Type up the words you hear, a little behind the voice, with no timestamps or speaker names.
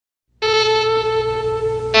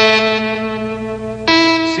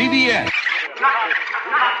The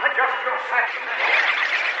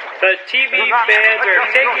TV fans are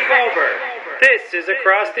taking over. This is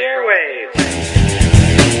Across the Airwaves.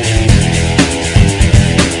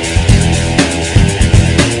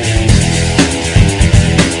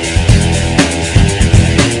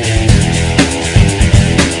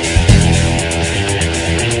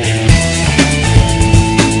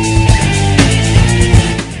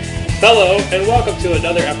 Hello, and welcome to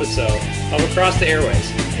another episode of Across the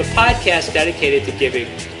Airwaves, the podcast dedicated to giving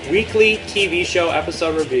weekly TV show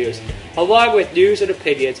episode reviews, along with news and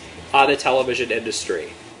opinions on the television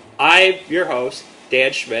industry. I'm your host,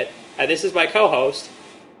 Dan Schmidt, and this is my co-host.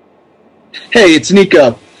 Hey, it's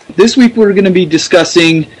Nico. This week we're going to be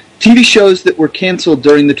discussing TV shows that were canceled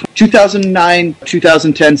during the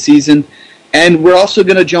 2009-2010 season, and we're also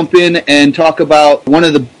going to jump in and talk about one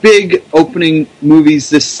of the big opening movies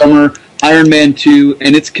this summer, Iron Man 2,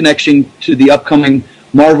 and its connection to the upcoming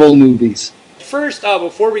Marvel movies. First,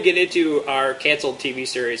 before we get into our canceled TV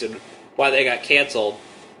series and why they got canceled,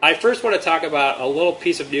 I first want to talk about a little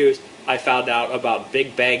piece of news I found out about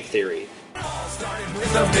Big Bang Theory.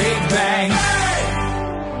 With a big bang.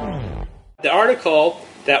 The article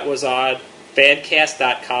that was on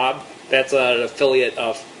fancast.com, that's an affiliate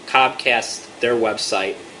of Comcast, their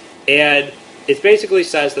website, and it basically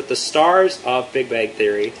says that the stars of Big Bang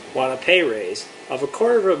Theory want a pay raise of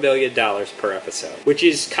 $250,000 per episode, which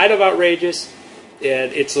is kind of outrageous,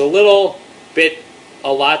 and it's a little bit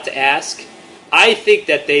a lot to ask. I think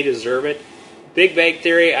that they deserve it. Big Bang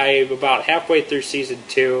Theory, I am about halfway through season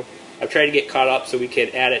 2. I'm trying to get caught up so we can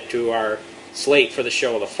add it to our slate for the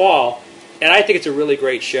show of the fall, and I think it's a really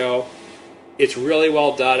great show. It's really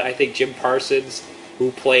well done. I think Jim Parsons,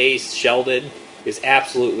 who plays Sheldon, is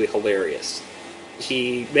absolutely hilarious.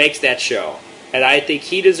 He makes that show, and I think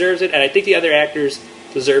he deserves it, and I think the other actors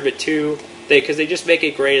deserve it too, because they just make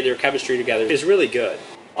it great, and their chemistry together is really good.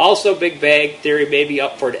 Also, Big Bang Theory may be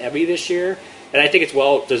up for an Emmy this year, and I think it's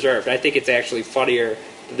well deserved. I think it's actually funnier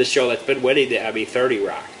than the show that's been winning the Emmy, 30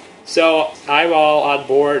 Rock. So I'm all on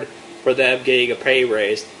board for them getting a pay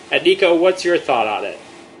raise. And Nico, what's your thought on it?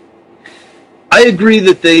 I agree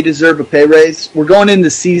that they deserve a pay raise. We're going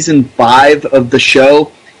into season 5 of the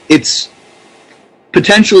show. It's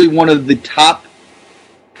potentially one of the top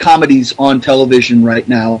comedies on television right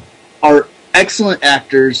now. Are excellent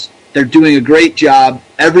actors. They're doing a great job.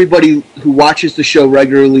 Everybody who watches the show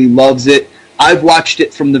regularly loves it. I've watched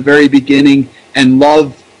it from the very beginning and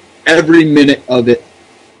love every minute of it.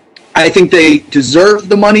 I think they deserve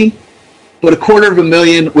the money, but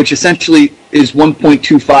 $250,000, which essentially is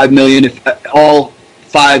 $1.25 million if all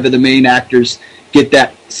 5 of the main actors get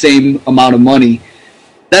that same amount of money,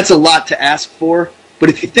 that's a lot to ask for. But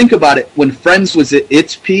if you think about it, when Friends was at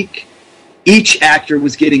its peak, each actor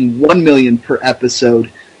was getting $1 million per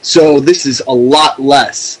episode, so this is a lot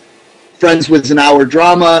less. Friends was an hour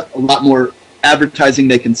drama, a lot more advertising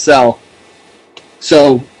they can sell.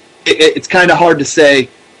 So it's kind of hard to say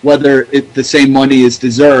whether the same money is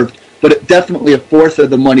deserved, but definitely a fourth of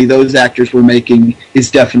the money those actors were making is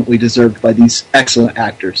definitely deserved by these excellent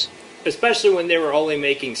actors. Especially when they were only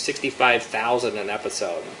making $65,000 an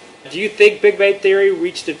episode. Do you think Big Bang Theory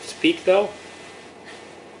reached its peak, though?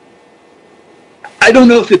 I don't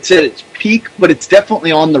know if it's at its peak, but it's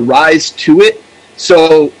definitely on the rise to it.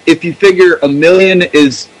 So if you figure $1 million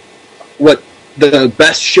is what the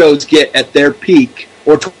best shows get at their peak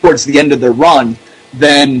or towards the end of their run,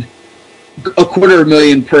 then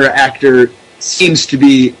 $250,000 per actor seems to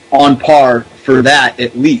be on par for that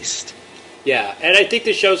at least. Yeah, and I think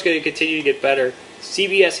the show's going to continue to get better.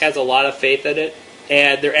 CBS has a lot of faith in it,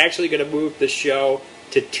 and they're actually going to move the show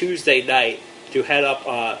to Tuesday night to head up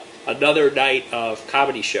another night of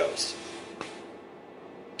comedy shows.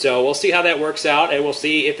 So we'll see how that works out, and we'll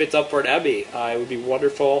see if it's up for an Emmy. It would be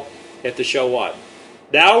wonderful if the show won.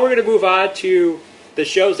 Now we're going to move on to the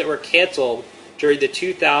shows that were canceled during the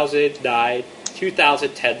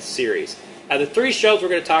 2009-2010 series. And the 3 shows we're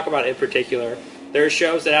going to talk about in particular, there are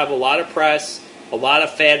shows that have a lot of press, a lot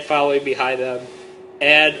of fan following behind them,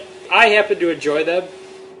 and I happen to enjoy them.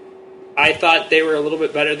 I thought they were a little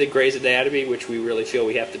bit better than Grey's Anatomy, which we really feel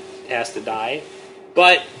has to die.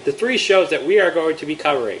 But the 3 shows that we are going to be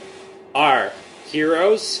covering are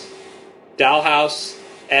Heroes, Dollhouse,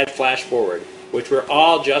 and FlashForward, which were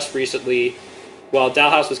all just recently, well,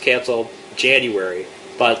 Dollhouse was canceled January,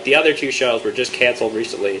 but the other 2 shows were just canceled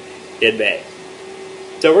recently in May.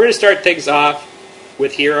 So we're going to start things off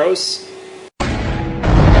with Heroes.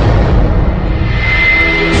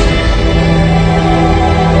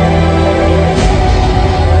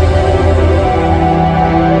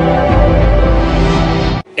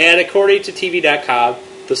 And according to TV.com,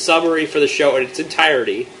 the summary for the show in its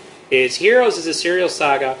entirety is Heroes is a serial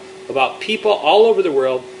saga about people all over the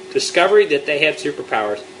world discovering that they have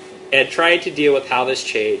superpowers and trying to deal with how this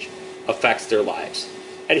change affects their lives.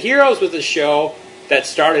 And Heroes was a show that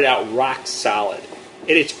started out rock solid.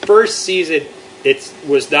 In its first season, it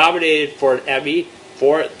was nominated for an Emmy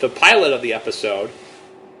for the pilot of the episode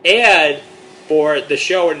and for the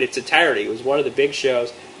show in its entirety. It was one of the big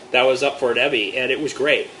shows that was up for an Emmy, and it was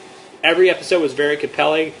great. Every episode was very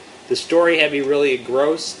compelling. The story had me really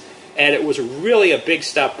engrossed, and it was really a big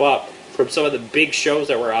step up from some of the big shows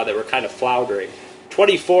that were on that were kind of floundering.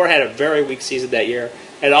 24 had a very weak season that year,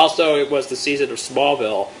 and also it was the season of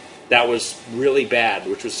Smallville that was really bad,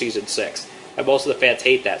 which was season 6. And most of the fans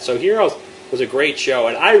hate that. So Heroes was a great show,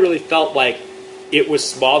 and I really felt like it was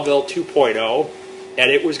Smallville 2.0, and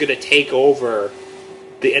it was going to take over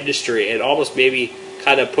the industry and almost maybe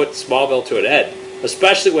kind of put Smallville to an end,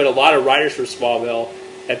 especially when a lot of writers from Smallville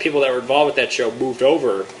and people that were involved with that show moved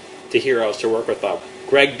over to Heroes to work with them.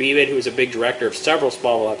 Greg Beeman, who was a big director of several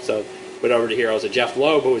Smallville episodes, went over to Heroes, and Jeff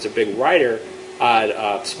Loeb, who was a big writer on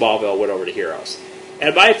Smallville, went over to Heroes.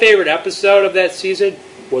 And my favorite episode of that season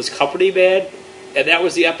was Company Man, and that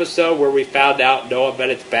was the episode where we found out Noah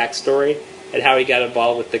Bennett's backstory and how he got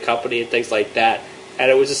involved with the company and things like that. And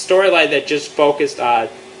it was a storyline that just focused on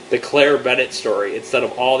the Claire Bennett story instead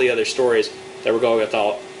of all the other stories that were going with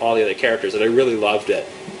all the other characters, and I really loved it.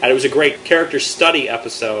 And it was a great character study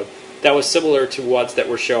episode that was similar to ones that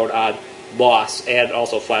were shown on Lost and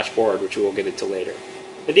also FlashForward, which we will get into later.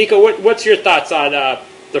 And Nico, what's your thoughts on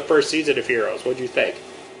the first season of Heroes? What do you think?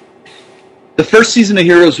 The first season of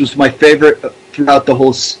Heroes was my favorite throughout the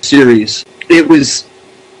whole series. It was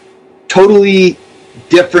totally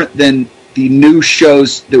different than the new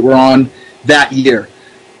shows that were on that year.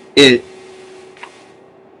 It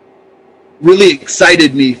really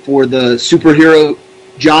excited me for the superhero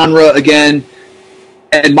genre again.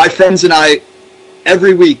 And my friends and I,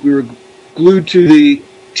 every week, we were glued to the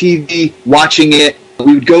TV watching it.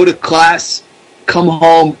 We would go to class, come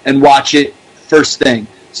home, and watch it first thing.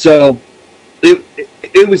 So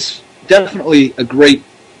it was definitely a great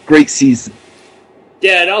season.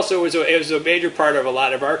 Yeah, and also it was a major part of a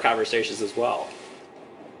lot of our conversations as well.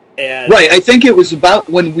 And right, I think it was about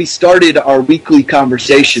when we started our weekly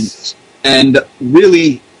conversations and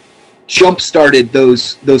really jump-started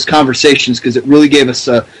those conversations because it really gave us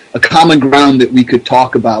a common ground that we could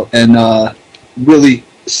talk about and really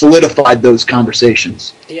solidified those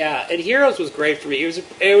conversations. Yeah, and Heroes was great for me.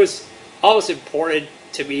 It was almost important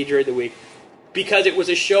to me during the week because it was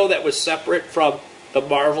a show that was separate from the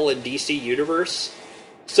Marvel and DC universe.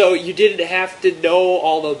 So you didn't have to know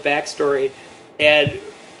all the backstory, and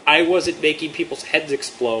I wasn't making people's heads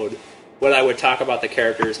explode when I would talk about the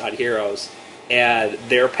characters on Heroes and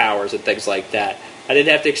their powers and things like that. I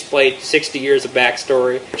didn't have to explain 60 years of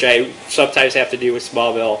backstory, which I sometimes have to do with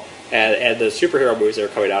Smallville and the superhero movies that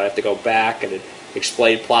are coming out. I have to go back and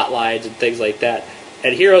explain plot lines and things like that.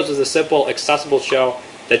 And Heroes was a simple, accessible show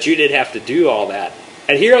that you didn't have to do all that.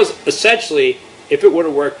 And Heroes, essentially, if it would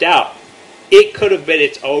have worked out, it could have been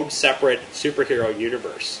its own separate superhero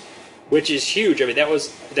universe, which is huge. I mean,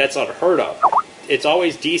 that's unheard of. It's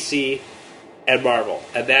always DC and Marvel,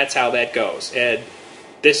 and that's how that goes. And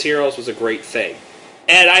this Heroes was a great thing.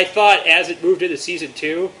 And I thought as it moved into Season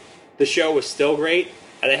 2, the show was still great,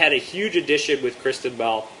 and it had a huge addition with Kristen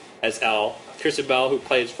Bell as Elle. Kristen Bell, who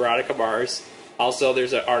plays Veronica Mars. Also,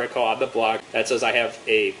 there's an article on the blog that says I have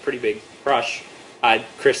a pretty big crush on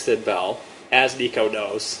Kristen Bell, as Nico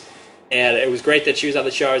knows. And it was great that she was on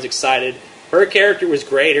the show. I was excited. Her character was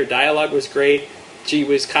great. Her dialogue was great. She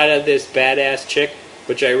was kind of this badass chick,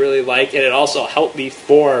 which I really liked. And it also helped me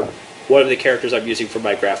form one of the characters I'm using for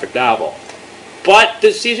my graphic novel. But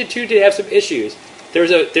the Season 2 did have some issues. There's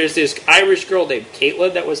this Irish girl named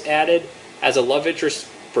Caitlin that was added as a love interest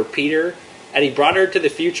for Peter. And he brought her to the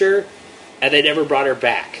future, and they never brought her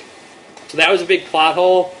back. So that was a big plot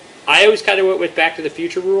hole. I always kind of went with Back to the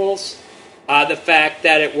Future rules. The fact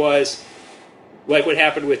that it was like what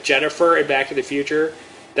happened with Jennifer in Back to the Future,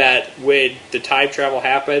 that when the time travel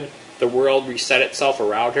happened, the world reset itself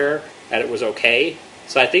around her, and it was okay.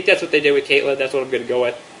 So I think that's what they did with Caitlin. That's what I'm going to go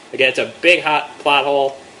with. Again, it's a big, hot plot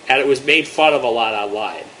hole, and it was made fun of a lot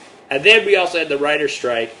online. And then we also had the writer's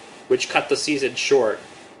strike, which cut the season short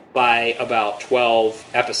by about 12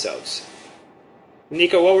 episodes.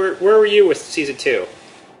 Nico, where were you with Season 2?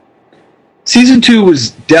 Season 2 was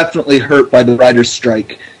definitely hurt by the writer's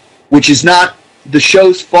strike, which is not the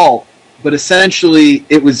show's fault, but essentially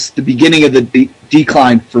it was the beginning of the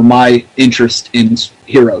decline for my interest in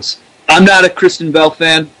Heroes. I'm not a Kristen Bell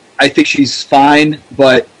fan. I think she's fine,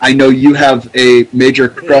 but I know you have a major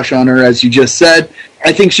crush on her, as you just said.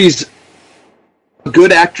 I think she's a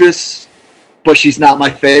good actress, but she's not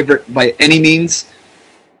my favorite by any means.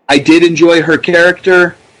 I did enjoy her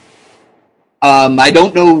character. I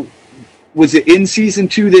don't know, was it in season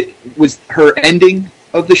 2 that was her ending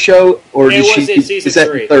of the show, or it did was she? In season is that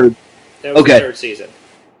 3. The third? That was okay. The third season.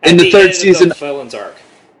 In the third end season, of the villain's arc.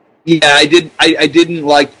 Yeah, I didn't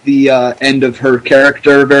like the end of her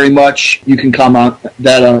character very much. You can comment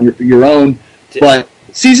that on your own. But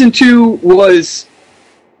season 2 was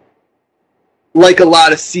like a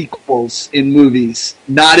lot of sequels in movies.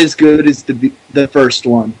 Not as good as the first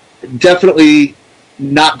one. Definitely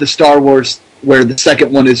not the Star Wars, where the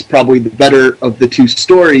second one is probably the better of the two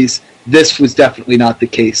stories. This was definitely not the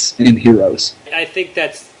case in Heroes. I think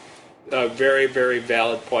that's a very, very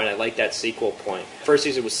valid point. I like that sequel point. First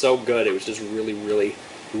season was so good, it was just really, really,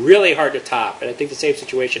 really hard to top. And I think the same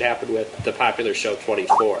situation happened with the popular show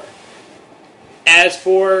 24. As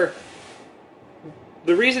for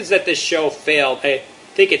the reasons that this show failed, I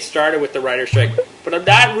think it started with the writer's strike. But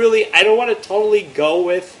I don't want to totally go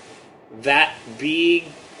with that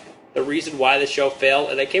being the reason why the show failed.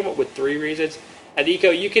 And I came up with 3 reasons. And Nico,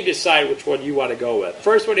 you can decide which one you want to go with.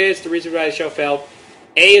 First one is the reason why the show failed.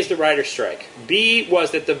 A is the writer's strike. B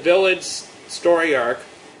was that the villain's story arc,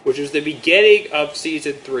 which was the beginning of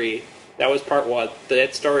season 3, that was part 1,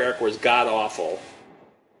 that story arc was god-awful.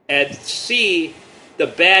 And C, the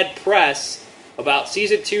bad press about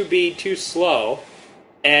season 2 being too slow,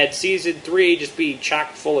 and season 3 just being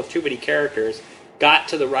chock full of too many characters, got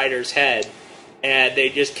to the writer's head, and they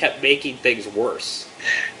just kept making things worse.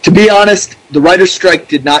 To be honest, the writer's strike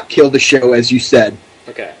did not kill the show, as you said.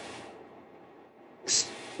 Okay.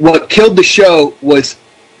 What killed the show was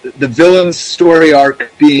the villain's story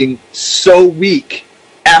arc being so weak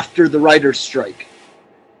after the writer's strike.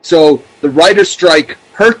 So the writer's strike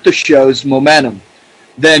hurt the show's momentum.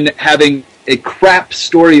 Then having a crap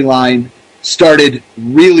storyline started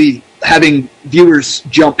really having viewers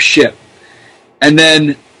jump ship. And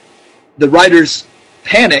then the writers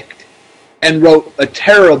panicked and wrote a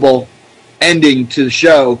terrible ending to the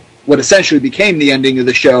show, what essentially became the ending of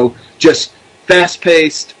the show, just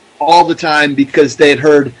fast-paced all the time because they had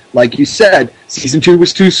heard, like you said, season 2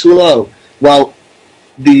 was too slow. Well,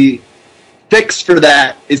 the fix for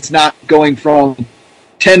that is not going from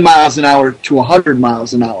 10 miles an hour to 100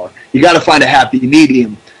 miles an hour. You got to find a happy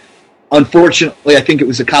medium. Unfortunately, I think it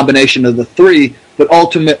was a combination of the 3, but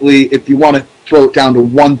ultimately, if you want to throw it down to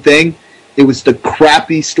one thing, it was the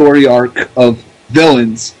crappy story arc of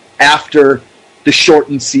villains after the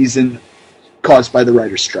shortened season caused by the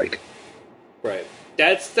writer's strike. Right.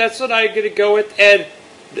 That's what I'm going to go with. And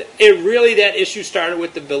that issue started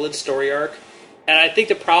with the villain story arc. And I think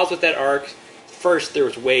the problems with that arc, first, there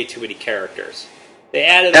was way too many characters. They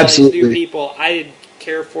added all these new people. I didn't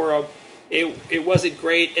care for them. It wasn't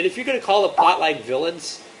great. And if you're going to call the plotline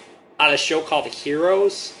villains on a show called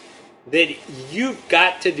Heroes, then you've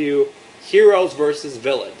got to do heroes versus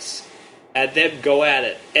villains and then go at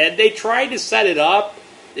it. And they tried to set it up.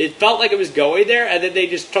 It felt like it was going there, and then they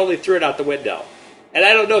just totally threw it out the window. And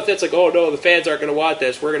I don't know if that's like, oh no, the fans aren't going to want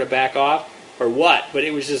this, we're going to back off, or what, but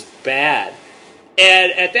it was just bad.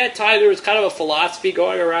 And at that time, there was kind of a philosophy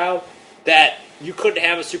going around that you couldn't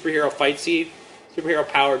have a superhero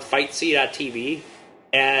powered fight scene on TV.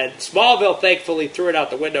 And Smallville, thankfully, threw it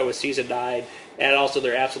out the window with season 9, and also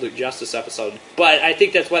their Absolute Justice episode. But I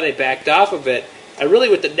think that's why they backed off of it. And really,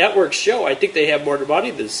 with the network show, I think they have more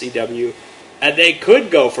money than CW, and they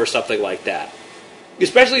could go for something like that.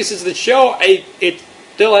 Especially since the show, it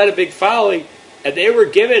still had a big following, and they were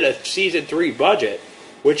given a season 3 budget,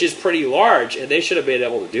 which is pretty large, and they should have been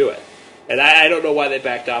able to do it. And I don't know why they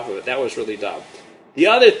backed off of it. That was really dumb. The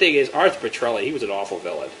other thing is Arthur Petrelli. He was an awful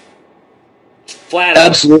villain. Flat out.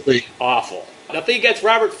 Absolutely. Awful. Nothing against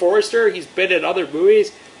Robert Forster. He's been in other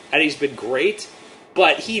movies, and he's been great.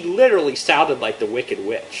 But he literally sounded like the Wicked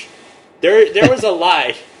Witch. There was a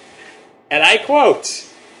line, and I quote,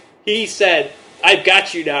 he said, "I've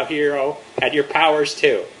got you now, hero, and your powers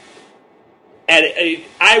too." And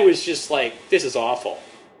I was just like, this is awful.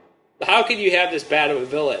 How can you have this bad of a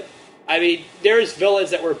villain? I mean, there's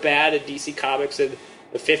villains that were bad in DC Comics in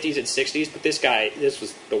the 50s and 60s, but this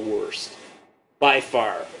was the worst. By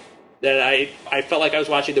far. That I felt like I was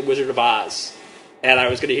watching The Wizard of Oz, and I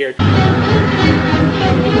was going to hear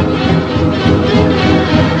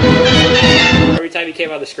every time he came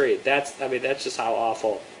on the screen. That's just how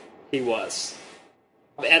awful he was.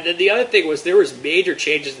 And then the other thing was there was major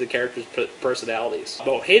changes in the characters' personalities.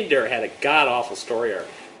 Mohinder had a god-awful story arc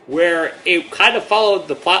where it kind of followed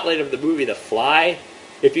the plotline of the movie The Fly,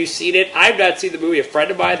 If you've seen it, I've not seen the movie. A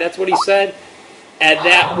friend of mine, that's what he said, and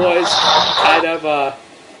that was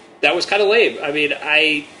kind of lame. I mean,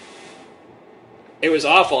 it was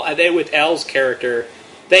awful. And then with Elle's character,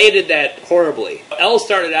 they did that horribly. Elle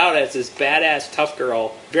started out as this badass tough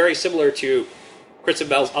girl, very similar to Kristen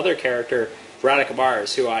Bell's other character, Veronica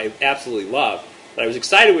Mars, who I absolutely love. But I was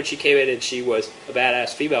excited when she came in and she was a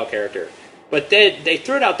badass female character. But then they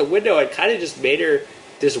threw it out the window and kind of just made her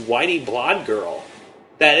this whiny blonde girl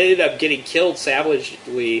that ended up getting killed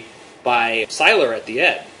savagely by Siler at the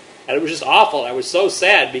end. And it was just awful. I was so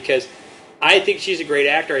sad because I think she's a great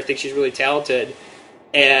actor. I think she's really talented.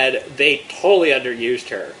 And they totally underused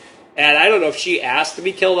her. And I don't know if she asked to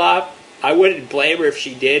be killed off. I wouldn't blame her if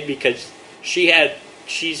she did, because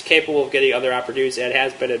she's capable of getting other opportunities and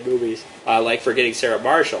has been in movies, like for getting Sarah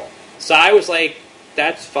Marshall. So I was like,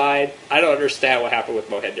 that's fine. I don't understand what happened with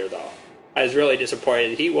Mohinder, though. I was really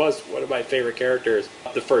disappointed. He was one of my favorite characters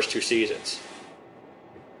of the first 2 seasons.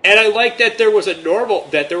 And I liked that there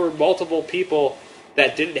were multiple people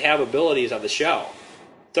that didn't have abilities on the show.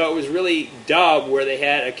 So it was really dumb where they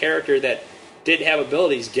had a character that didn't have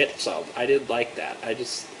abilities get some. I didn't like that.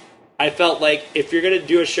 I felt like if you're going to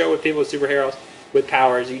do a show with people with superheroes with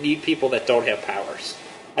powers, you need people that don't have powers.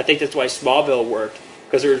 I think that's why Smallville worked,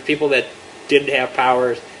 because there were people that didn't have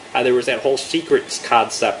powers. There was that whole secrets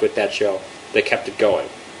concept with that show that kept it going.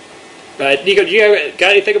 Nico,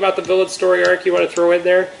 got anything about the villain story arc you want to throw in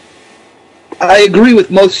there? I agree with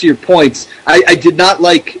most of your points. I did not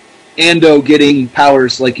like Ando getting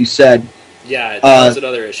powers, like you said. Yeah, that was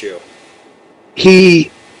another issue.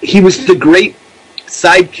 He was the great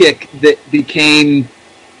sidekick that became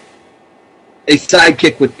a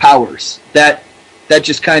sidekick with powers. That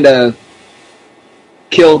just kind of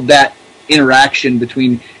killed that interaction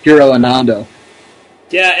between Hiro and Ando.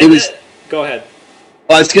 Yeah, go ahead.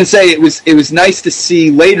 Well, I was going to say it was nice to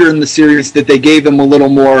see later in the series that they gave him a little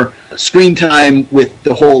more screen time with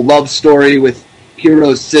the whole love story with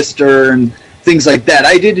Hiro's sister and things like that.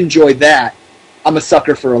 I did enjoy that. I'm a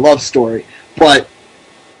sucker for a love story, but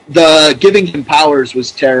the giving him powers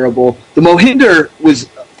was terrible. The Mohinder was,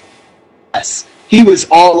 yes, he was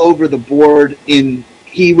all over the board.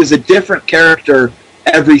 He was a different character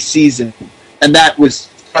every season, and that was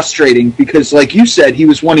frustrating because, like you said, he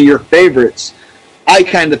was one of your favorites. I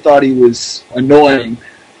kind of thought he was annoying,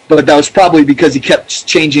 but that was probably because he kept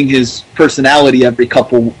changing his personality every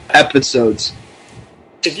couple episodes.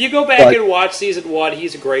 If you go back and watch season 1,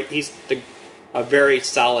 he's a very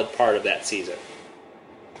solid part of that season.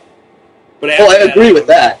 But I agree with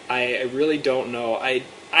that. I really don't know. I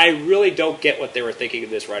really don't get what they were thinking in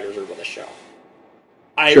this writer's room of the show.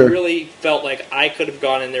 I really felt like I could have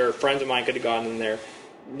gone in there, or friends of mine could have gone in there.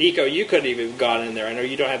 Nico, you couldn't even have gone in there. I know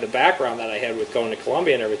you don't have the background that I had with going to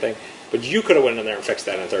Columbia and everything, but you could have went in there and fixed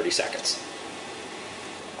that in 30 seconds.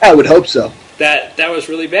 I would hope so. That was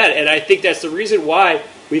really bad, and I think that's the reason why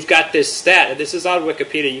we've got this stat, and this is on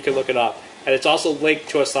Wikipedia, you can look it up, and it's also linked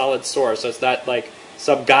to a solid source, so it's not like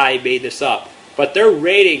some guy made this up. But their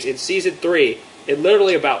ratings in Season 3, in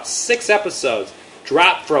literally about 6 episodes,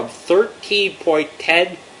 dropped from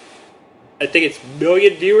 13.10, I think it's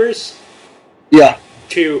million viewers,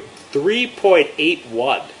 to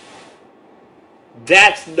 3.81.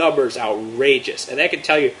 That's numbers outrageous, and that can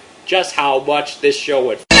tell you just how much this show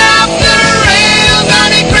went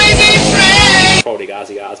quoting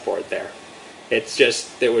Ozzy Osbourne there.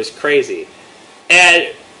 It was crazy.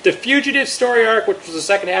 And the Fugitive story arc, which was the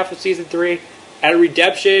second half of Season 3, and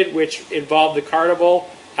Redemption, which involved the carnival,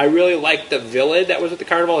 I really liked the villain that was at the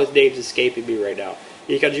carnival. His name's escaping me right now.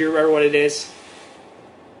 Do you remember what it is?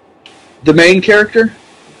 The main character?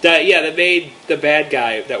 The bad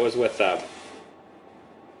guy that was with them.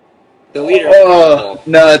 The leader. Oh,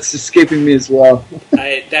 no, it's escaping me as well.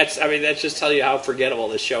 That's just telling you how forgettable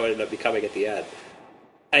this show ended up becoming at the end.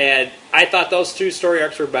 And I thought those 2 story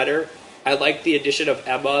arcs were better. I liked the addition of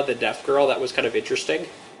Emma, the deaf girl. That was kind of interesting.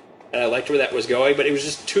 And I liked where that was going, but it was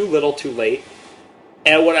just too little too late.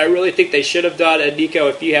 And what I really think they should have done, and Nico,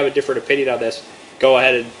 if you have a different opinion on this, go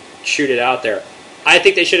ahead and shoot it out there. I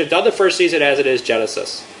think they should have done the first season as it is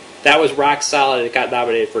Genesis. That was rock solid, and it got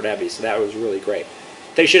nominated for an Emmy, so that was really great.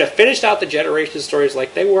 They should have finished out the Generation stories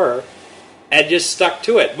like they were, and just stuck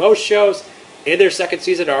to it. Most shows in their second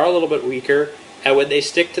season are a little bit weaker, and when they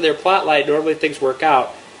stick to their plot line, normally things work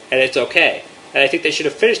out, and it's okay. And I think they should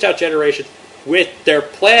have finished out Generation with their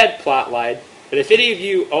planned plot line. And if any of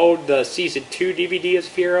you own the Season 2 DVD of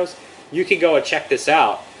Heroes, you can go and check this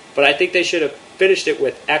out. But I think they should have finished it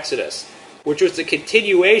with Exodus, which was the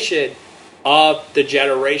continuation of the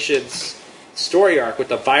Generations story arc with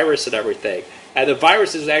the virus and everything. And the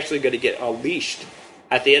virus is actually going to get unleashed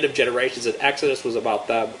at the end of Generations, and Exodus was about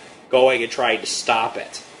them going and trying to stop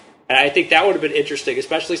it. And I think that would have been interesting,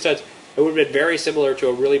 especially since it would have been very similar to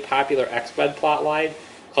a really popular X-Men plotline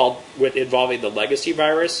involving the Legacy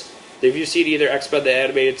virus. If you've seen either X-Men the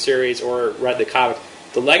animated series or read the comics,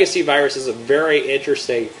 the Legacy virus is a very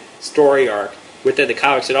interesting story arc within the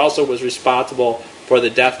comics. It also was responsible for the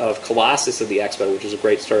death of Colossus in the X-Men, which is a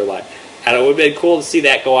great storyline. And it would have been cool to see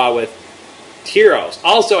that go on with Heroes.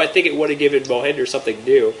 Also, I think it would have given Mohinder something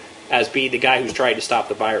new as being the guy who's trying to stop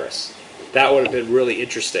the virus. That would have been really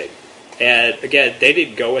interesting. And again, they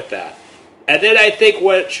didn't go with that. And then I think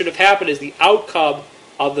what should have happened is the outcome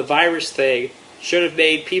of the virus thing should have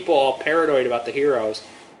made people all paranoid about the Heroes,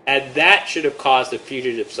 and that should have caused the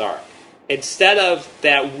Fugitives arc. Instead of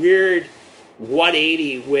that weird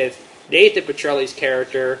 180 with Nathan Petrelli's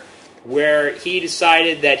character, where he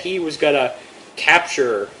decided that he was going to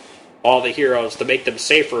capture all the Heroes to make them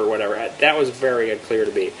safer or whatever. That was very unclear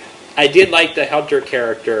to me. I did like the Hunter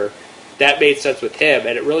character. That made sense with him,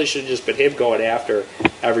 and it really should have just been him going after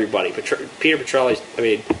everybody. Nathan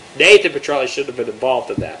Petrelli shouldn't have been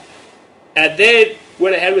involved in that. And then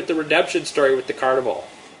went ahead with the redemption story with the Carnival.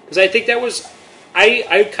 Because I think that was...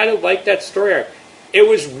 I kind of liked that story arc. It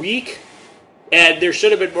was weak, and there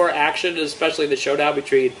should have been more action, especially the showdown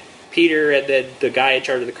between Peter and then the guy in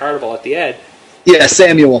charge of the Carnival at the end. Yeah,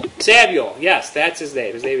 Samuel. Samuel, yes, that's his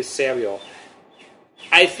name. His name is Samuel.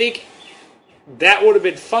 I think that would have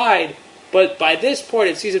been fine, but by this point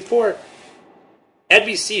in Season 4,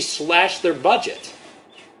 NBC slashed their budget.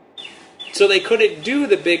 So they couldn't do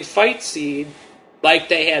the big fight scene like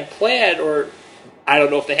they had planned, or I don't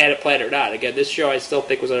know if they had it planned or not. Again, this show I still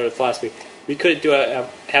think was under the philosophy. We couldn't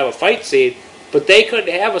have a fight scene, but they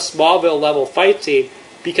couldn't have a Smallville-level fight scene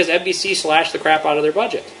because NBC slashed the crap out of their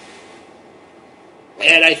budget.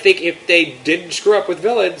 And I think if they didn't screw up with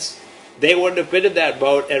villains, they wouldn't have been in that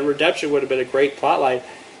boat, and Redemption would have been a great plotline.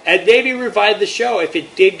 And maybe revive the show if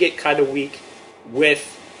it did get kind of weak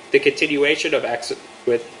with the continuation of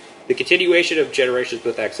Generations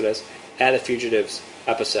with Exodus and the Fugitives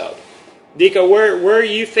episode. Nico, where are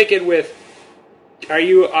you thinking with? Are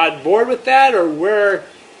you on board with that, or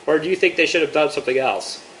do you think they should have done something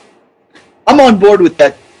else? I'm on board with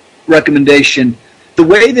that recommendation. The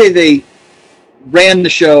way they ran the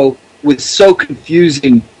show was so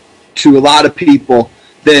confusing to a lot of people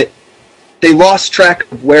that they lost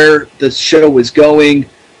track of where the show was going,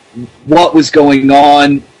 what was going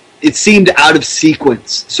on. It seemed out of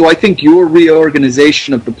sequence. So I think your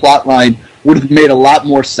reorganization of the plot line would have made a lot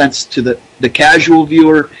more sense to the casual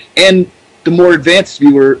viewer and the more advanced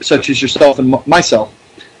viewer, such as yourself and myself.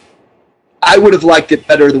 I would have liked it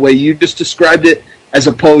better the way you just described it, as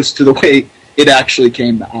opposed to the way it actually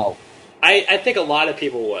came out. I think a lot of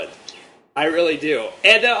people would. I really do.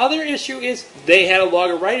 And the other issue is they had a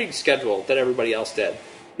longer writing schedule than everybody else did.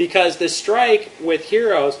 Because the strike with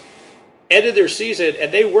Heroes ended their season,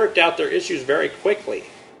 and they worked out their issues very quickly.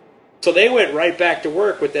 So they went right back to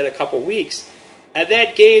work within a couple weeks. And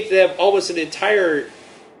that gave them almost an entire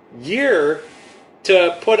year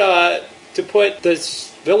to put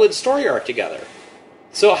this villain story arc together.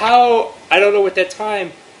 So I don't know at that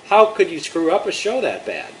time, how could you screw up a show that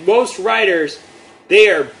bad? Most writers, they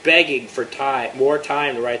are begging for more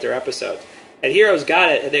time to write their episodes. And Heroes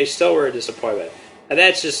got it, and they still were a disappointment. And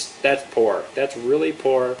that's poor. That's really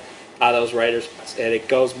poor on those writers. And it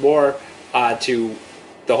goes more to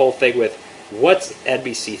the whole thing with what's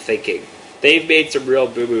NBC thinking. They've made some real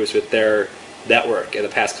boo-boos with their network in the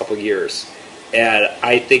past couple years. And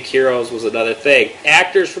I think Heroes was another thing.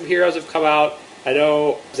 Actors from Heroes have come out. I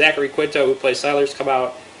know Zachary Quinto, who plays Siler, come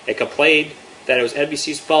out and complained that it was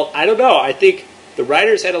NBC's fault. I don't know. I think the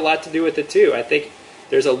writers had a lot to do with it, too. I think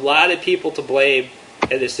there's a lot of people to blame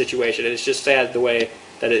in this situation. And it's just sad the way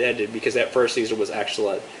that it ended, because that first season was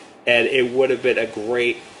excellent. And it would have been a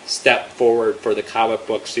great step forward for the comic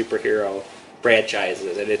book superhero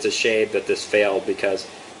franchises. And it's a shame that this failed, because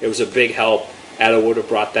it was a big help, and it would have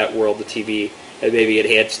brought that world to TV and maybe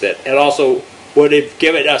enhanced it. And also would have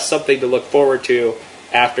given us something to look forward to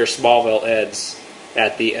after Smallville ends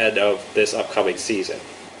at the end of this upcoming season.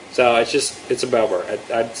 So it's a bummer.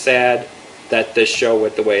 I'm sad that this show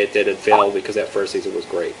went the way it did and failed, because that first season was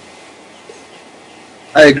great.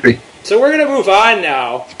 I agree. So we're going to move on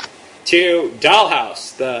now to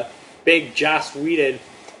Dollhouse, the big Joss Whedon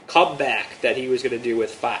comeback that he was going to do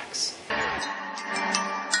with Fox.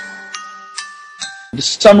 The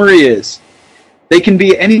summary is, they can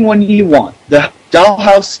be anyone you want. The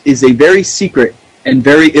Dollhouse is a very secret and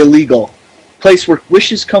very illegal place where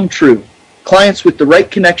wishes come true. Clients with the right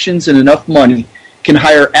connections and enough money can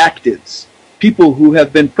hire actives, people who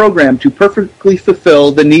have been programmed to perfectly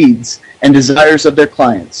fulfill the needs and desires of their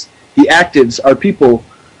clients. The actives are people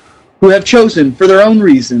who have chosen, for their own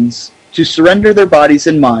reasons, to surrender their bodies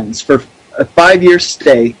and minds for a 5-year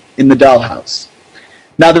stay in the dollhouse.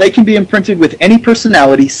 Now, they can be imprinted with any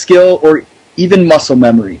personality, skill, or even muscle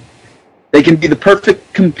memory. They can be the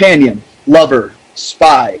perfect companion, lover,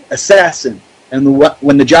 spy, assassin, and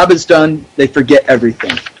when the job is done, they forget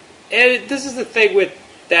everything. And this is the thing with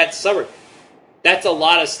that summer. That's a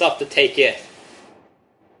lot of stuff to take in.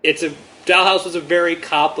 Dollhouse was a very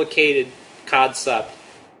complicated concept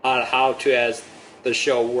on how to, as the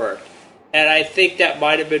show worked. And I think that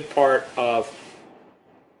might have been part of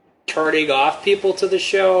turning off people to the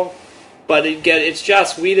show. But again, it's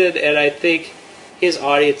Joss Whedon, and I think his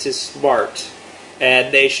audience is smart,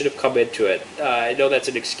 and they should have come into it. I know that's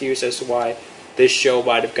an excuse as to why this show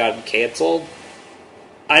might have gotten canceled.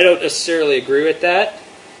 I don't necessarily agree with that.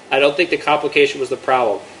 I don't think the complication was the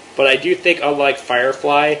problem. But I do think, unlike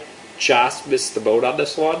Firefly, Joss missed the boat on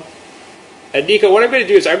this one. And Nico, what I'm going to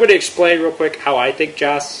do is I'm going to explain real quick how I think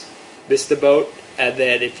Joss missed the boat, and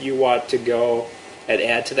then if you want to go and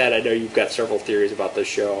add to that, I know you've got several theories about this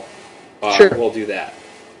show. Sure. We'll do that.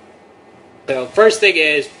 So first thing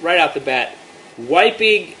is, right off the bat,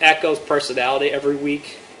 wiping Echo's personality every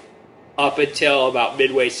week up until about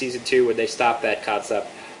midway season 2 when they stopped that concept.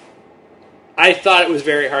 I thought it was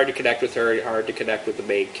very hard to connect with her and hard to connect with the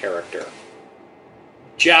main character.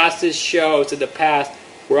 Joss's shows in the past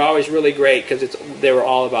were always really great because they were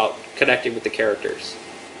all about connecting with the characters.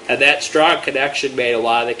 And that strong connection made a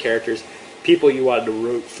lot of the characters people you wanted to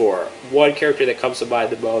root for. One character that comes to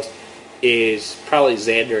mind the most is probably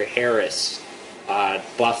Xander Harris on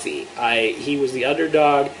Buffy. He was the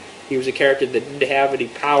underdog. He was a character that didn't have any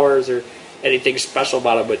powers or anything special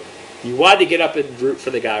about him, but you wanted to get up and root for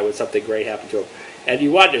the guy when something great happened to him. And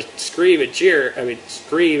you wanted to scream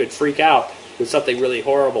and freak out when something really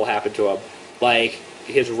horrible happened to him, like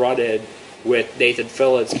his run-in with Nathan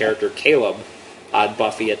Fillion's character Caleb on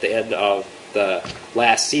Buffy at the end of the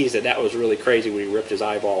last season. That was really crazy when he ripped his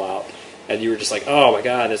eyeball out. And you were just like, oh my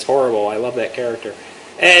god, that's horrible. I love that character.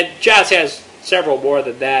 And Joss has several more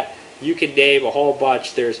than that. You can name a whole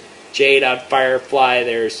bunch. There's Jade on Firefly.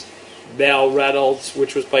 There's Mel Reynolds,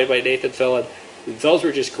 which was played by Nathan Fillion. Those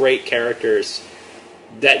were just great characters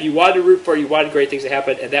that you wanted to root for. You wanted great things to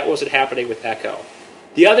happen, and that wasn't happening with Echo.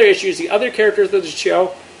 The other issues, the other characters of the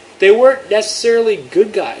show, they weren't necessarily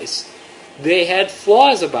good guys. They had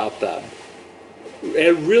flaws about them.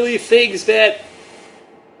 And really things that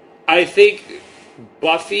I think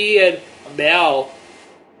Buffy and Mel,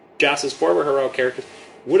 Joss's former heroic characters,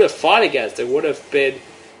 would have fought against and would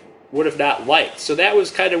have not liked. So that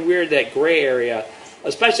was kind of weird, that gray area,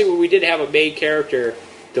 especially when we didn't have a main character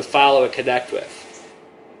to follow and connect with.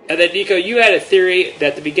 And then, Nico, you had a theory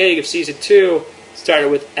that the beginning of Season 2 started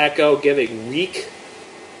with Echo giving weak,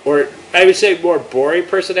 or I would say more boring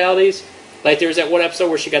personalities. Like there was that one episode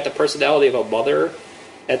where she got the personality of a mother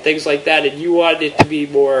and things like that, and you wanted it to be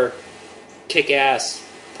more kick-ass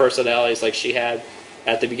personalities like she had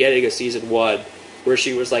at the beginning of Season 1, where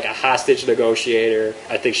she was like a hostage negotiator.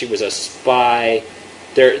 I think she was a spy.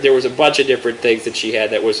 There was a bunch of different things that she had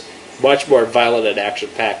that was much more violent and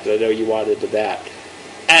action-packed, and I know you wanted to that.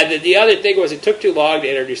 And then the other thing was it took too long to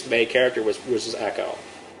introduce the main character, which was Echo.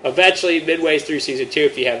 Eventually, midway through Season 2,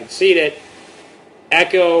 if you haven't seen it,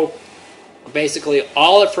 Echo, basically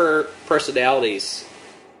all of her personalities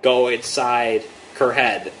go inside her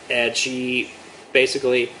head, and she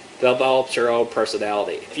basically develops her own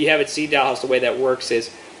personality. If you haven't seen Dollhouse, the way that works is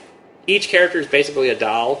each character is basically a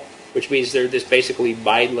doll, which means they're this basically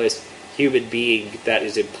mindless human being that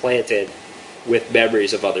is implanted with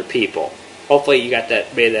memories of other people. Hopefully you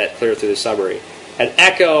made that clear through the summary. And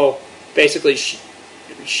Echo, basically,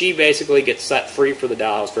 she basically gets set free from the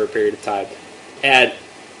dollhouse for a period of time. And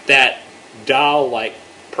that doll-like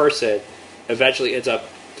person eventually ends up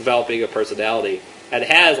developing a personality and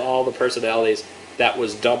has all the personalities that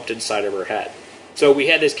was dumped inside of her head. So we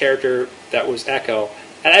had this character that was Echo,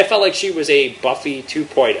 and I felt like she was a Buffy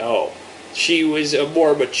 2.0. She was a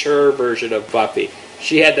more mature version of Buffy.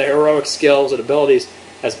 She had the heroic skills and abilities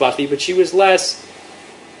as Buffy, but she was less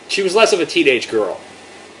of a teenage girl.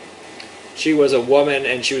 She was a woman,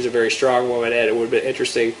 and she was a very strong woman, and it would have been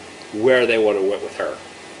interesting where they would have went with her.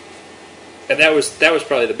 And that was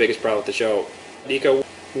probably the biggest problem with the show. Nico,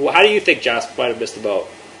 how do you think Joss might have missed the boat?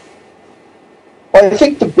 Well, I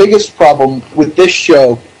think the biggest problem with this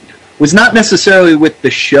show was not necessarily with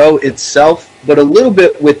the show itself, but a little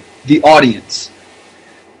bit with the audience.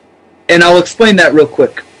 And I'll explain that real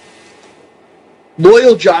quick.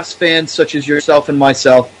 Loyal Joss fans, such as yourself and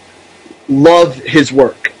myself, love his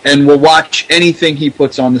work and will watch anything he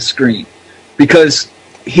puts on the screen because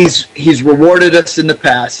he's rewarded us in the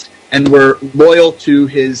past and we're loyal to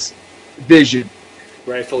his vision.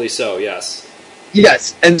 Rightfully so, yes.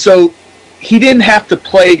 Yes, and so he didn't have to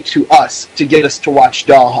play to us to get us to watch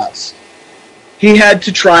Dollhouse. He had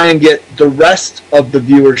to try and get the rest of the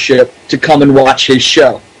viewership to come and watch his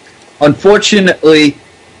show. Unfortunately,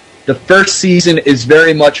 the first season is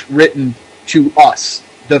very much written to us,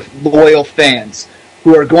 the loyal fans,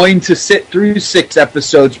 who are going to sit through 6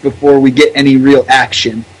 episodes before we get any real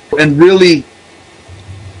action. And really,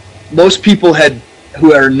 most people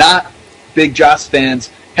who are not big Joss fans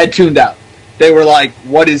had tuned out. They were like,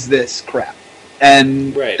 what is this crap?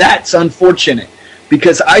 And That's unfortunate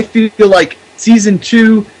because I feel like season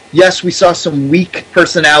 2, yes, we saw some weak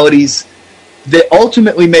personalities that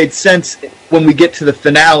ultimately made sense when we get to the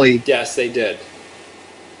finale. Yes, they did.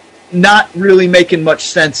 Not really making much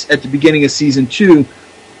sense at the beginning of season 2,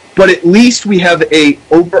 but at least we have a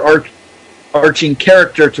overarching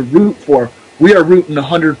character to root for. We are rooting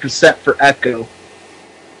 100% for Echo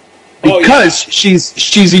because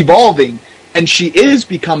she's evolving and she is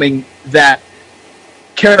becoming that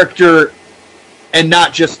character and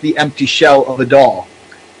not just the empty shell of a doll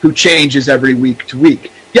who changes every week to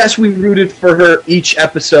week. Yes, we rooted for her each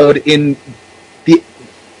episode in the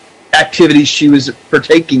activities she was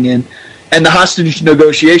partaking in, and the hostage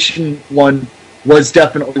negotiation one was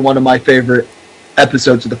definitely one of my favorite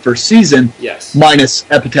episodes of the first season. Yes. Minus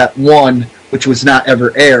Epitaph 1, which was not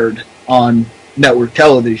ever aired on network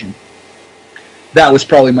television. That was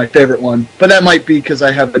probably my favorite one, but that might be because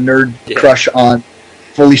I have a nerd crush on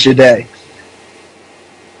Felicia Day.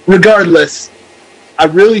 Regardless, I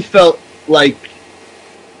really felt like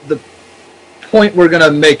the point we're going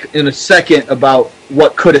to make in a second about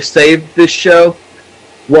what could have saved this show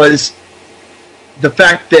was the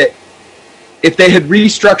fact that if they had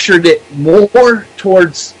restructured it more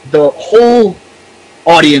towards the whole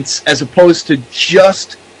audience as opposed to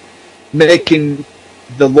just making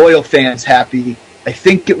the loyal fans happy, I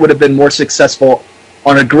think it would have been more successful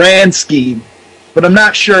on a grand scheme, but I'm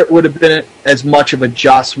not sure it would have been as much of a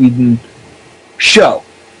Joss Whedon show.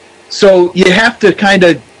 So you have to kind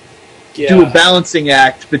of do a balancing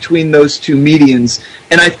act between those two mediums,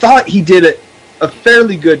 and I thought he did a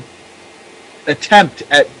fairly good attempt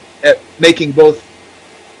at making both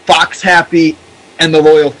Fox happy and the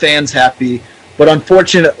loyal fans happy, but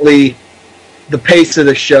unfortunately the pace of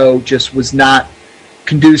the show just was not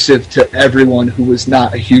conducive to everyone who was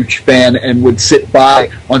not a huge fan and would sit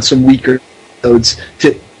by on some weaker episodes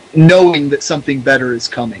to knowing that something better is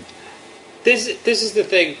coming. This is the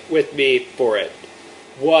thing with me for it,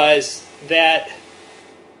 was that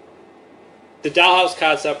the Dollhouse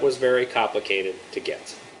concept was very complicated to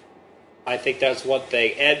get. I think that's one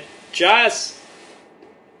thing. And Joss,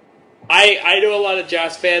 I know a lot of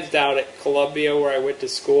Joss fans down at Columbia where I went to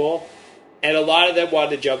school, and a lot of them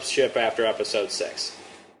wanted to jump ship after episode 6.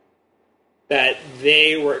 That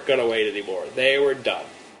they weren't going to wait anymore. They were done.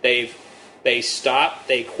 They stopped,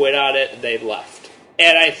 they quit on it, and they left.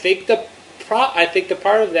 And I think the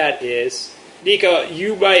part of that is, Nico,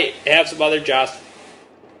 you might have some other Joss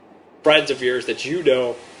friends of yours that you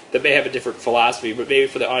know that may have a different philosophy, but maybe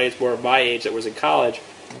for the audience more of my age that was in college,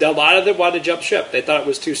 a lot of them wanted to jump ship. They thought it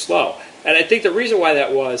was too slow. And I think the reason why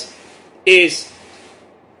that was is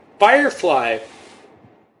Firefly,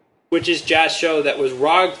 which is Joss' show that was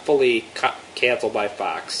wrongfully canceled by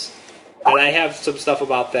Fox. And I have some stuff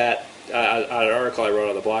about that on an article I wrote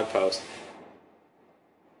on the blog post.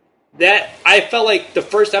 That I felt like the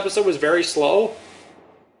first episode was very slow,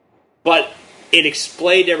 but it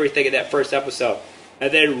explained everything in that first episode.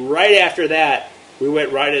 And then right after that, we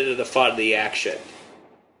went right into the fun, the action.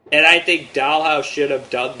 And I think Dollhouse should have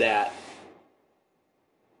done that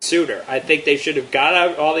sooner. I think they should have got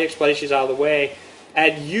out all the explanations out of the way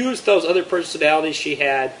and used those other personalities she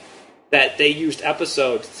had that they used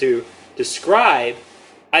episodes to describe.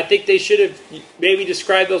 I think they should have maybe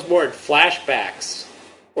described those more in flashbacks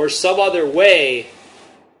or some other way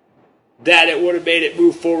that it would have made it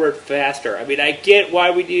move forward faster. I mean, I get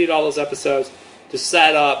why we needed all those episodes to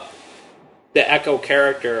set up the Echo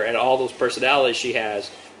character and all those personalities she has,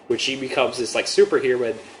 when she becomes this like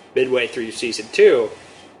superhero midway through season 2.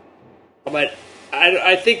 But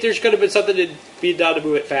I think there's going to be something to be done to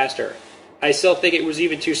move it faster. I still think it was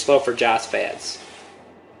even too slow for Joss fans.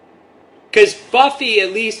 Because Buffy,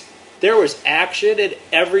 at least, there was action in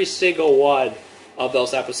every single one of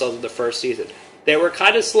those episodes of the first season. They were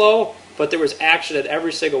kind of slow, but there was action in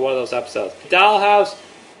every single one of those episodes. Dollhouse,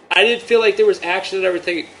 I didn't feel like there was action in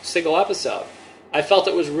every single episode. I felt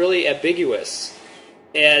it was really ambiguous.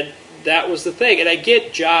 And that was the thing. And I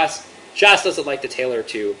get Joss doesn't like to tailor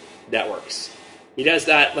to networks. He does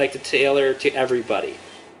not like to tailor to everybody.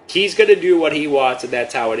 He's going to do what he wants, and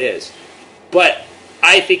that's how it is. But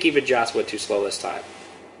I think even Joss went too slow this time.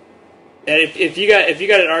 And if you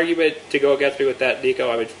got an argument to go against me with that, Nico,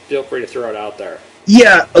 I would feel free to throw it out there.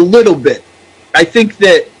 Yeah, a little bit. I think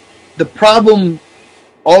that the problem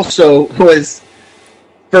also was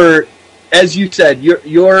for, as you said,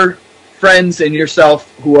 your friends and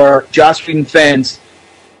yourself who are Joss Whedon fans,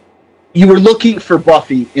 you were looking for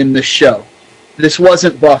Buffy in the show. This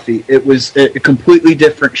wasn't Buffy. It was a completely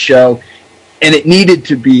different show, and it needed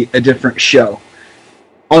to be a different show.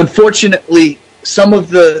 Unfortunately, some of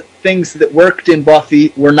the things that worked in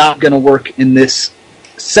Buffy were not going to work in this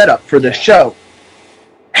setup for the show.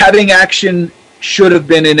 Having action should have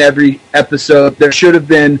been in every episode. There should have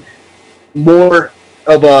been more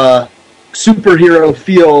of a superhero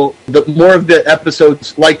feel, more of the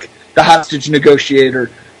episodes like the Hostage Negotiator,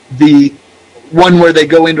 the one where they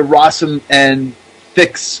go into Rossum and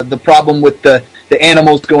fix the problem with the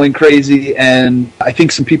animals going crazy, and I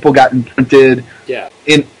think some people got imprinted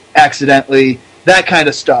in accidentally, that kind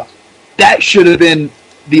of stuff. That should have been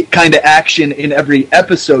the kind of action in every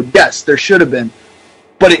episode. Yes, there should have been.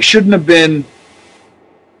 But it shouldn't have been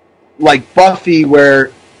like Buffy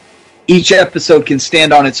where each episode can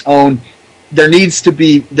stand on its own.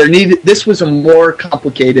 This was a more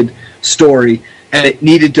complicated story, and it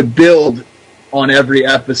needed to build on every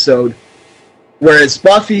episode. Whereas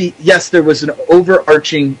Buffy, yes, there was an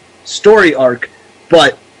overarching story arc,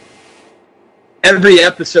 but every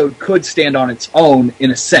episode could stand on its own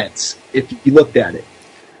in a sense, if you looked at it.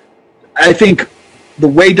 I think the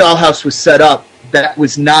way Dollhouse was set up, that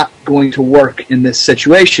was not going to work in this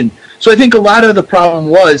situation. So I think a lot of the problem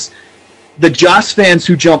was the Joss fans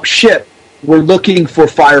who jumped ship were looking for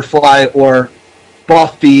Firefly or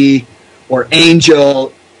Buffy or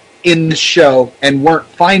Angel in the show and weren't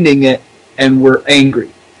finding it and were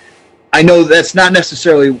angry. I know that's not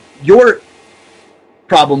necessarily your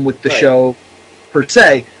problem with the show per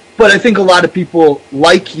se, but I think a lot of people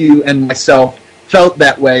like you and myself felt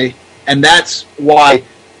that way, and that's why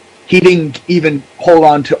he didn't even hold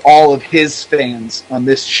on to all of his fans on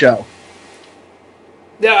this show.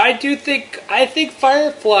 Now, I think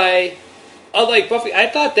Firefly, unlike Buffy, I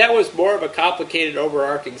thought that was more of a complicated,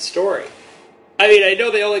 overarching story. I mean, I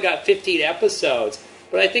know they only got 15 episodes,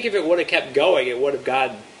 but I think if it would have kept going, it would have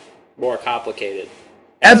gotten more complicated.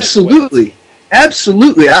 Absolutely.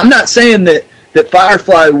 Absolutely. I'm not saying that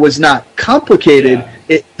Firefly was not complicated.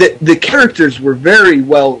 Yeah. The characters were very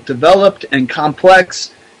well developed and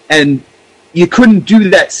complex, and you couldn't do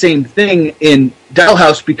that same thing in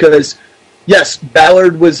Dollhouse because, yes,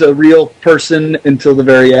 Ballard was a real person until the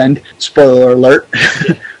very end. Spoiler alert.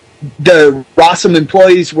 The Rossum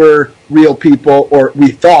employees were real people, or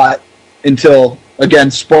we thought, until,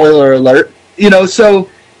 again, spoiler alert. So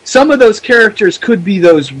some of those characters could be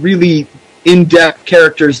those really in-depth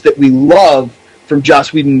characters that we love from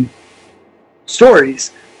Joss Whedon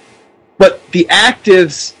stories, but the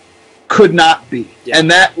actives could not be. Yeah.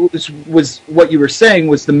 And that was what you were saying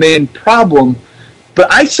was the main problem.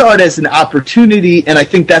 But I saw it as an opportunity, and I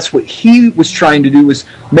think that's what he was trying to do, was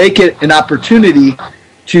make it an opportunity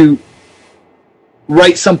to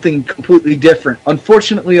write something completely different.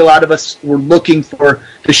 Unfortunately, a lot of us were looking for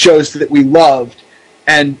the shows that we loved,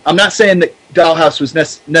 and I'm not saying that Dollhouse was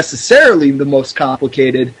necessarily the most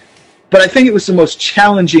complicated, but I think it was the most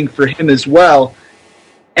challenging for him as well,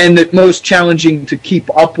 and the most challenging to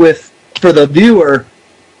keep up with for the viewer,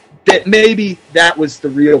 that maybe that was the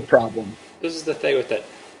real problem. This is the thing with it.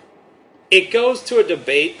 It goes to a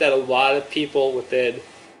debate that a lot of people within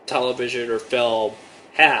television or film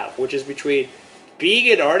have, which is between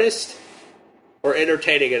being an artist or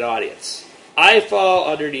entertaining an audience. I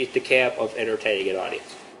fall underneath the camp of entertaining an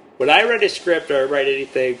audience. When I write a script or I write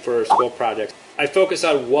anything for a school project, I focus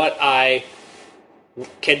on what I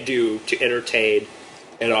can do to entertain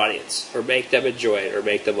an audience or make them enjoy it or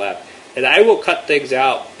make them laugh. And I will cut things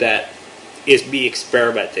out that is me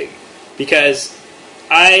experimenting, because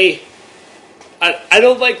I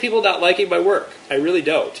don't like people not liking my work. I really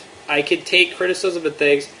don't. I can take criticism and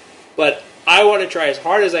things, but I want to try as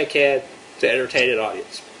hard as I can to entertain an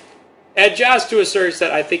audience. And Joss, to a certain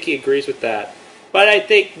extent, I think he agrees with that. But I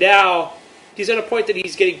think now he's at a point that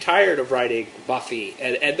he's getting tired of writing Buffy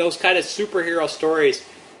and those kind of superhero stories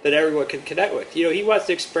that everyone can connect with. He wants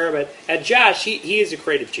to experiment. And Josh, he is a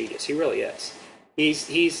creative genius. He really is.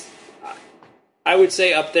 He's I would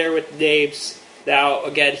say up there with names. Now,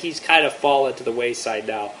 again, he's kind of fallen to the wayside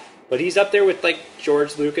now. But he's up there with, like,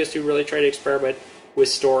 George Lucas, who really tried to experiment. with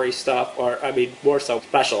story stuff, more so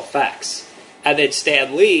special effects. And then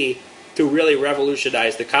Stan Lee, to really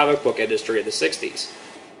revolutionize the comic book industry in the 60s.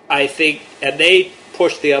 I think, and they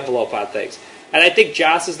pushed the envelope on things. And I think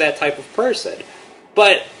Joss is that type of person.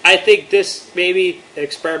 But I think this maybe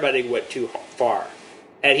experimenting went too far.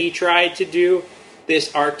 And he tried to do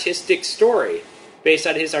this artistic story based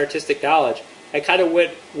on his artistic knowledge. I kind of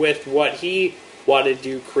went with what he wanted to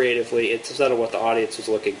do creatively instead of what the audience was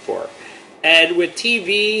looking for. And with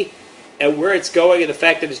TV and where it's going and the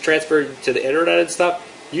fact that it's transferred to the internet and stuff,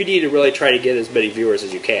 you need to really try to get as many viewers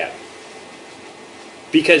as you can.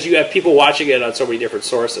 Because you have people watching it on so many different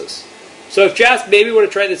sources. So if Joss maybe would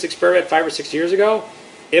have tried this experiment 5 or 6 years ago,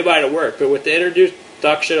 it might have worked. But with the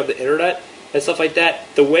introduction of the internet and stuff like that,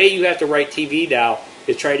 the way you have to write TV now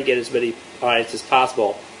is trying to get as many audiences as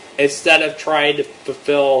possible, instead of trying to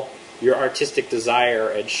fulfill your artistic desire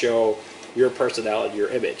and show your personality, your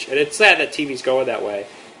image. And it's sad that TV's going that way,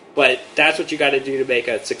 but that's what you got to do to make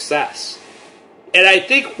a success. And I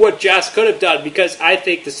think what Joss could have done, because I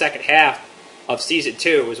think the second half of season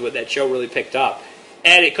 2 was when that show really picked up,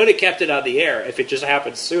 and it could have kept it on the air if it just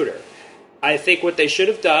happened sooner. I think what they should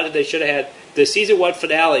have done, and they should have had the season 1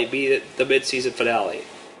 finale be the mid-season finale.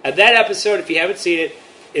 And that episode, if you haven't seen it,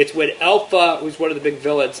 it's when Alpha, who's one of the big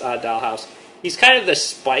villains on Dollhouse, he's kind of the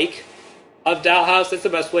Spike of Dollhouse. That's the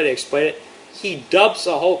best way to explain it. He dumps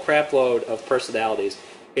a whole crapload of personalities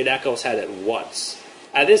in Echo's head at once.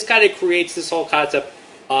 And this kind of creates this whole concept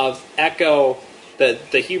of Echo, the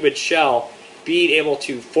human shell, being able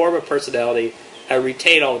to form a personality and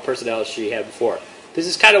retain all the personalities she had before. This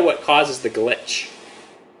is kind of what causes the glitch.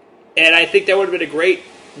 And I think that would have been a great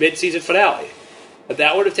mid-season finale. But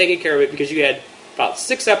that would have taken care of it because you had about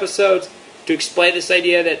 6 episodes to explain this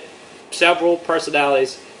idea that several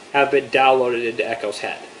personalities have been downloaded into Echo's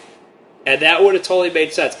head. And that would have totally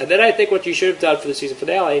made sense. And then I think what you should have done for the season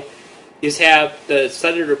finale is have the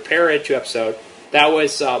Senator Parent episode. That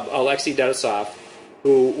was Alexei Denisov,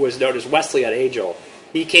 who was known as Wesley on Angel.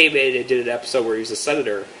 He came in and did an episode where he was a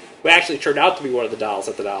senator, who actually turned out to be one of the dolls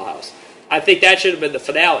at the Dollhouse. I think that should have been the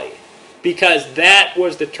finale, because that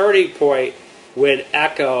was the turning point when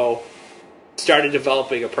Echo started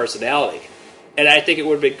developing a personality. And I think it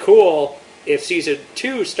would have been cool if season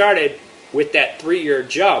 2 started with that 3-year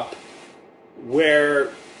jump where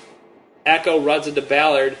Echo runs into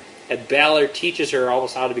Ballard and Ballard teaches her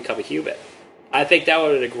almost how to become a human. I think that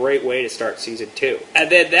would have been a great way to start season 2. And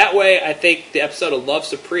then that way, I think the episode of Love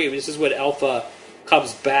Supreme, this is when Alpha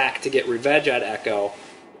comes back to get revenge on Echo,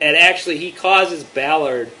 and actually he causes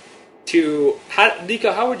Ballard to...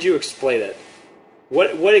 Nico, how would you explain it?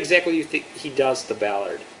 What exactly do you think he does to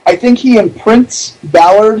Ballard? I think he imprints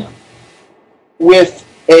Ballard with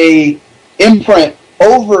a imprint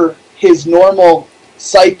over his normal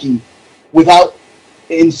psyche without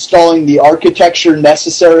installing the architecture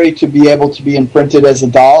necessary to be able to be imprinted as a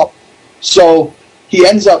doll. So he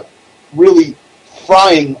ends up really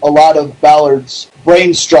frying a lot of Ballard's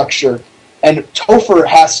brain structure, and Topher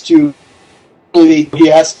has to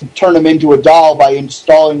turn him into a doll by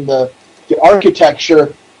installing the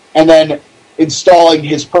architecture and then installing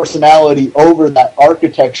his personality over that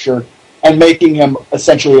architecture and making him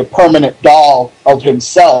essentially a permanent doll of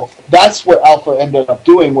himself. That's what Alpha ended up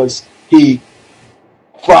doing, was he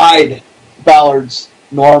fried Ballard's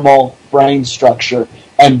normal brain structure,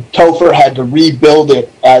 and Topher had to rebuild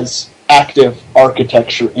it as active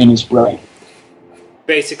architecture in his brain.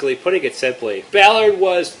 Basically, putting it simply, Ballard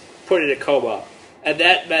was put in a coma, and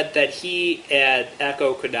that meant that he and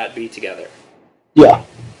Echo could not be together. Yeah.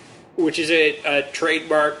 Which is a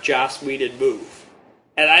trademark Joss Whedon move.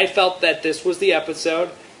 And I felt that this was the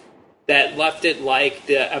episode that left it like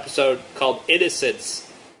the episode called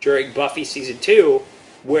Innocence during Buffy Season 2,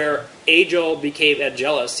 where Angel became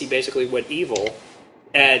Angelus. He basically went evil,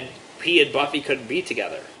 and he and Buffy couldn't be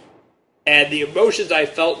together. And the emotions I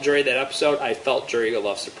felt during that episode, I felt during A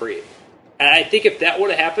Love Supreme. And I think if that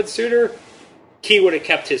would have happened sooner, he would have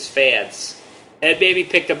kept his fans and maybe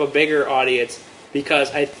picked up a bigger audience,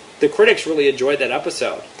 because the critics really enjoyed that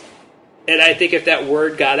episode. And I think if that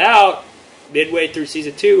word got out midway through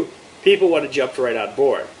Season 2, people would have jumped right on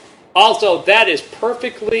board. Also, that is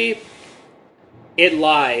perfectly in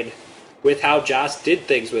line with how Joss did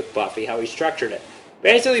things with Buffy, how he structured it.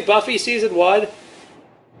 Basically, Buffy Season 1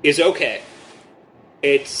 is okay.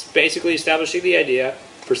 It's basically establishing the idea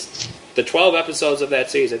for the 12 episodes of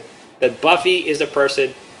that season that Buffy is a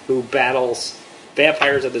person who battles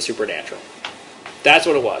vampires and the supernatural. That's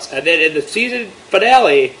what it was. And then in the season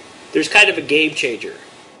finale, there's kind of a game changer.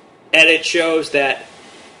 And it shows that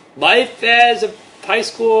life as a high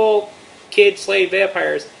school kid slaying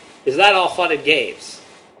vampires is not all fun and games.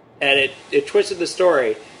 And it twisted the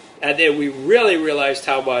story. And then we really realized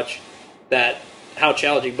how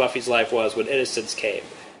challenging Buffy's life was when Innocence came.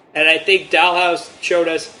 And I think Dollhouse showed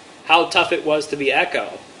us how tough it was to be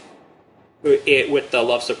Echo with the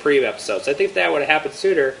Love Supreme episodes. I think if that would have happened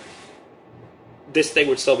sooner, this thing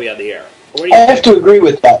would still be on the air. I have to agree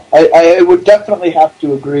with that. I would definitely have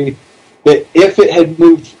to agree that if it had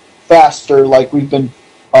moved faster, like we've been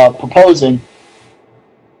proposing,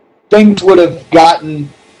 things would have gotten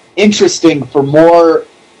interesting for more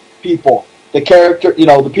people. The character,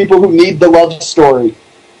 the people who need the love story,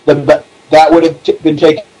 that would have been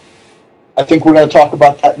taken. I think we're going to talk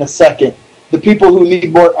about that in a second. The people who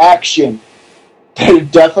need more action, there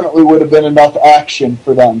definitely would have been enough action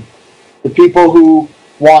for them. The people who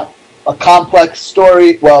want a complex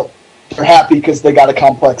story, well, they're happy because they got a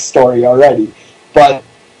complex story already. But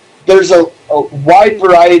there's a wide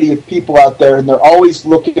variety of people out there, and they're always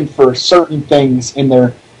looking for certain things in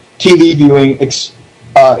their TV viewing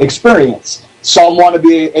experience. Some want to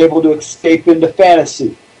be able to escape into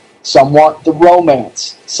fantasy. Some want the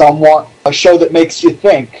romance. Some want a show that makes you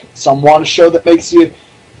think. Some want a show that makes you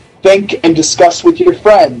think and discuss with your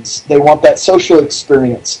friends. They want that social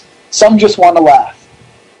experience. Some just want to laugh.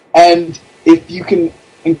 And if you can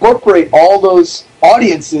incorporate all those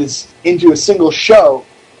audiences into a single show,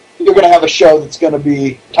 you're going to have a show that's going to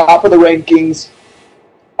be top of the rankings.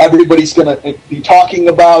 Everybody's going to be talking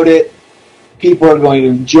about it. People are going to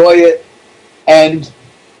enjoy it. And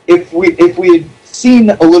if we had seen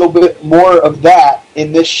a little bit more of that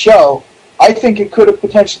in this show, I think it could have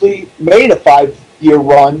potentially made a 5-year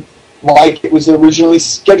run like it was originally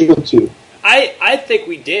scheduled to. I think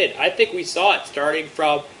we did. I think we saw it starting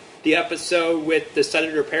from the episode with the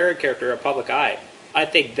Senator Perrin character in Public Eye. I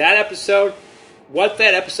think that episode, once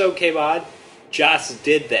that episode came on, Joss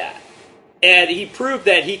did that. And he proved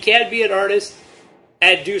that he can be an artist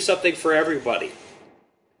and do something for everybody.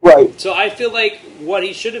 Right. So I feel like what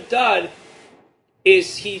he should have done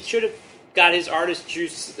is he should have got his artist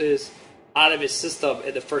juices out of his system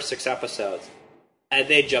in the first 6 episodes. And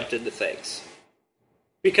they jumped into things.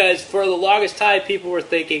 Because for the longest time, people were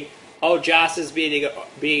thinking, oh, Joss is being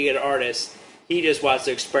an artist. He just wants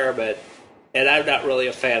to experiment. And I'm not really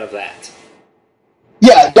a fan of that.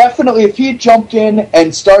 Yeah, definitely. If he had jumped in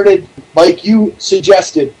and started, like you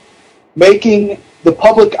suggested, making the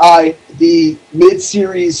Public Eye the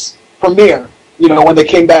mid-series premiere, when they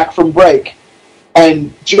came back from break,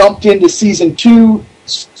 and jumped into Season 2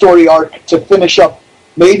 story arc to finish up,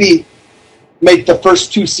 maybe make the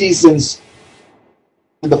first 2 seasons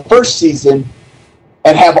the first season,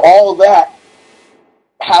 and have all of that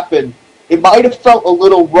happen, it might have felt a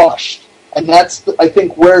little rushed. And that's, I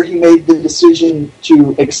think, where he made the decision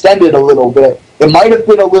to extend it a little bit. It might have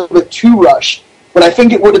been a little bit too rushed, but I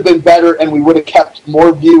think it would have been better, and we would have kept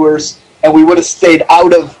more viewers, and we would have stayed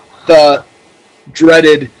out of the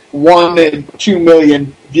dreaded 1 and 2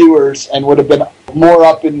 million viewers, and would have been more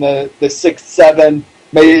up in the 6, 7,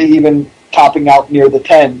 maybe even topping out near the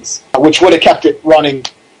 10s, which would have kept it running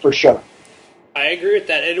for sure. I agree with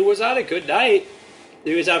that, and it was on a good night.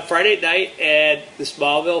 It was on Friday night, and the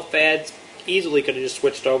Smallville fans easily could have just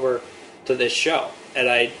switched over to this show.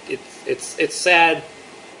 And it's sad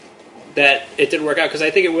that it didn't work out, because I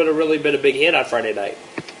think it would have really been a big hit on Friday night.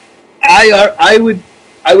 I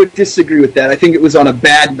would disagree with that. I think it was on a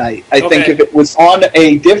bad night. I think if it was on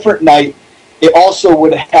a different night, it also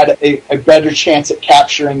would have had a better chance at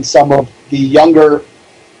capturing some of the younger,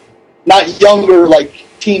 not younger like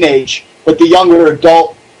teenage, but the younger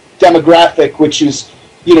adult demographic, which is,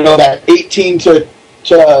 that 18 to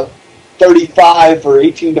 35 or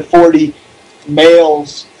 18 to 40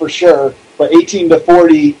 males for sure, but 18 to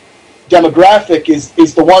 40 demographic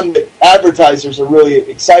is the one that advertisers are really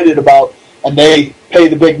excited about, and they pay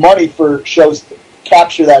the big money for shows to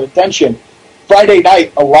capture that attention. Friday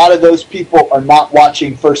night, a lot of those people are not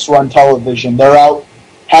watching first-run television. They're out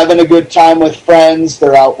having a good time with friends.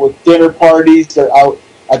 They're out with dinner parties. They're out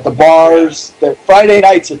at the bars. Friday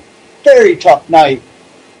night's a very tough night.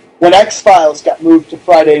 When X-Files got moved to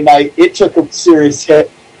Friday night, it took a serious hit,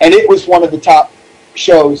 and it was one of the top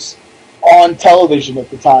shows on television at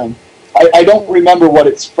the time. I don't remember what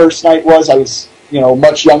its first night was. I was,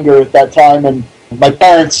 much younger at that time, and my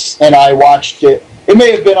parents and I watched it. It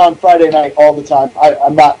may have been on Friday night all the time.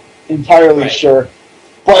 I'm not entirely sure.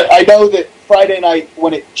 But I know that Friday night,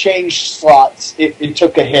 when it changed slots, it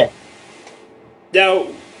took a hit. Now,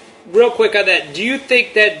 real quick on that, do you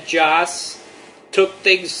think that Joss took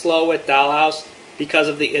things slow at Dollhouse because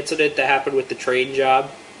of the incident that happened with the train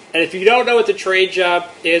job? And if you don't know what the train job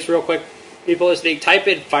is, real quick, people listening, type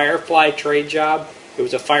in Firefly train job. It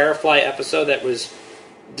was a Firefly episode that was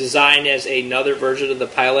designed as another version of the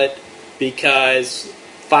pilot because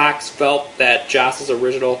Fox felt that Joss's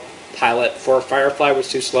original pilot for Firefly was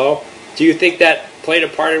too slow. Do you think that played a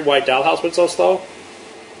part in why Dollhouse went so slow?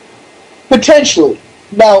 Potentially.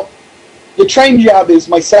 Now, the train job is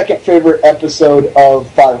my second favorite episode of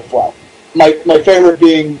Firefly. My favorite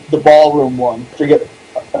being the ballroom one. I forget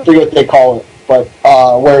what they call it, but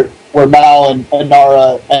where Mal and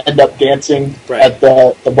Nara end up dancing at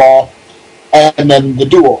the ball, and then the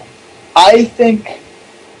duel. I think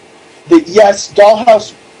that yes,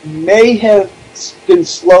 Dollhouse may have been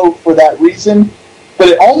slow for that reason, but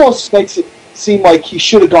it almost makes it seem like he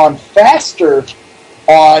should have gone faster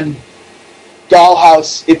on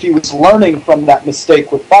Dollhouse if he was learning from that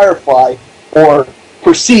mistake with Firefly, or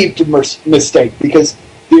perceived mistake, because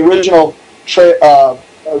the original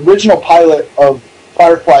pilot of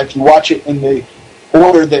Firefly, if you watch it in the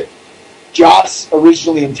order that Joss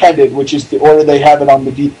originally intended, which is the order they have it on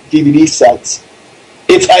the DVD sets,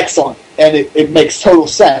 it's excellent, and it makes total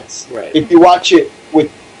sense. Right. If you watch it with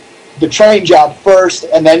the train job first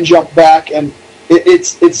and then jump back, and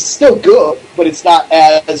it's still good, but it's not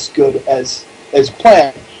as good as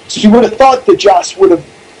planned. So you would have thought that Joss would have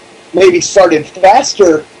maybe started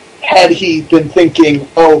faster had he been thinking,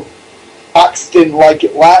 oh, Fox didn't like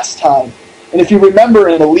it last time. And if you remember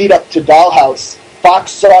in the lead up to Dollhouse,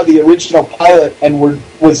 Fox saw the original pilot and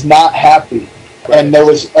was not happy. Right. And there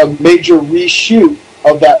was a major reshoot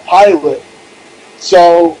of that pilot.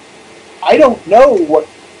 So I don't know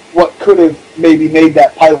what could have maybe made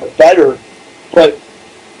that pilot better, but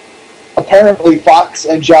apparently Fox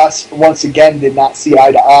and Joss once again did not see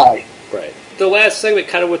eye to eye. Right. The last segment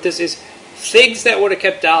kind of with this is things that would have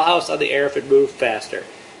kept Dollhouse on the air if it moved faster.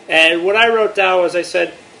 And what I wrote down was I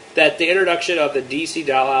said that the introduction of the DC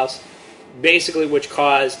Dollhouse, basically which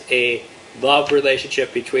caused a love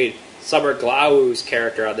relationship between Summer Glau's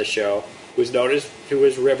character on the show, who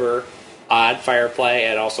was River on Firefly,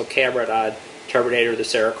 and also Cameron on Terminator: The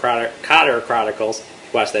Sarah Connor Chronicles.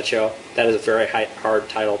 Watch that show. That is a very hard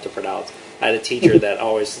title to pronounce. I had a teacher that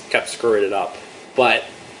always kept screwing it up. But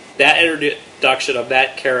that introduction of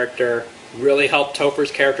that character really helped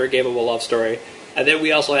Topher's character, gave him a love story. And then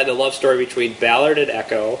we also had the love story between Ballard and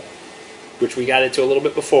Echo, which we got into a little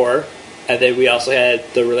bit before. And then we also had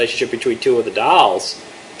the relationship between two of the dolls,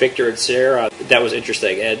 Victor and Sarah. That was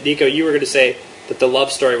interesting. And Nico, you were going to say that the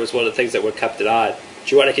love story was one of the things that would kept it on.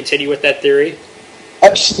 Do you want to continue with that theory?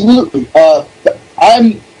 Absolutely.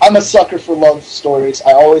 I'm a sucker for love stories.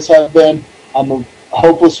 I always have been. I'm a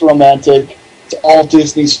hopeless romantic. It's all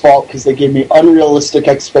Disney's fault because they gave me unrealistic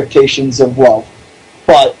expectations of love.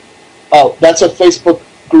 But that's a Facebook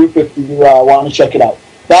group if you want to check it out.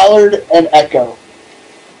 Ballard and Echo.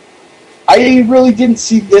 I really didn't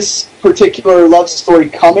see this particular love story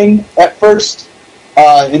coming at first.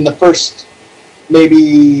 In the first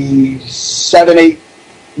maybe 7, 8,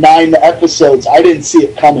 9 episodes, I didn't see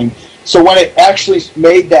it coming. So when it actually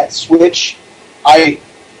made that switch, I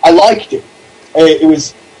liked it.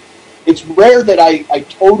 It's rare that I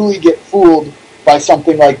totally get fooled by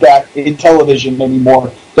something like that in television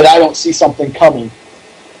anymore, that I don't see something coming.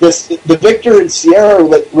 The Victor and Sierra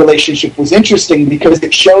relationship was interesting because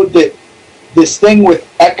it showed that this thing with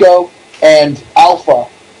Echo and Alpha,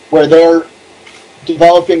 where they're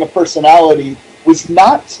developing a personality, was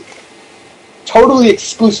not totally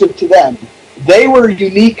exclusive to them. They were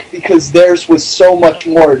unique because theirs was so much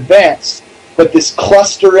more advanced, but this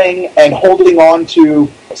clustering and holding on to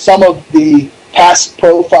some of the past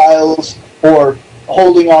profiles, or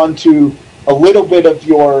holding on to a little bit of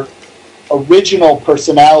your original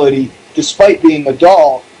personality despite being a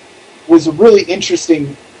doll, was a really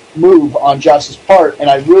interesting move on Josh's part, and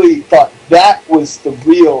I really thought that was the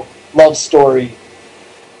real love story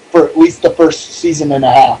for at least the first season and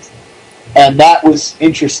a half. And that was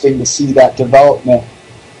interesting to see that development.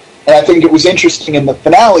 And I think it was interesting in the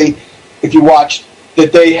finale, if you watched,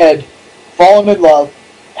 that they had fallen in love,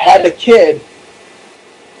 had a kid,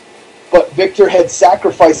 but Victor had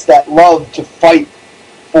sacrificed that love to fight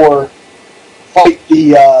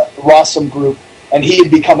the Rossum group, and he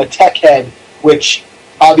had become a tech head, which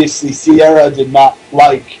obviously Sierra did not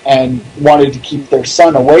like and wanted to keep their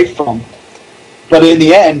son away from. But in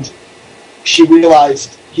the end, she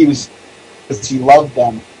realized he loved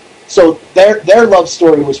them. So their love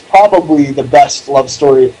story was probably the best love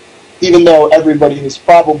story, even though everybody was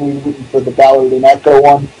probably rooting for the Ballard and Echo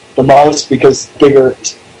one the most, because bigger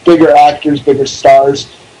actors, bigger stars,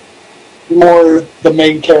 more the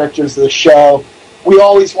main characters of the show. We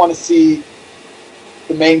always want to see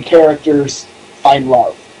the main characters find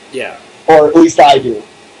love. Yeah. Or at least I do.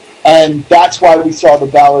 And that's why we saw the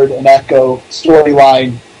Ballard and Echo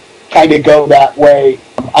storyline kind of go that way.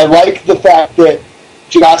 I like the fact that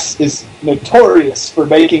Joss is notorious for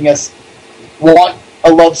making us want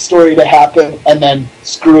a love story to happen and then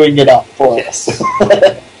screwing it up for us.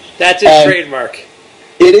 That's his trademark.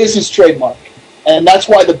 It is his trademark. And that's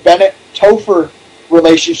why the Bennett-Topher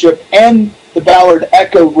relationship and the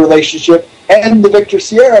Ballard-Echo relationship and the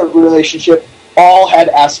Victor-Sierra relationship all had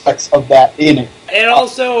aspects of that in it. And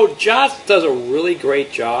also, Joss does a really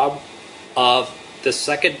great job of the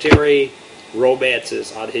secondary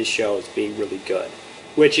romances on his shows being really good.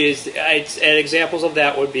 Which is, and examples of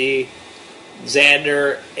that would be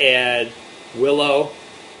Xander and Willow,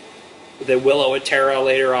 then Willow and Tara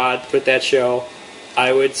later on with that show.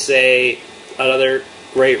 I would say another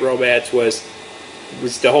great romance was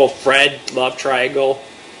the whole Fred love triangle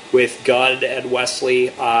with Gunn and Wesley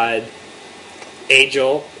on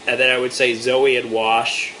Angel, and then I would say Zoe and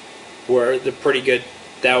Wash were the pretty good.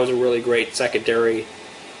 That was a really great secondary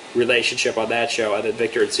relationship on that show, and then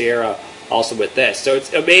Victor and Sierra also with this. So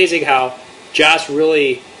it's amazing how Joss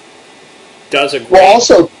really does a great... Well,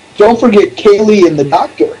 also, don't forget Kaylee and the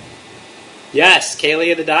Doctor. Yes,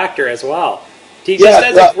 Kaylee and the Doctor as well. He just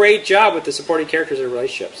does a great job with the supporting characters and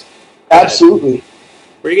relationships. Absolutely.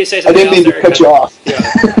 Were you going to say something else? I didn't mean to cut you off. Yeah.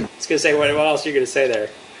 I was going to say, what else are you going to say there?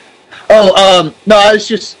 No, I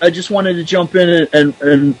just wanted to jump in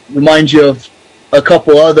and remind you of a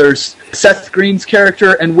couple others. Seth Green's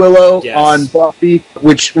character and Willow on Buffy,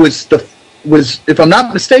 which was if I'm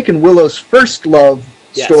not mistaken, Willow's first love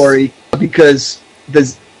story, because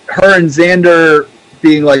her and Xander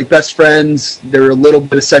being like best friends, there were a little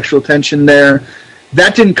bit of sexual tension there.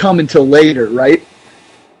 That didn't come until later, right?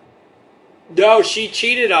 No, she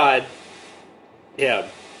cheated on him,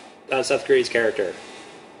 on Seth Green's character.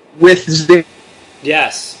 With Xander?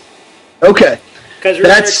 Yes. Okay. Because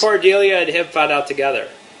remember, Cordelia and him found out together.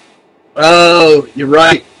 Oh, you're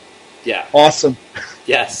right. Yeah. Awesome.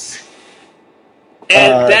 Yes.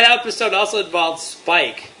 And that episode also involved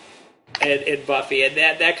Spike in Buffy, and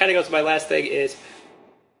that kind of goes to my last thing is,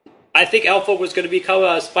 I think Alpha was going to become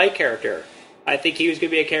a Spike character. I think he was going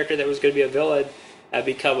to be a character that was going to be a villain and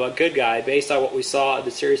become a good guy based on what we saw in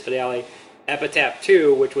the series finale, Epitaph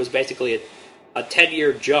 2, which was basically a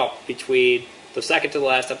 10-year jump between the second to the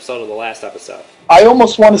last episode and the last episode. I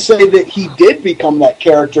almost want to say that he did become that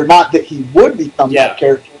character, not that he would become that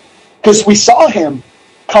character. Because we saw him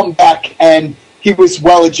come back and he was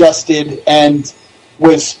well-adjusted and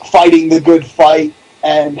was fighting the good fight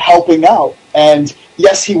and helping out. And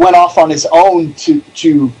yes, he went off on his own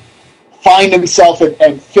to find himself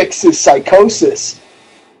and fix his psychosis,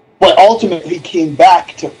 but ultimately he came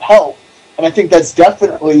back to help. And I think that's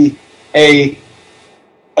definitely a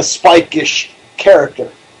Spike-ish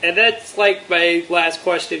character. And that's like my last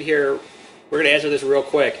question here. We're going to answer this real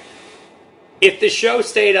quick. If the show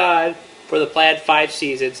stayed on for the planned 5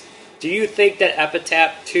 seasons, do you think that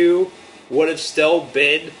Epitaph 2 would have still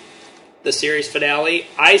been the series finale?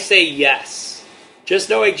 I say yes. Just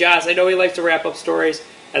knowing Joss, I know he likes to wrap up stories,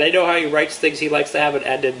 and I know how he writes things, he likes to have an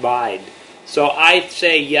end in mind. So I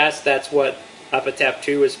say yes, that's what Epitaph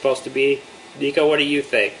 2 is supposed to be. Nico, what do you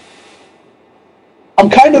think? I'm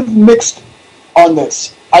kind of mixed on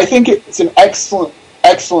this. I think it's an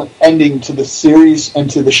excellent ending to the series and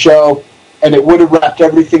to the show, and it would have wrapped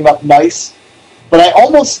everything up nice. But I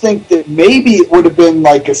almost think that maybe it would have been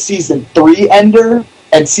like a season 3 ender,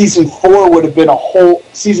 and season 4 would have been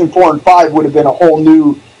season 4 and 5 would have been a whole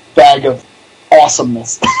new bag of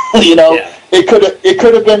awesomeness. You know, it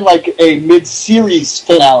could have been like a mid-series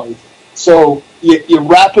finale. So you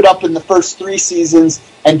wrap it up in the first 3 seasons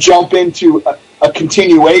and jump into a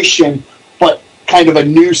continuation, but kind of a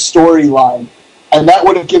new storyline. And that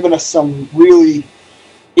would have given us some really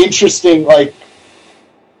interesting,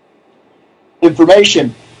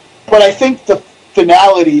 information. But I think the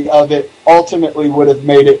finality of it ultimately would have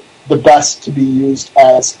made it the best to be used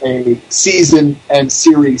as a season and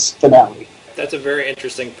series finale. That's a very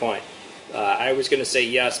interesting point. I was going to say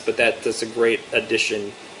yes, but that's a great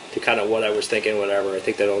addition to kind of what I was thinking, whatever. I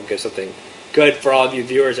think that'll give something good for all of you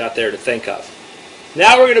viewers out there to think of.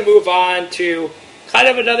 Now we're going to move on to kind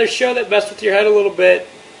of another show that messed with your head a little bit.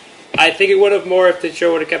 I think it would have more if the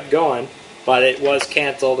show would have kept going, but it was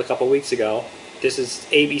canceled a couple weeks ago. This is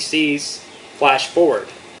ABC's FlashForward.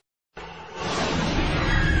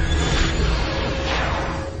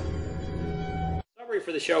 Summary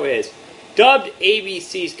for the show is, dubbed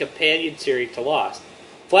ABC's companion series to Lost,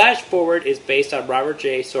 FlashForward is based on Robert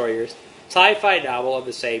J. Sawyer's sci-fi novel of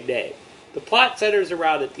the same name. The plot centers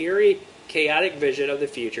around an eerie, chaotic vision of the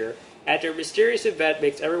future after a mysterious event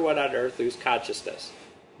makes everyone on Earth lose consciousness.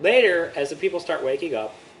 Later, as the people start waking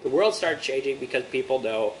up, the world starts changing because people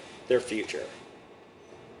know their future.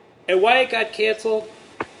 And why it got canceled?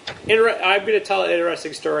 I'm going to tell an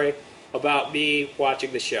interesting story about me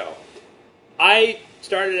watching the show. I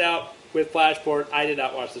started out with FlashForward. I did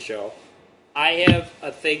not watch the show. I have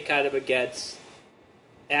a thing kind of against,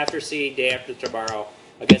 after seeing Day After Tomorrow,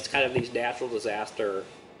 against kind of these natural disaster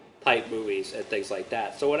type movies and things like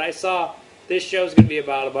that. So when I saw this show is going to be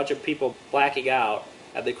about a bunch of people blacking out,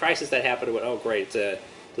 and the crisis that happened, I went, oh great, it's a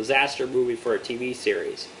disaster movie for a TV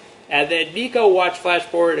series. And then Nico watched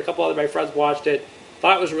FlashForward, a couple other of my friends watched it,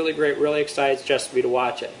 thought it was really great, really excited, suggested me to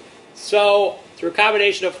watch it. So, through a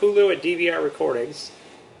combination of Hulu and DVR recordings,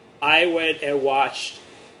 I went and watched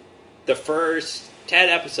the first 10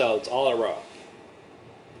 episodes all in a row.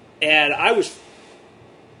 And I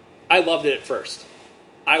loved it at first.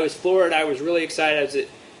 I was floored, I was really excited,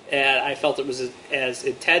 and I felt it was as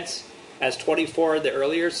intense as 24 in the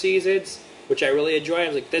earlier seasons, which I really enjoyed. I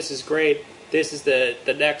was like, this is great. This is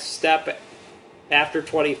the next step after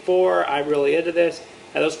 24. I'm really into this.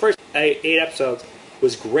 And those first 8 episodes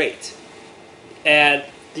was great. And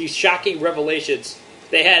these shocking revelations,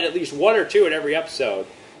 they had at least 1 or 2 in every episode.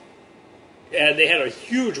 And they had a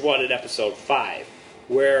huge one in episode 5,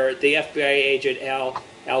 where the FBI agent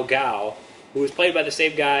Al Gao, who was played by the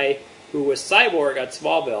same guy who was Cyborg on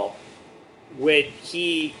Smallville, when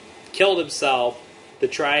he killed himself to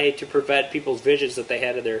try to prevent people's visions that they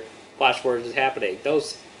had in their flash forwards happening.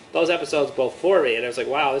 Those episodes both floored me, and I was like,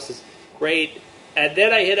 wow, this is great. And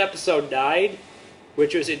then I hit episode 9,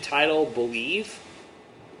 which was entitled Believe,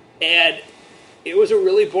 and it was a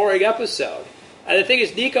really boring episode. And the thing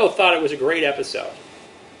is, Nico thought it was a great episode.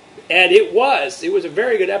 And it was a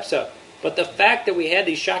very good episode. But the fact that we had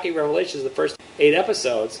these shocking revelations in the first 8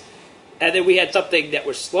 episodes, and then we had something that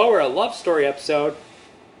was slower, a love story episode,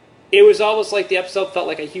 it was almost like the episode felt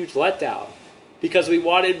like a huge letdown, because we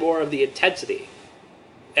wanted more of the intensity.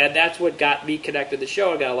 And that's what got me connected to the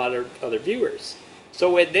show and got a lot of other viewers.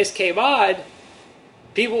 So when this came on,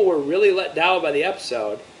 people were really let down by the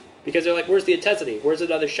episode, because they're like, where's the intensity? Where's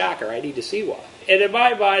another shocker? I need to see one. And in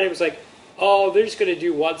my mind, it was like, oh, they're just going to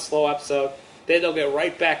do one slow episode, then they'll get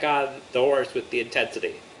right back on the horse with the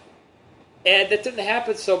intensity. And that didn't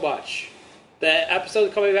happen so much. The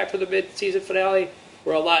episodes coming back for the mid-season finale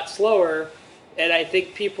were a lot slower, and I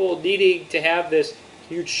think people needing to have this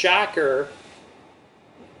huge shocker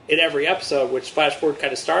in every episode, which Flash Forward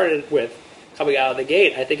kind of started with coming out of the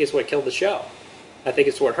gate, I think is what killed the show. I think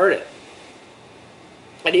it's what hurt it.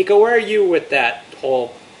 And Nico, where are you with that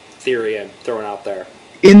whole theory I'm throwing out there?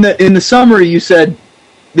 In the summary, you said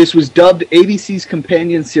this was dubbed ABC's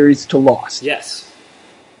companion series to Lost. Yes.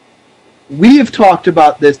 We have talked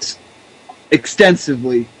about this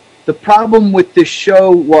extensively. The problem with this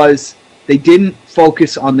show was they didn't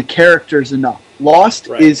focus on the characters enough. Lost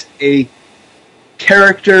is a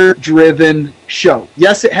character-driven show.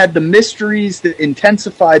 Yes, it had the mysteries that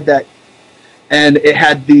intensified that, and it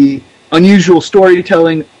had the unusual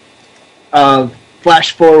storytelling of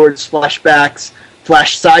flash forwards, flashbacks,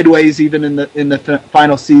 flash sideways, even in the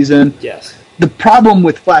final season. Yes. The problem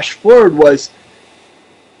with Flash Forward was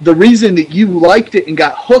the reason that you liked it and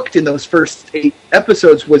got hooked in those first 8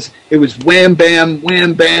 episodes was it was wham bam,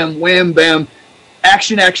 wham bam, wham bam,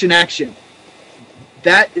 action, action, action.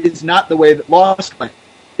 That is not the way that Lost went.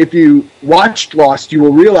 If you watched Lost, you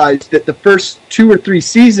will realize that the first 2 or 3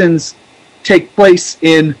 seasons take place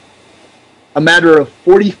in a matter of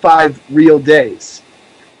 45 real days.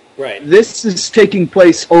 Right. This is taking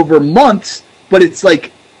place over months, but it's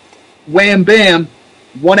like wham bam,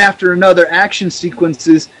 one after another action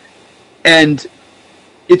sequences, and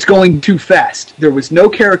it's going too fast. There was no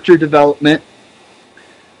character development.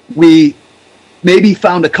 We maybe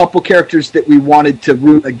found a couple characters that we wanted to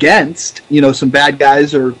root against, some bad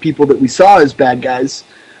guys or people that we saw as bad guys.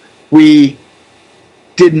 We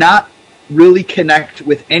did not really connect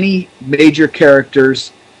with any major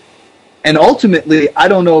characters. And ultimately, I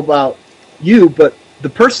don't know about you, but the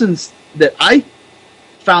persons that I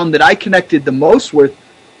found that I connected the most with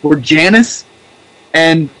were Janice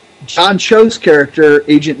and John Cho's character,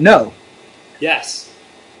 Agent No. Yes.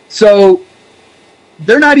 So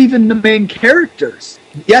they're not even the main characters.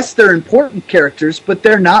 Yes, they're important characters, but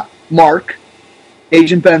they're not Mark,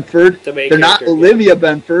 Agent Benford. They're not Olivia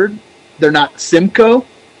Benford. They're not Simcoe.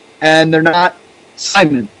 And they're not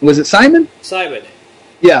Simon. Was it Simon? Simon.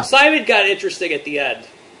 Yeah. Simon got interesting at the end.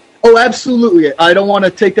 Oh, absolutely. I don't want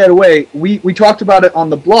to take that away. We talked about it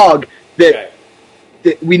on the blog that,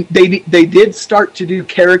 they did start to do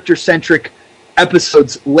character-centric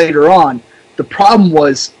episodes later on. The problem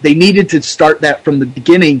was they needed to start that from the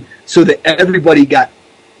beginning so that everybody got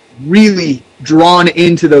really drawn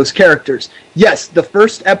into those characters. Yes, the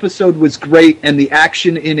first episode was great and the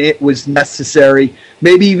action in it was necessary.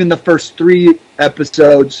 Maybe even the first 3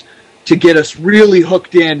 episodes to get us really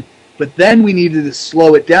hooked in. But then we needed to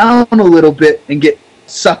slow it down a little bit and get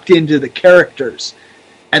sucked into the characters.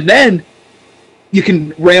 And then you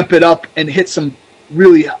can ramp it up and hit some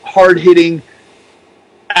really hard-hitting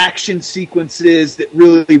action sequences that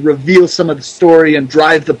really reveal some of the story and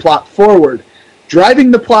drive the plot forward. Driving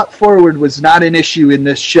the plot forward was not an issue in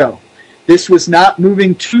this show. This was not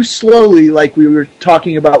moving too slowly like we were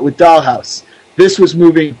talking about with Dollhouse. This was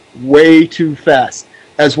moving way too fast.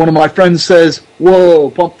 As one of my friends says,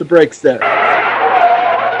 whoa, pump the brakes there.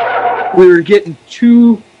 We were getting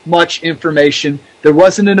too much information. There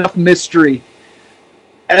wasn't enough mystery.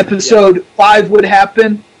 Episode 5 would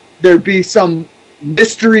happen. There'd be some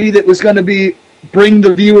mystery that was going to bring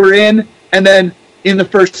the viewer in, and then in the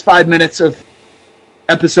first 5 minutes of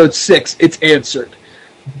episode 6, it's answered.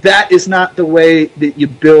 That is not the way that you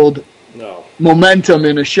build momentum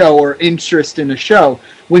in a show or interest in a show.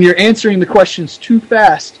 When you're answering the questions too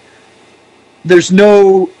fast, there's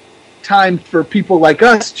no time for people like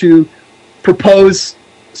us to propose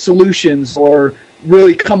solutions or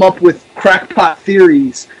really come up with crackpot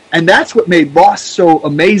theories. And that's what made Lost so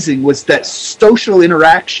amazing, was that social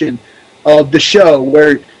interaction of the show,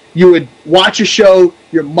 where you would watch a show,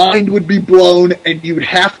 your mind would be blown, and you would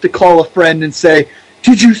have to call a friend and say,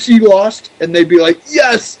 "Did you see Lost?" And they'd be like,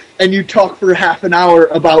 "Yes!" And you talk for half an hour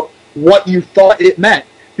about what you thought it meant,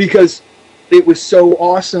 because it was so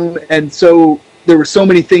awesome, and so there were so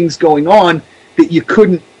many things going on that you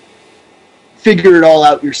couldn't figure it all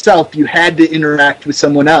out yourself. You had to interact with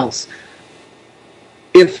someone else.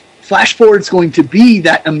 If FlashForward's going to be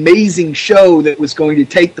that amazing show that was going to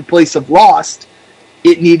take the place of Lost,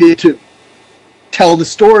 it needed to tell the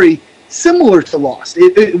story similar to Lost.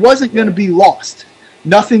 It wasn't going to be Lost.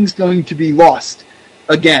 Nothing's going to be Lost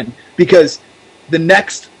again, because the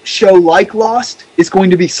next show like Lost is going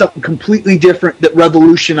to be something completely different that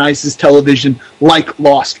revolutionizes television, like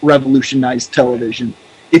Lost revolutionized television.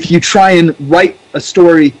 If you try and write a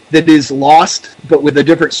story that is Lost, but with a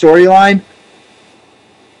different storyline,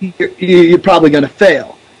 you're probably going to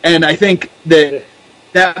fail. And I think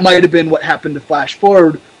that might have been what happened to Flash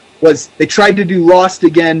Forward, was they tried to do Lost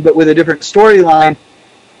again, but with a different storyline,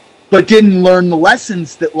 but didn't learn the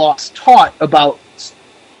lessons that Lost taught about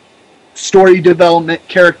story development,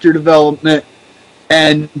 character development,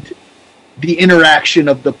 and the interaction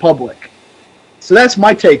of the public. So that's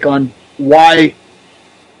my take on why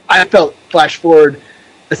I felt Flash Forward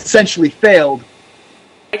essentially failed.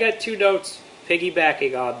 I got 2 notes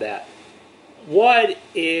piggybacking on that. One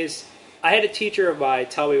is, I had a teacher of mine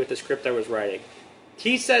tell me with the script I was writing.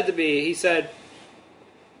 He said to me,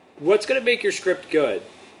 what's going to make your script good,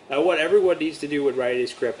 what everyone needs to do when writing a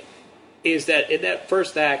script, is that in that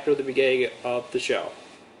first act or the beginning of the show,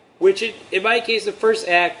 which in my case, the first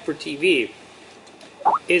act for TV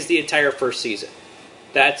is the entire first season.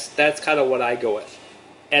 That's kind of what I go with.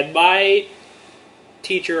 And my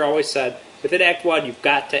teacher always said, within Act 1, you've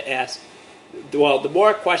got to ask, well, the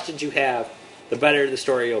more questions you have, the better the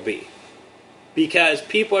story will be. Because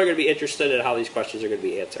people are going to be interested in how these questions are going to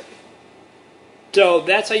be answered. So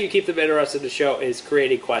that's how you keep them interested in the show, is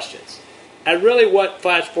creating questions. And really what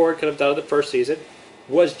Flash Forward could have done in the first season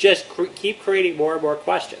was just keep creating more and more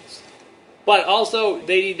questions. But also,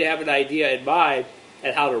 they need to have an idea in mind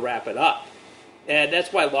and how to wrap it up. And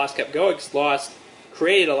that's why Lost kept going, because Lost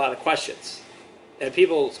created a lot of questions. And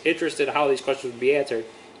people's interest in how these questions would be answered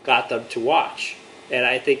got them to watch. And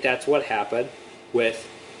I think that's what happened with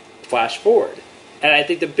Flash Forward. And I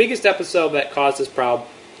think the biggest episode that caused this problem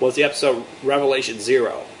was the episode Revelation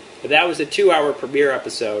Zero. And that was a 2-hour premiere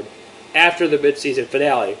episode after the mid-season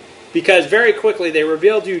finale. Because very quickly they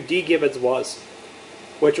revealed who D. Gibbons was,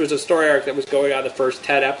 which was a story arc that was going on the first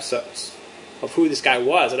 10 episodes of who this guy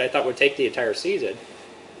was, and I thought would take the entire season.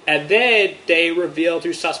 And then they revealed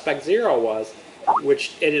who Suspect Zero was,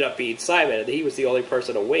 which ended up being Simon, and he was the only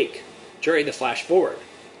person awake during the Flash Forward.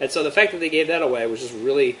 And so the fact that they gave that away was just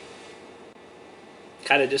really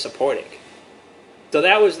kind of disappointing. So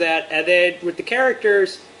that was that. And then with the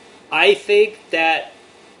characters, I think that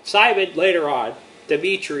Simon, later on,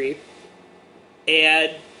 Dimitri,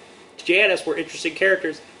 and Janice were interesting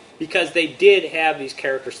characters because they did have these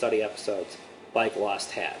character study episodes like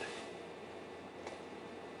Lost had.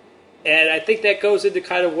 And I think that goes into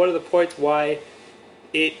kind of one of the points why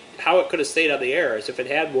how it could have stayed on the air, is if it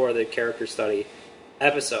had more of the character study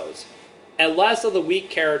episodes. And less of the weak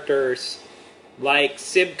characters like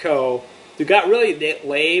Simcoe, who got really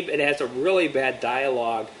lame and has a really bad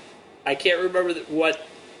dialogue. I can't remember what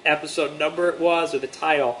episode number it was or the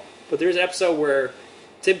title, but there's an episode where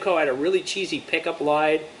Simcoe had a really cheesy pickup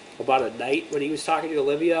line about a night when he was talking to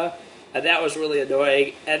Olivia, and that was really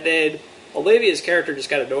annoying. And then Olivia's character just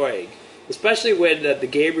got annoying, especially when the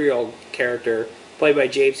Gabriel character, played by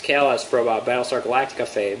James Callis from Battlestar Galactica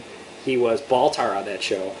fame, he was Baltar on that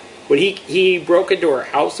show. When he broke into her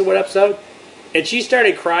house in one episode, and she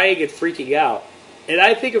started crying and freaking out. And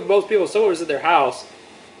I think if most people, if someone was in their house,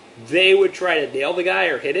 they would try to nail the guy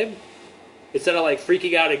or hit him, instead of like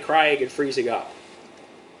freaking out and crying and freezing up.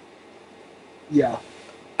 Yeah.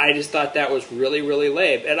 I just thought that was really, really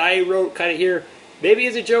lame. And I wrote kind of here, maybe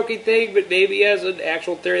as a joking thing, but maybe as an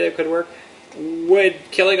actual theory that could work, would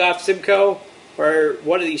killing off Simcoe or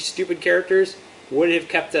one of these stupid characters would have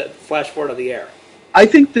kept the Flash Forward on the air. I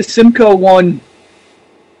think the Simcoe one,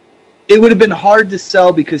 it would have been hard to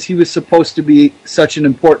sell because he was supposed to be such an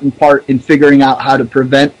important part in figuring out how to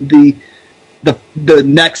prevent the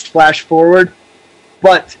next Flash Forward.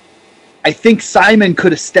 But I think Simon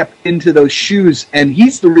could have stepped into those shoes, and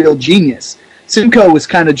he's the real genius. Simcoe was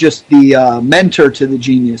kind of just the mentor to the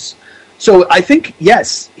genius. So I think,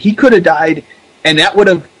 yes, he could have died, and that would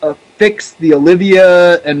have fixed the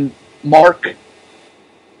Olivia and Mark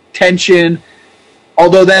tension,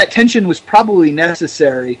 although that tension was probably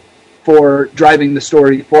necessary for driving the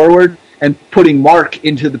story forward and putting Mark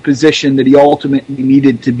into the position that he ultimately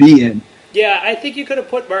needed to be in. Yeah, I think you could have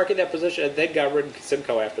put Mark in that position and then got rid of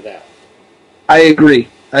Simcoe after that. I agree.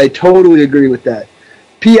 I totally agree with that.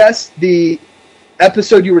 P.S. The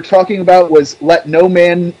episode you were talking about was Let No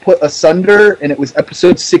Man Put Asunder, and it was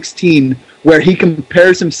episode 16, where he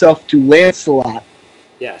compares himself to Lancelot.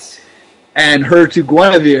 Yes. And her to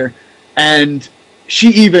Guinevere, and she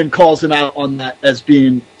even calls him out on that as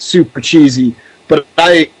being super cheesy. But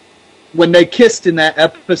when they kissed in that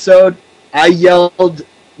episode, I yelled,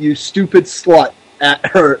 "You stupid slut," at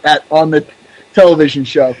her on the television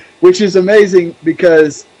show, which is amazing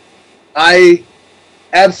because I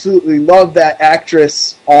absolutely love that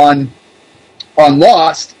actress on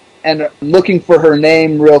Lost, and I'm looking for her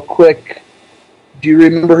name real quick. Do you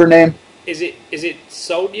remember her name? Is it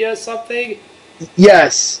Sonia something?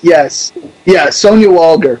 Yes. Yeah, Sonia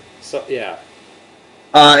Walger. So yeah.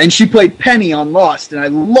 And she played Penny on Lost, and I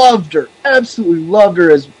loved her. Absolutely loved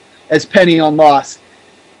her as Penny on Lost.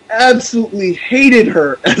 Absolutely hated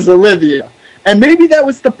her as Olivia. And maybe that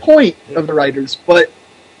was the point of the writers, but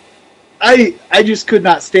I just could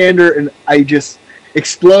not stand her, and I just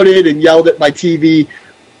exploded and yelled at my TV,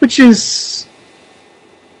 which is,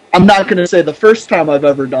 I'm not going to say the first time I've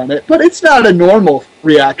ever done it, but it's not a normal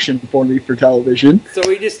reaction for me for television. So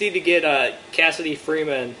we just need to get Cassidy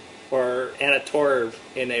Freeman or Anna Torv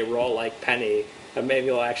in a role like Penny, and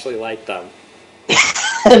maybe we'll actually like them.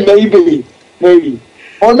 Maybe.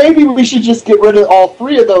 Or maybe we should just get rid of all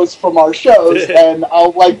three of those from our shows, and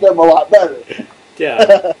I'll like them a lot better.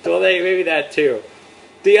 Yeah, well, maybe that too.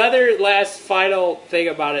 The other last final thing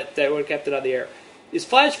about it that would have kept it on the air is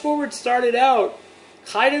Flash Forward started out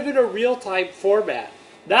kind of in a real-time format.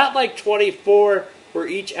 Not like 24, where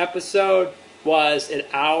each episode was an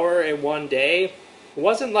hour and one day. It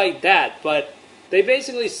wasn't like that, but they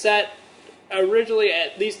basically set, originally,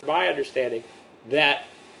 at least my understanding, that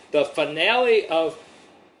the finale of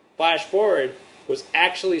Flash Forward was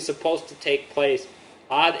actually supposed to take place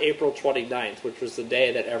on April 29th, which was the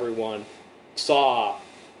day that everyone saw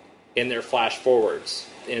in their Flash Forwards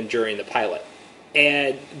and during the pilot.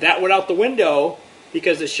 And that went out the window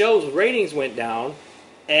because the show's ratings went down,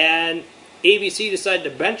 and ABC decided to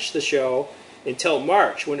bench the show until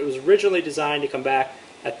March, when it was originally designed to come back,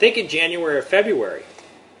 I think in January or February.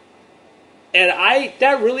 And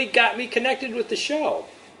that really got me connected with the show.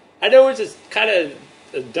 I know it's kind of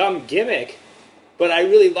a dumb gimmick, but I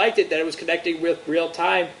really liked it that it was connecting with real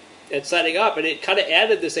time and setting up, and it kind of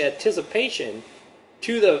added this anticipation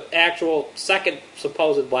to the actual second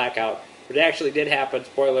supposed blackout. It actually did happen,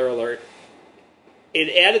 spoiler alert.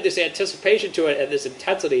 It added this anticipation to it and this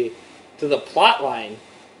intensity to the plot line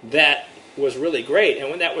that was really great. And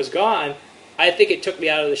when that was gone, I think it took me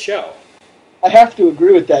out of the show. I have to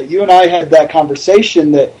agree with that. You and I had that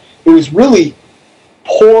conversation that it was really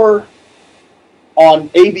poor on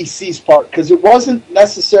ABC's part, because it wasn't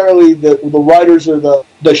necessarily the writers or the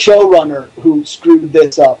showrunner who screwed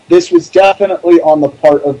this up. This was definitely on the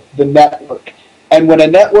part of the network. And when a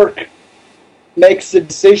network makes a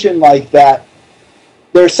decision like that,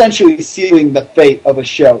 they're essentially sealing the fate of a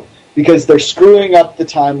show, because they're screwing up the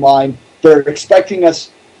timeline. They're expecting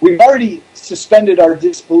us. We've already suspended our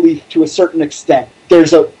disbelief to a certain extent.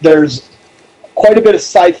 There's quite a bit of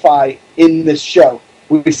sci-fi in this show.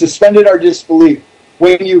 We suspended our disbelief.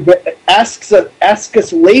 when you ask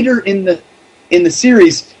us later in the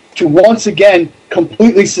series to once again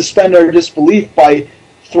completely suspend our disbelief by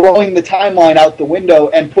throwing the timeline out the window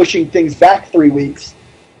and pushing things back 3 weeks,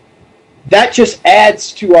 that just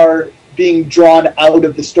adds to our being drawn out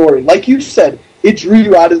of the story. Like you said, it drew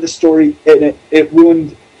you out of the story, and it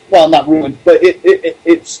ruined, well, not ruined, but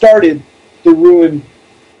it started to ruin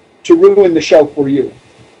the show for you.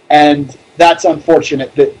 And that's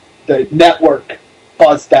unfortunate that the network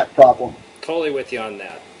caused that problem. Totally with you on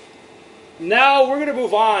that. Now we're going to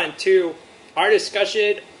move on to our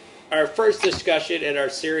discussion, our first discussion in our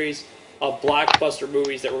series of blockbuster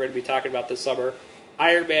movies that we're going to be talking about this summer,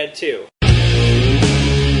 Iron Man 2.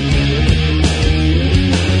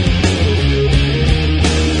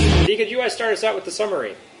 Deacon, you want to start us out with the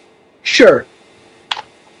summary? Sure.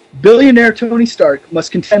 Billionaire Tony Stark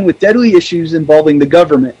must contend with deadly issues involving the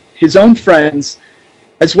government, his own friends,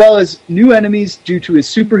 as well as new enemies due to his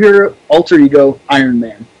superhero alter ego, Iron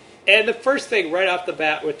Man. And the first thing right off the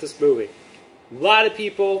bat with this movie, a lot of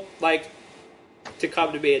people like to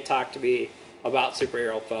come to me and talk to me about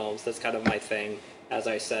superhero films. That's kind of my thing, as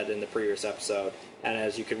I said in the previous episode, and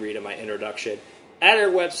as you can read in my introduction. At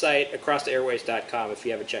our website, acrossairwaves.com, if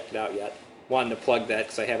you haven't checked it out yet. Wanted to plug that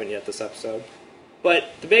because I haven't yet this episode. But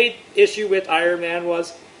the main issue with Iron Man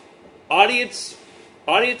was audiences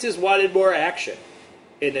wanted more action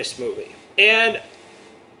in this movie. And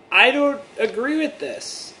I don't agree with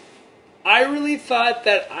this. I really thought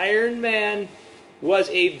that Iron Man was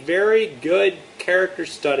a very good character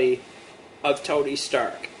study of Tony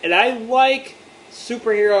Stark. And I like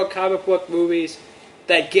superhero comic book movies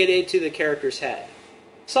that get into the character's head.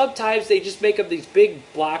 Sometimes they just make up these big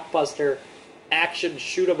blockbuster action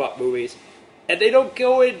shoot-em-up movies, and they don't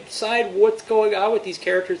go inside what's going on with these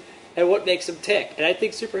characters and what makes them tick. And I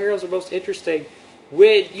think superheroes are most interesting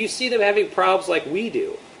when you see them having problems like we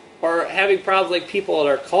do, or having problems like people in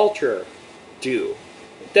our culture do.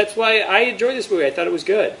 That's why I enjoyed this movie. I thought it was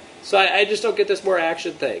good. So I just don't get this more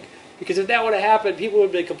action thing. Because if that would have happened, people would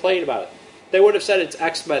have been complaining about it. They would have said it's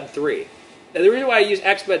X-Men 3. And the reason why I use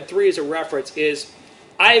X-Men 3 as a reference is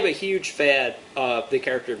I am a huge fan of the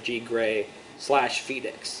character of Jean Grey /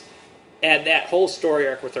 Phoenix. And that whole story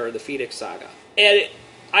arc with her, the Phoenix Saga. And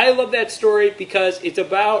I love that story because it's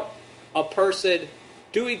about a person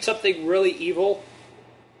doing something really evil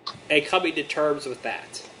and coming to terms with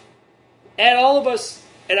that. And all of us,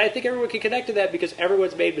 and I think everyone can connect to that because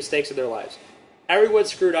everyone's made mistakes in their lives. Everyone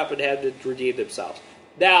screwed up and had to redeem themselves.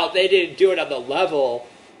 Now, they didn't do it on the level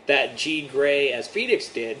that Jean Grey as Phoenix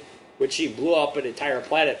did, when she blew up an entire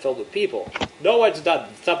planet filled with people. No one's done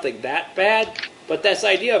something that bad, but this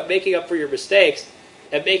idea of making up for your mistakes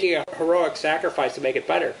and making a heroic sacrifice to make it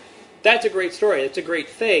better, that's a great story. It's a great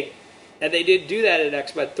thing, and they didn't do that in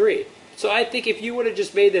X-Men 3. So I think if you would have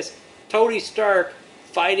just made this Tony Stark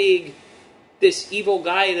fighting this evil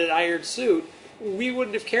guy in an iron suit, we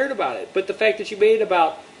wouldn't have cared about it. But the fact that you made it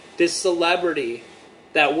about this celebrity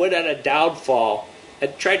that went on a downfall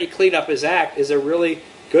and tried to clean up his act is a really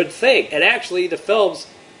good thing. And actually, the film's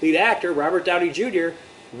lead actor, Robert Downey Jr.,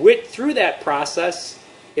 went through that process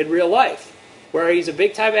in real life, where he's a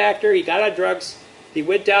big-time actor, he got on drugs, he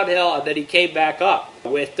went downhill, and then he came back up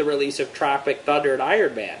with the release of Tropic Thunder and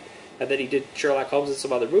Iron Man, and then he did Sherlock Holmes and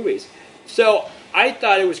some other movies. So I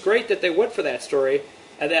thought it was great that they went for that story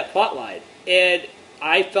and that plot line. And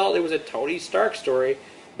I felt it was a Tony Stark story,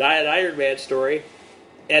 not an Iron Man story,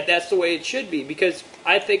 and that's the way it should be, because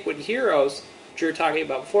I think when Heroes, which you were talking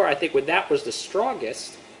about before, I think when that was the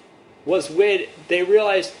strongest, was when they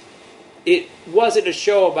realized it wasn't a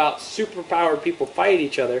show about superpowered people fighting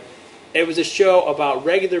each other. It was a show about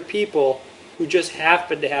regular people who just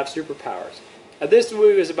happened to have superpowers. And this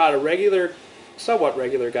movie was about a regular, somewhat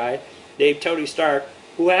regular guy named Tony Stark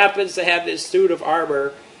who happens to have this suit of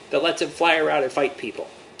armor that lets him fly around and fight people.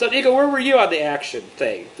 So, Nico, where were you on the action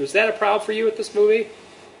thing? Was that a problem for you with this movie?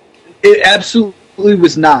 It absolutely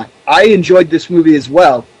was not. I enjoyed this movie as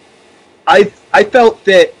well. I felt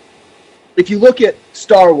that if you look at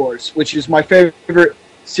Star Wars, which is my favorite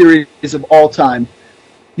series of all time,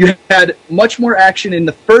 you had much more action in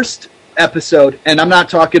the first episode, and I'm not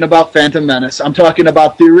talking about Phantom Menace. I'm talking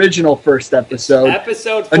about the original first episode.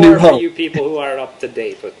 Episode 4 A New for Hope. you people who aren't up to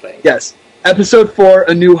date with things. Yes. Episode 4,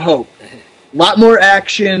 A New Hope. A lot more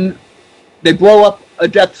action. They blow up a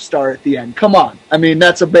Death Star at the end. Come on. I mean,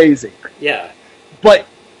 that's amazing. Yeah. But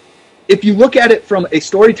if you look at it from a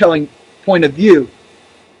storytelling point of view,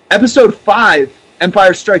 Episode 5,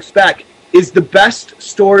 Empire Strikes Back, is the best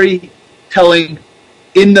storytelling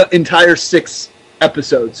in the entire 6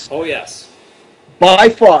 episodes. Oh, yes. By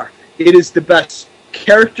far, it is the best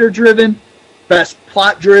character-driven, best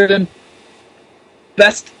plot-driven,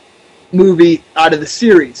 best movie out of the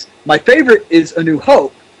series. My favorite is A New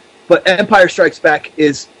Hope, but Empire Strikes Back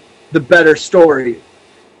is the better story.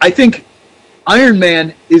 I think Iron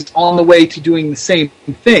Man is on the way to doing the same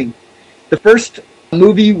thing. The first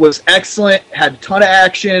movie was excellent, had a ton of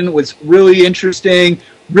action, was really interesting,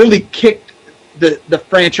 really kicked the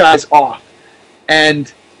franchise off. And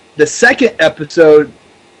the second episode,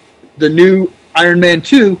 the new Iron Man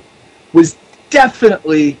 2, was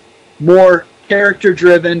definitely more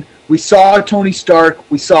character-driven. We saw Tony Stark.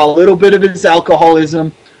 We saw a little bit of his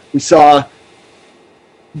alcoholism. We saw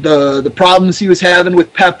the problems he was having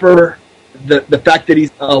with Pepper, the fact that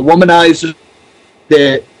he's a womanizer,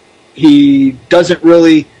 that he doesn't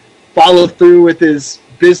really follow through with his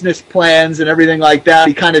business plans and everything like that.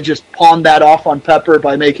 He kind of just pawned that off on Pepper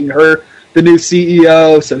by making her the new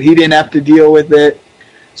CEO, so he didn't have to deal with it.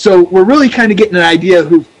 So we're really kind of getting an idea of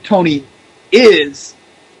who Tony is,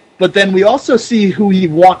 but then we also see who he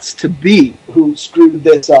wants to be. Who screwed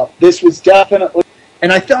this up. This was definitely...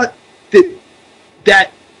 And I thought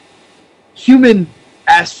that human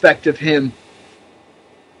aspect of him,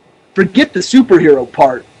 forget the superhero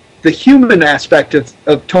part, the human aspect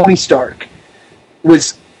of Tony Stark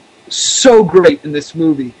was so great in this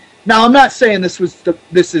movie. Now, I'm not saying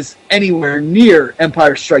this is anywhere near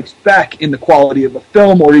Empire Strikes Back in the quality of a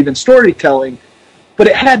film or even storytelling, but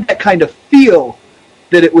it had that kind of feel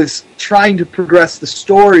that it was trying to progress the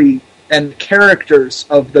story and characters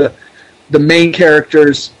of the main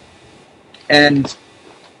characters and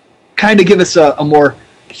kind of give us a more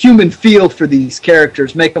human feel for these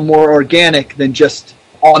characters, make them more organic than just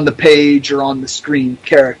on the page or on the screen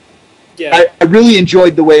character. Yeah. I really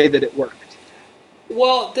enjoyed the way that it worked.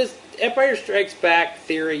 Well, this Empire Strikes Back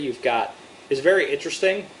theory you've got is very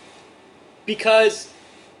interesting because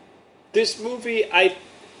this movie,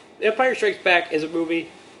 Empire Strikes Back is a movie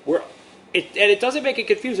where it doesn't make it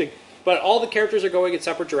confusing, but all the characters are going in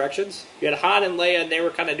separate directions. You had Han and Leia, and they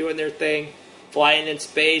were kind of doing their thing, flying in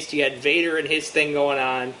space. You had Vader and his thing going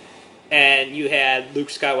on, and you had Luke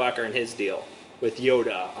Skywalker and his deal with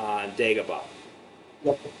Yoda on Dagobah.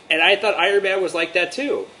 Yep. And I thought Iron Man was like that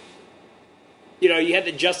too. You know, you had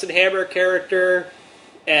the Justin Hammer character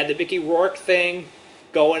and the Mickey Rourke thing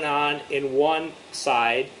going on in one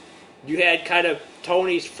side. You had kind of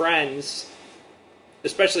Tony's friends,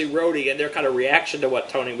 especially Rhodey, and their kind of reaction to what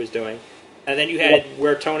Tony was doing. And then you had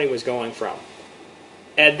where Tony was going from.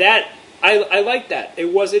 And that, I like that.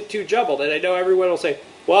 It wasn't too jumbled. And I know everyone will say,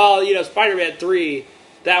 well, you know, Spider-Man 3,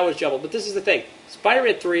 that was jumbled. But this is the thing.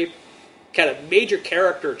 Spider-Man 3, kind of major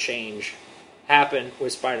character change happened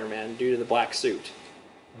with Spider-Man due to the black suit.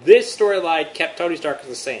 This storyline kept Tony Stark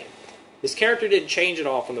the same. His character didn't change at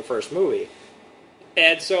all from the first movie.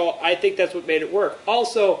 And so I think that's what made it work.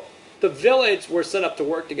 Also, the villains were set up to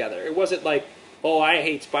work together. It wasn't like, oh, I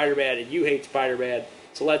hate Spider-Man and you hate Spider-Man,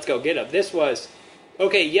 so let's go get him. This was,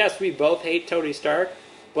 okay, yes, we both hate Tony Stark,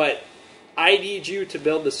 but I need you to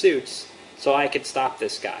build the suits so I can stop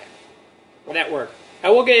this guy. And that worked.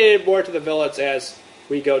 And we'll get more to the villains as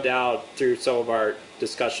we go down through some of our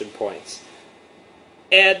discussion points.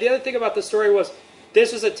 And the other thing about the story was,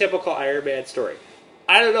 this was a typical Iron Man story.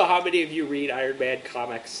 I don't know how many of you read Iron Man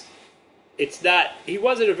comics. He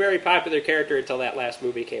wasn't a very popular character until that last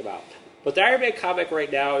movie came out. But the Iron Man comic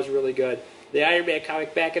right now is really good. The Iron Man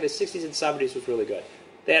comic back in the 60s and 70s was really good.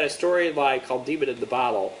 They had a storyline called Demon in the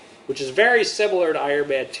Bottle, which is very similar to Iron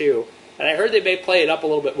Man 2. And I heard they may play it up a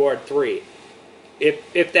little bit more in 3.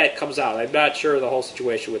 If that comes out. I'm not sure of the whole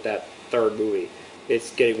situation with that third movie.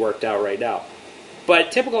 It's getting worked out right now.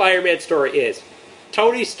 But typical Iron Man story is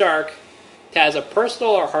Tony Stark has a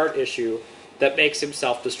personal or heart issue that makes him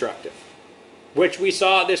self-destructive, which we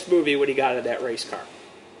saw in this movie when he got in that race car.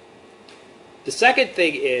 The second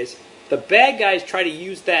thing is the bad guys try to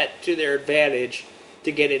use that to their advantage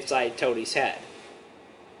to get inside Tony's head,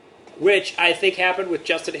 which I think happened with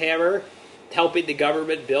Justin Hammer helping the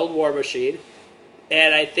government build War Machine,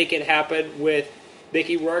 and I think it happened with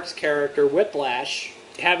Mickey Rourke's character Whiplash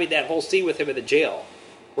having that whole scene with him in the jail,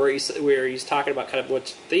 where he's talking about kind of what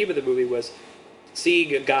the theme of the movie was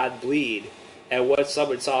seeing a god bleed, and once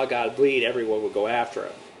someone saw a god bleed, everyone would go after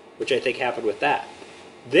him, which I think happened with that.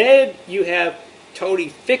 Then you have Tony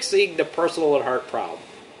fixing the personal and heart problem,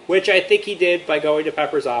 which I think he did by going to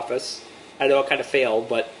Pepper's office. I know it kind of failed,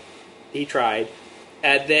 but he tried.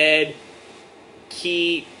 And then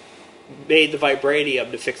he made the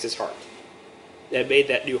vibranium to fix his heart and made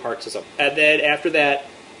that new heart system. And then after that,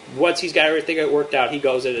 once he's got everything worked out, he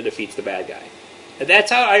goes in and defeats the bad guy. And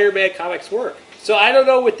that's how Iron Man comics work. So I don't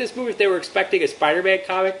know with this movie if they were expecting a Spider-Man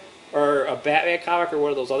comic or a Batman comic or one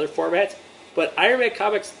of those other formats. But Iron Man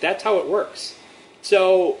comics, that's how it works.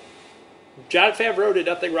 So, Jon Favreau did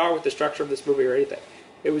nothing wrong with the structure of this movie or anything.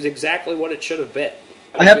 It was exactly what it should have been.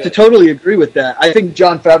 I have to totally agree with that. I think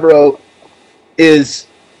Jon Favreau is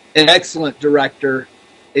an excellent director,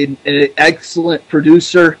 an excellent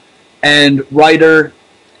producer and writer,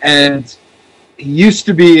 and he used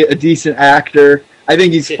to be a decent actor. I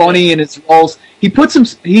think he's funny in his roles. He puts him.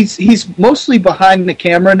 He's mostly behind the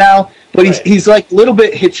camera now, but he's like a little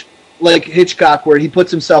bit Hitchcock, where he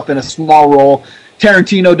puts himself in a small role.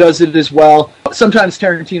 Tarantino does it as well. Sometimes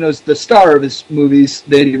Tarantino's the star of his movies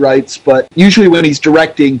that he writes, but usually when he's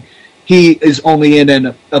directing, he is only in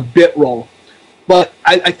a bit role. But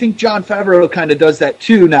I think Jon Favreau kind of does that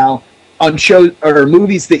too now on shows or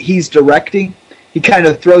movies that he's directing. He kind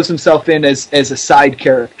of throws himself in as a side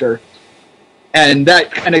character. And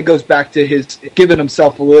that kind of goes back to his giving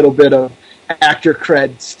himself a little bit of actor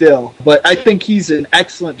cred still. But I think he's an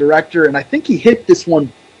excellent director, and I think he hit this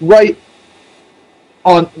one right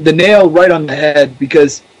on the nail, right on the head,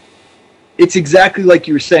 because it's exactly like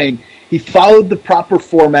you were saying. He followed the proper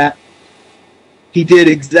format. He did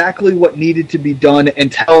exactly what needed to be done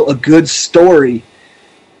and tell a good story.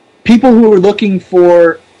 People who are looking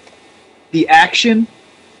for the action,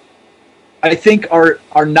 I think, are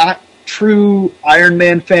not true Iron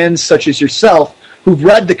Man fans such as yourself, who've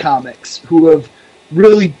read the comics, who have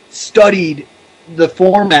really studied the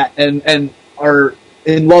format and are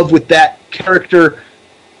in love with that character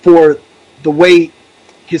for the way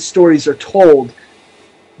his stories are told.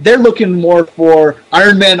 They're looking more for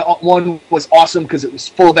Iron Man 1 was awesome because it was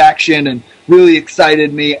full of action and really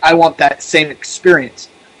excited me. I want that same experience.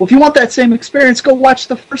 Well, if you want that same experience, go watch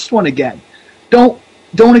the first one again.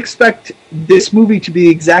 Don't expect this movie to be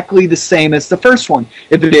exactly the same as the first one.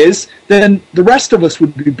 If it is, then the rest of us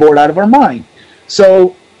would be bored out of our mind.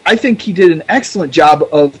 So I think he did an excellent job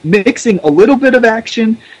of mixing a little bit of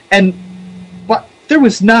action, but there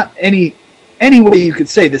was not any way you could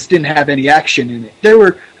say this didn't have any action in it. There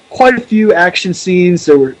were quite a few action scenes.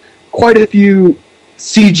 There were quite a few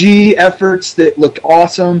CG efforts that looked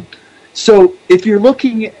awesome. So if you're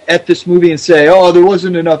looking at this movie and say, oh, there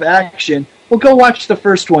wasn't enough action, well, go watch the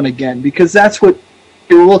first one again, because that's what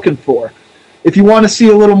you're looking for. If you want to see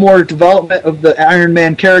a little more development of the Iron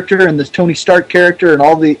Man character and the Tony Stark character and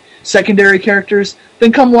all the secondary characters,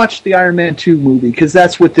 then come watch the Iron Man 2 movie, because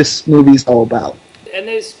that's what this movie is all about. And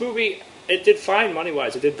this movie, it did fine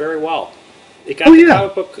money-wise. It did very well. It got the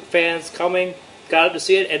comic book fans coming, got them to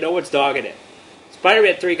see it, and no one's dogging it.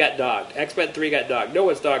 Spider-Man 3 got dogged. X-Men 3 got dogged. No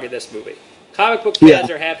one's dogging this movie. Comic book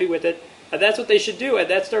fans are happy with it, and that's what they should do, and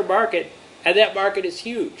that's their market, and that market is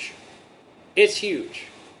huge. It's huge.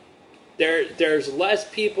 There's less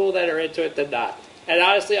people that are into it than not. And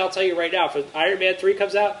honestly, I'll tell you right now, if Iron Man 3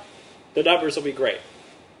 comes out, the numbers will be great.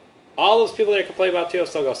 All those people that complain about it will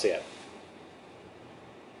still go see it.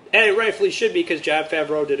 And it rightfully should be, because Jon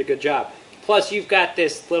Favreau did a good job. Plus, you've got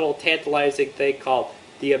this little tantalizing thing called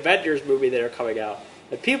the Avengers movie that are coming out.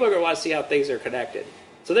 And people are going to want to see how things are connected.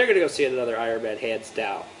 So they're going to go see another Iron Man, hands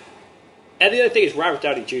down. And the other thing is Robert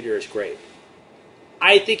Downey Jr. is great.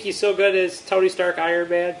 I think he's so good as Tony Stark Iron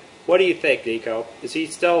Man. What do you think, Nico? Is he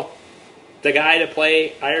still the guy to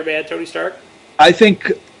play Iron Man, Tony Stark? I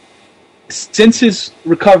think since his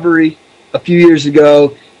recovery a few years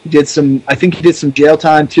ago, he did some jail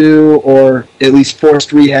time too, or at least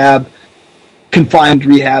forced rehab, confined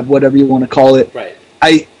rehab, whatever you want to call it. Right.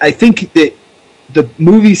 I think that the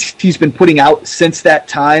movies he's been putting out since that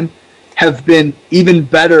time have been even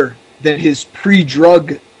better than his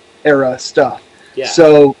pre-drug era stuff. Yeah.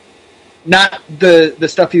 So not the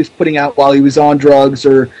stuff he was putting out while he was on drugs,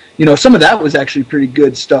 or some of that was actually pretty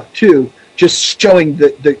good stuff too. Just showing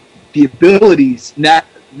the abilities,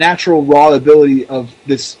 natural raw ability of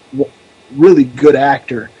this really good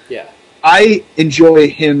actor. Yeah. I enjoy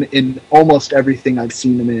him in almost everything I've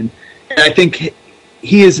seen him in. And I think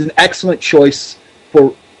he is an excellent choice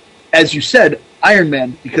for, as you said, Iron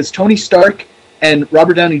Man, because Tony Stark and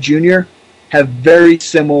Robert Downey Jr. have very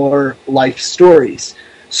similar life stories.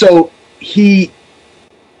 So he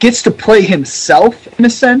gets to play himself, in a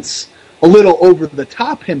sense, a little over the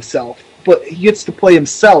top himself, but he gets to play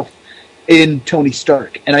himself in Tony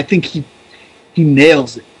Stark. And I think he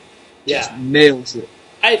nails it. Yeah. Just nails it.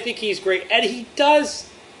 I think he's great. And he does,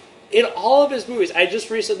 in all of his movies, I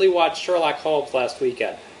just recently watched Sherlock Holmes last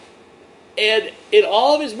weekend. And in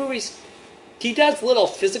all of his movies, he does little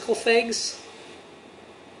physical things,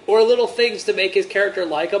 or little things to make his character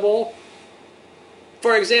likable.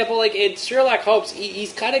 For example, like in Sherlock Holmes,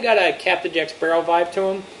 he's kind of got a Captain Jack Sparrow vibe to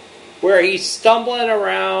him, where he's stumbling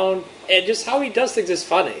around, and just how he does things is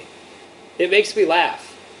funny. It makes me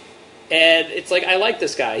laugh. And it's like, I like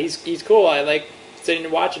this guy. He's cool. I like sitting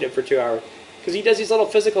and watching him for 2 hours. Because he does these little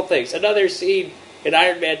physical things. Another scene in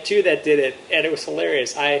Iron Man 2 that did it, and it was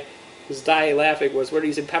hilarious. I was dying laughing, was when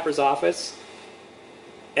he's in Pepper's office,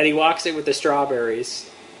 and he walks in with the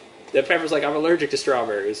strawberries. And Pepper's like, I'm allergic to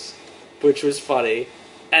strawberries, which was funny.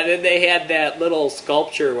 And then they had that little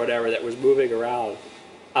sculpture or whatever that was moving around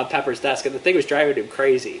on Pepper's desk, and the thing was driving him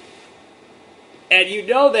crazy. And you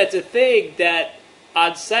know that's a thing that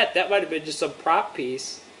on set, that might have been just some prop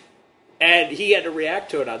piece, and he had to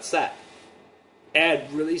react to it on set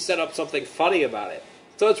and really set up something funny about it.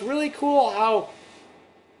 So it's really cool how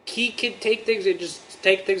he can take things and just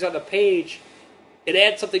take things on the page and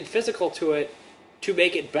add something physical to it to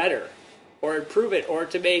make it better or improve it or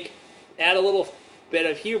to add a little bit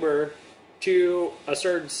of humor to a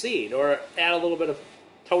certain scene or add a little bit of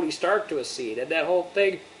Tony Stark to a scene. And that whole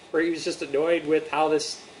thing where he was just annoyed with how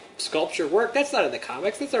this sculpture worked, that's not in the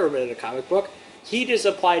comics. That's never been in a comic book. He just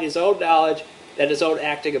applied his own knowledge and his own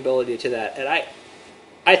acting ability to that. And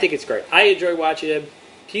I think it's great. I enjoy watching him.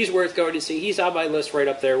 He's worth going to see. He's on my list right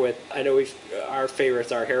up there with, I know our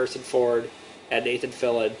favorites are Harrison Ford and Nathan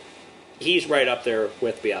Fillion. He's right up there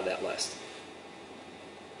with me on that list.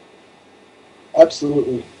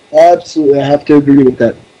 Absolutely. Absolutely. I have to agree with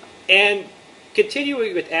that. And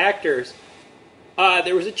continuing with actors,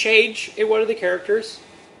 there was a change in one of the characters.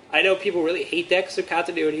 I know people really hate that because of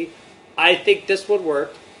continuity. I think this one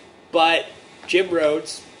worked, but Jim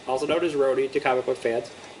Rhodes, also known as Rhodey to comic book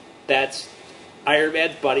fans, that's Iron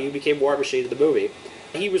Man's buddy who became War Machine in the movie.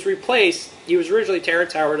 He was originally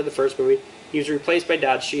Terrence Howard in the first movie. He was replaced by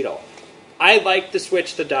Don Cheadle. I like the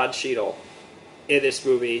switch to Don Cheadle in this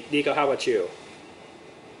movie. Nico, how about you?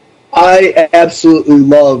 I absolutely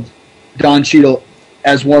love Don Cheadle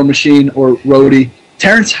as War Machine or Rhodey.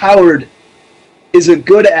 Terrence Howard is a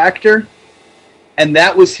good actor, and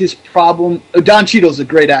that was his problem. Don Cheadle's a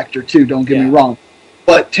great actor, too, don't get me wrong.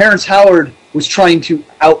 But Terrence Howard was trying to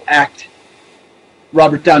outact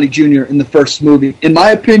Robert Downey Jr. in the first movie. In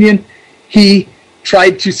my opinion, he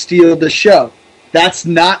tried to steal the show. That's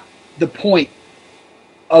not the point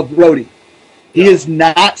of Rhodey. He is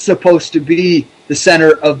not supposed to be the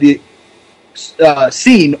center of the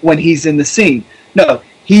scene when he's in the scene. No,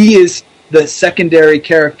 he is the secondary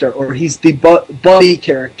character, or he's the buddy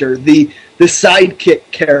character, the sidekick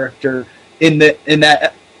character in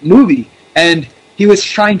that movie. And he was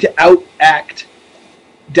trying to outact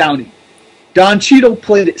Downey. Don Cheadle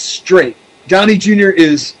played it straight. Downey Jr.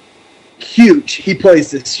 is huge. He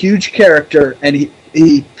plays this huge character, and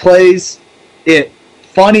he plays it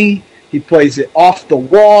funny. He plays it off the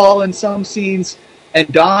wall in some scenes.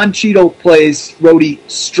 And Don Cheadle plays Rhodey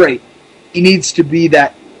straight. He needs to be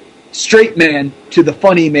that straight man to the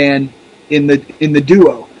funny man in the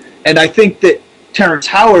duo. And I think that Terrence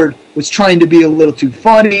Howard was trying to be a little too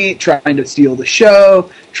funny, trying to steal the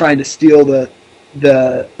show, trying to steal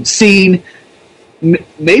the scene.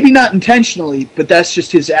 Maybe not intentionally, but that's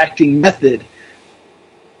just his acting method.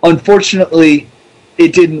 Unfortunately,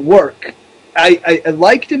 it didn't work. I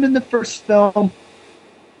liked him in the first film.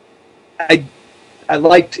 I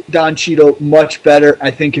liked Don Cheadle much better.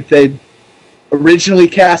 I think if they originally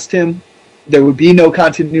cast him, there would be no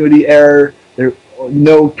continuity error,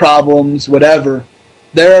 no problems, whatever.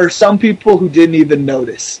 There are some people who didn't even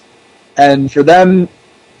notice. And for them,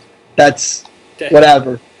 that's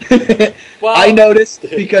whatever. Well, I noticed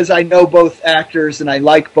because I know both actors and I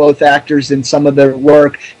like both actors in some of their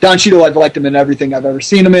work. Don Cheadle, I've liked him in everything I've ever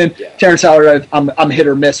seen him in. Yeah. Terrence Howard, I'm hit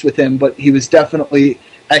or miss with him, but he was definitely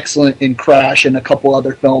excellent in Crash and a couple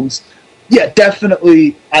other films. Yeah,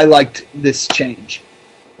 definitely I liked this change.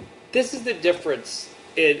 This is the difference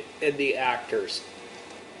in the actors.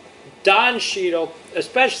 Don Cheadle,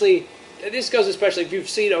 especially if you've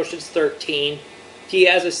seen Ocean's 13, he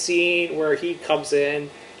has a scene where he comes in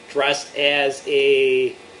dressed as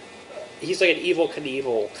he's like an Evel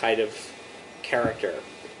Knievel kind of character.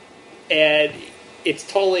 And it's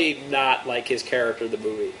totally not like his character in the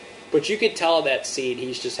movie. But you can tell in that scene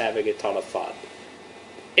he's just having a ton of fun.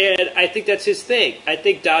 And I think that's his thing. I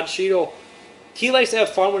think Don Cheadle, he likes to have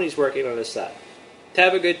fun when he's working on a set. To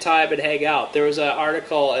have a good time and hang out. There was an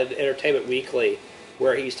article in Entertainment Weekly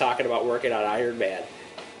where he's talking about working on Iron Man.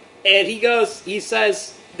 And he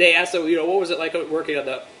says, they asked him, what was it like working on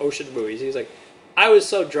the Ocean movies? He's like, I was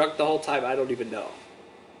so drunk the whole time, I don't even know.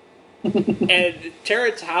 And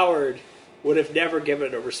Terrence Howard would have never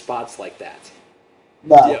given a response like that.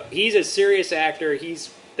 No. He's a serious actor.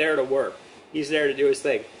 He's there to work. He's there to do his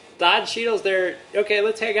thing. Don Cheadle's there, okay,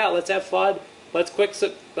 let's hang out, let's have fun, let's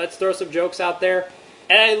throw some jokes out there.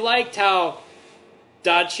 And I liked how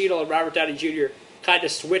Don Cheadle and Robert Downey Jr., kind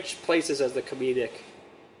of switched places as the comedic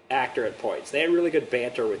actor at points. They had really good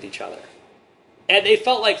banter with each other. And they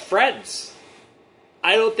felt like friends.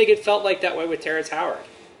 I don't think it felt like that way with Terrence Howard.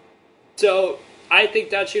 So I think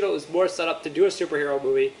Don Cheadle is more set up to do a superhero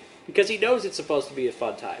movie because he knows it's supposed to be a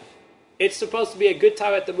fun time. It's supposed to be a good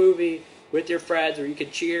time at the movie with your friends where you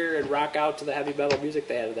can cheer and rock out to the heavy metal music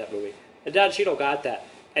they had in that movie. And Don Cheadle got that.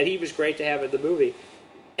 And he was great to have in the movie.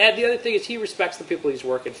 And the other thing is he respects the people he's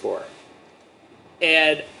working for.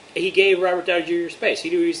 And he gave Robert Downey Jr. space. He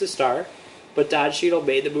knew he was the star, but Don Cheadle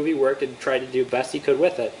made the movie work and tried to do the best he could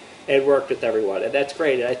with it and worked with everyone. And that's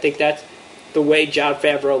great. And I think that's the way Jon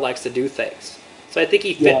Favreau likes to do things. So I think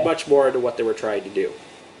he fit much more into what they were trying to do.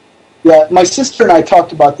 Yeah, my sister and I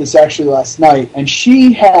talked about this actually last night, and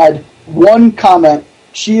she had one comment.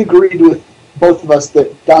 She agreed with both of us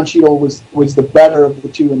that Don Cheadle was the better of the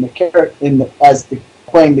two in the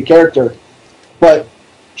playing the character, but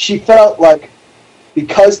she felt like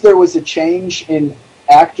because there was a change in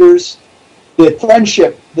actors, the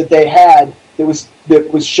friendship that they had that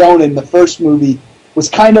was shown in the first movie was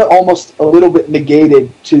kind of almost a little bit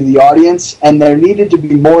negated to the audience, and there needed to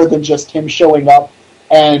be more than just him showing up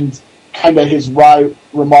and kind of his wry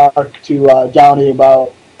remark to Downey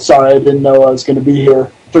about, sorry, I didn't know I was going to be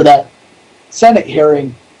here for that Senate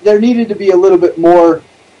hearing. There needed to be a little bit more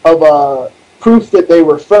of a proof that they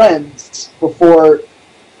were friends before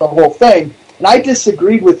the whole thing. And I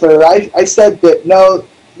disagreed with her. I said that, no,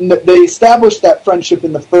 they established that friendship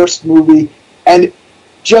in the first movie, and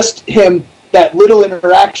just him, that little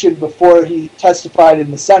interaction before he testified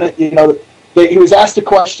in the Senate, he was asked a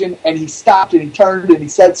question, and he stopped, and he turned, and he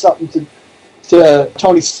said something to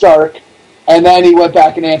Tony Stark, and then he went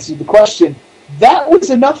back and answered the question. That was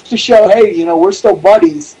enough to show, hey, we're still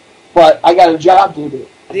buddies, but I got a job to do.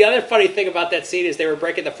 The other funny thing about that scene is they were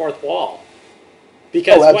breaking the fourth wall.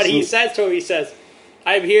 Because what he says to him, he says,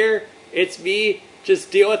 I'm here, it's me,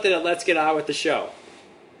 just deal with it and let's get on with the show.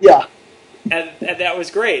 Yeah. And that was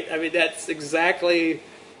great. I mean, that's exactly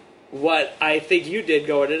what I think you did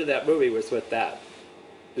going into that movie was with that.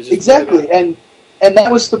 Exactly, and that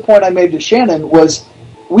was the point I made to Shannon, was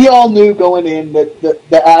we all knew going in that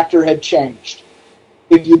the actor had changed.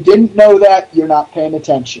 If you didn't know that, you're not paying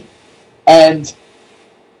attention. And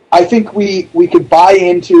I think we could buy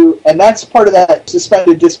into, and that's part of that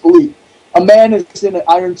suspended disbelief. A man is in an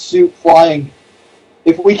iron suit flying.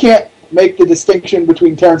 If we can't make the distinction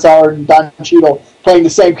between Terrence Howard and Don Cheadle playing the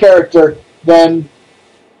same character, then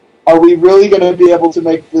are we really going to be able to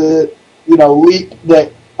make the leap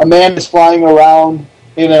that a man is flying around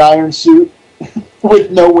in an iron suit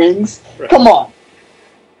with no wings? Right. Come on.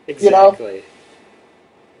 Exactly.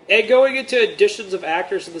 And going into additions of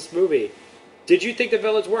actors in this movie, did you think the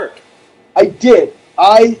villains worked? I did.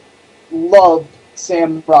 I loved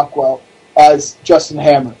Sam Rockwell as Justin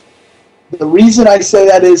Hammer. The reason I say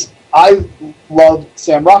that is I loved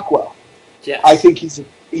Sam Rockwell. Yes. I think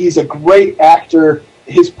he's a great actor.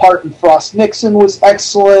 His part in Frost Nixon was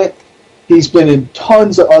excellent. He's been in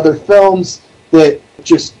tons of other films that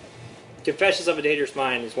just... Confessions of a Dangerous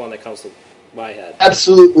Mind is one that comes to my head.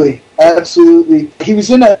 Absolutely. He was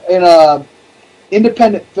in a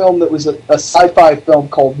independent film that was a sci-fi film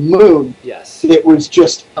called Moon. Yes. It was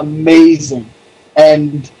just amazing.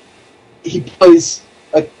 And he plays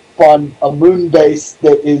on a moon base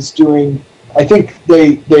that is doing... I think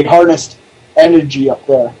they harnessed energy up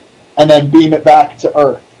there and then beam it back to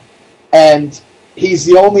Earth. And he's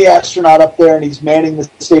the only astronaut up there, and he's manning the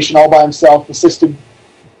station all by himself, assisted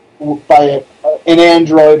by an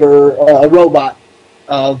android or a robot,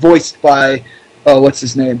 voiced by, what's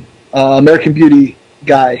his name? American Beauty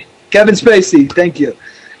guy. Kevin Spacey, thank you.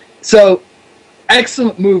 So,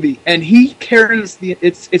 excellent movie, and he carries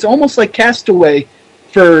it's almost like Castaway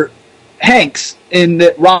for Hanks, in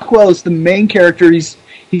that Rockwell is the main character.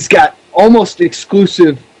 He's got almost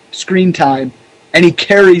exclusive screen time, and he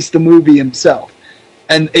carries the movie himself.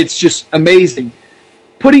 And it's just amazing.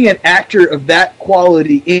 Putting an actor of that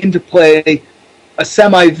quality in to play a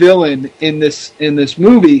semi-villain in this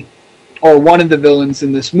movie, or one of the villains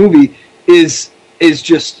in this movie, is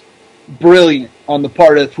just brilliant on the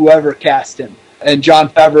part of whoever cast him. And Jon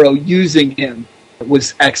Favreau using him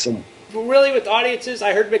was excellent. But really, with audiences,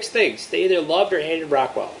 I heard mixed things. They either loved or hated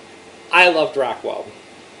Rockwell. I loved Rockwell.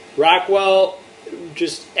 Rockwell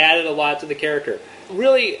just added a lot to the character.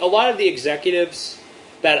 Really, a lot of the executives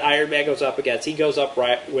that Iron Man goes up against, he goes up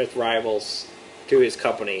with rivals to his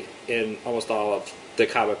company in almost all of the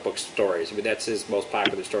comic book stories. I mean, that's his most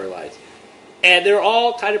popular storylines. And they're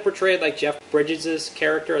all kind of portrayed like Jeff Bridges'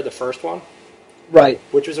 character in the first one. Right.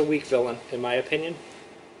 Which was a weak villain, in my opinion.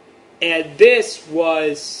 And this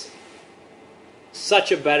was such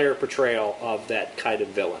a better portrayal of that kind of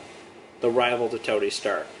villain, the rival to Tony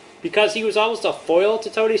Stark. Because he was almost a foil to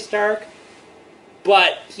Tony Stark,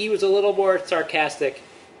 but he was a little more sarcastic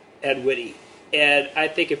and witty. And I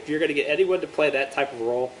think if you're going to get anyone to play that type of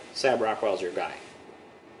role, Sam Rockwell's your guy.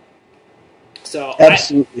 So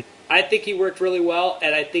Absolutely. I think he worked really well,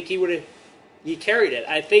 and I think he carried it.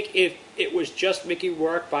 I think if it was just Mickey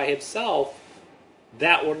Rourke by himself,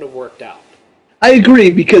 that wouldn't have worked out. I agree,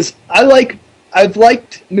 because I've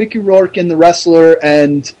liked Mickey Rourke in The Wrestler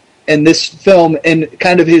and this film, and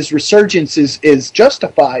kind of his resurgence is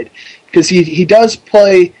justified, because he does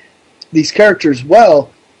play these characters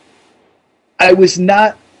well. I was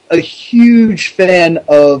not a huge fan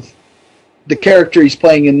of the character he's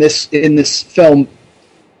playing in this film.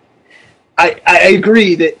 I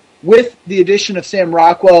agree that with the addition of Sam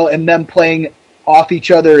Rockwell and them playing off each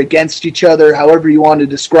other, against each other, however you want to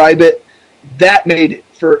describe it, that made it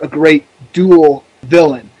for a great dual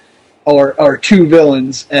villain, or two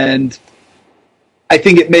villains, and I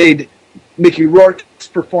think it made Mickey Rourke's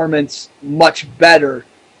performance much better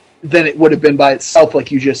than it would have been by itself,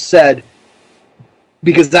 like you just said,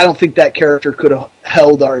 because I don't think that character could have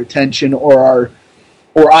held our attention or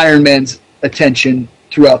Iron Man's attention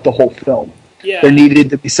throughout the whole film. Yeah. There needed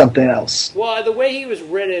to be something else. Well, the way he was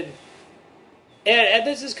written, and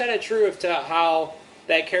this is kind of true of to how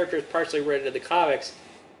that character is partially written in the comics,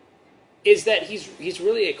 is that he's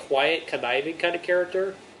really a quiet, conniving kind of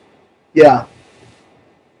character. Yeah.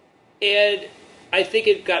 And I think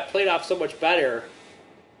it got played off so much better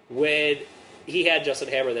when he had Justin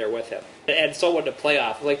Hammer there with him. And someone to play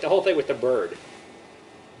off. Like the whole thing with the bird.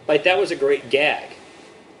 Like that was a great gag.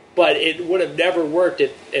 But it would have never worked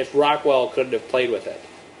if Rockwell couldn't have played with it.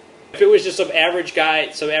 If it was just some average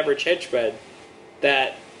guy, some average henchman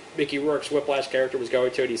that Mickey Rourke's Whiplash character was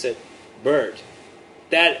going to, and he said, bird,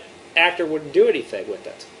 that actor wouldn't do anything with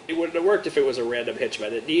it. It wouldn't have worked if it was a random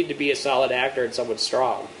henchman. It needed to be a solid actor and someone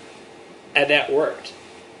strong. And that worked.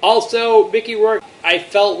 Also, Mickey Rourke, I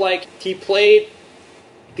felt like he played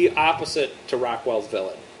the opposite to Rockwell's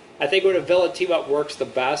villain. I think when a villain team-up works the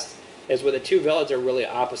best is when the two villains are really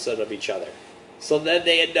opposite of each other. So then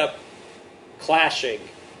they end up clashing,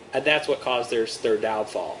 and that's what caused their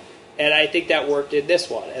downfall. And I think that worked in this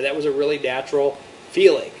one, and that was a really natural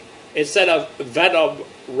feeling. Instead of Venom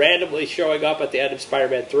randomly showing up at the end of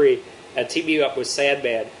Spider-Man 3 and teaming up with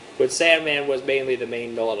Sandman, when Sandman was mainly the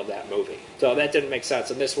main villain of that movie. So that didn't make sense,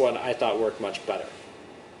 and this one I thought worked much better.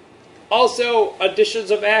 Also,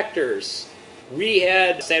 additions of actors. We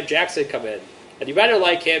had Sam Jackson come in, and you better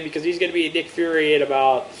like him because he's going to be Nick Fury in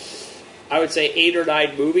about, I would say, 8 or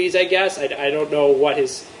 9 movies, I guess. I don't know what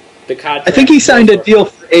the contract. I think he signed a deal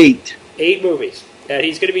for 8. 8 movies. And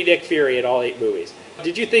he's going to be Nick Fury in all 8 movies.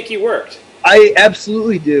 Did you think he worked? I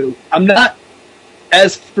absolutely do. I'm not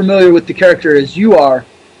as familiar with the character as you are,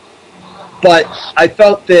 but I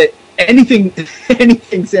felt that anything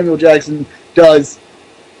Samuel Jackson does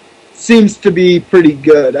seems to be pretty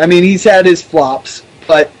good. I mean, he's had his flops,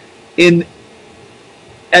 but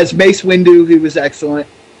as Mace Windu, he was excellent,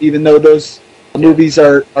 even though those movies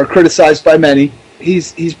are criticized by many.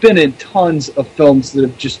 He's been in tons of films that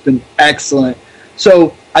have just been excellent.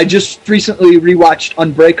 So I just recently rewatched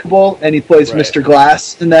Unbreakable, and he plays Mr.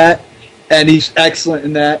 Glass in that, and he's excellent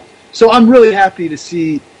in that. So I'm really happy to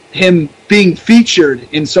see him being featured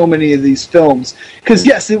in so many of these films. Because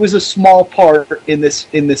yes, it was a small part in this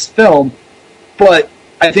film, but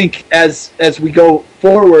I think as we go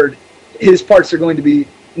forward, his parts are going to be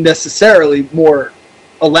necessarily more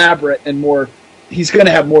elaborate and more. He's going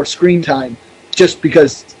to have more screen time, just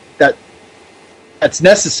because that's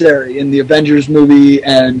necessary in the Avengers movie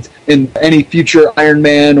and in any future Iron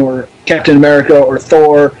Man or Captain America or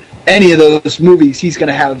Thor. Any of those movies, he's going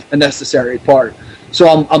to have a necessary part.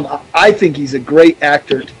 So I think he's a great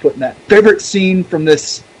actor to put in that. Favorite scene from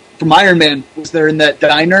Iron Man was they're in that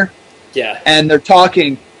diner, and they're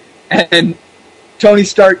talking, and Tony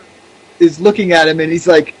Stark is looking at him, and he's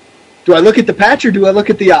like, "Do I look at the patch or do I look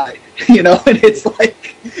at the eye?" You know, and it's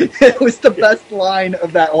like it was the best line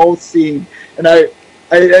of that whole scene, and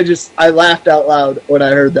I laughed out loud when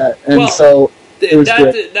I heard that, and so it was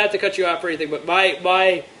great. Not to cut you off or anything, but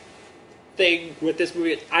my thing with this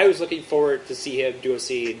movie, I was looking forward to see him do a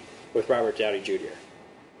scene with Robert Downey Jr.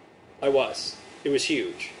 I was. It was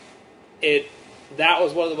huge. That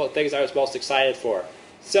was one of the things I was most excited for.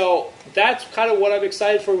 So that's kind of what I'm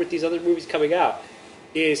excited for with these other movies coming out.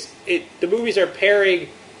 The movies are pairing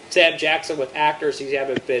Sam Jackson with actors he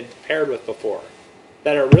haven't been paired with before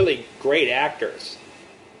that are really great actors.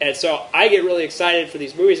 And so I get really excited for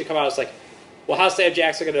these movies to come out. It's like, well, how's Sam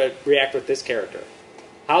Jackson going to react with this character?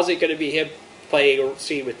 How's it going to be him playing a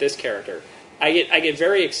scene with this character. I get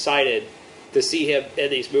very excited to see him in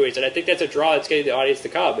these movies, and I think that's a draw that's getting the audience to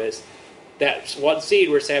come, is that one scene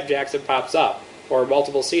where Sam Jackson pops up, or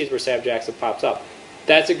multiple scenes where Sam Jackson pops up.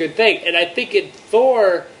 That's a good thing. And I think in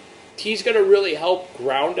Thor, he's going to really help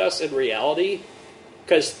ground us in reality,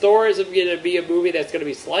 because Thor is going to be a movie that's going to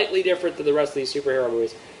be slightly different than the rest of these superhero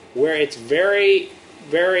movies, where it's very,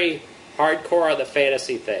 very hardcore on the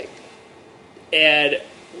fantasy thing. And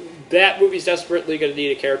that movie's desperately going to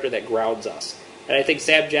need a character that grounds us. And I think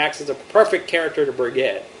Sam Jackson's a perfect character to bring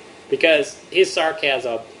in, because his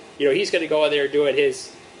sarcasm, he's going to go in there doing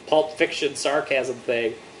his Pulp Fiction sarcasm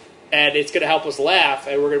thing, and it's going to help us laugh,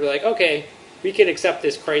 and we're going to be like, okay, we can accept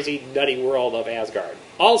this crazy, nutty world of Asgard.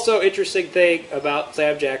 Also, interesting thing about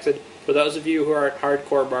Sam Jackson, for those of you who are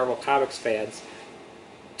hardcore Marvel Comics fans,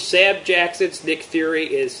 Sam Jackson's Nick Fury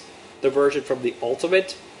is the version from the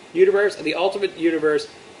Ultimate Universe, and the Ultimate Universe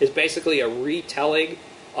is basically a retelling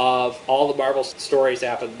of all the Marvel stories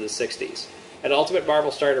happened in the 60s. And Ultimate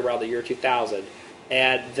Marvel started around the year 2000,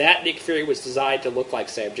 and that Nick Fury was designed to look like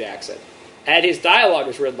Sam Jackson. And his dialogue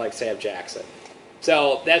was written like Sam Jackson.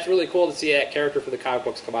 So that's really cool to see that character for the comic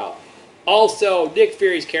books come out. Also, Nick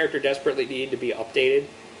Fury's character desperately needed to be updated,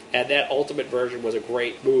 and that Ultimate version was a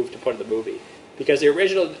great move to put in the movie. Because the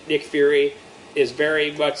original Nick Fury is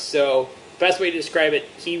very much so, best way to describe it,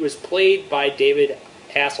 he was played by David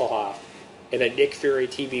Hasselhoff in a Nick Fury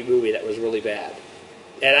TV movie that was really bad.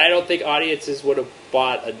 And I don't think audiences would have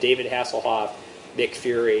bought a David Hasselhoff Nick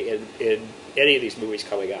Fury in any of these movies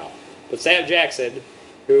coming out. But Sam Jackson,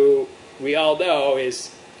 who we all know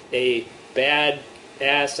is a bad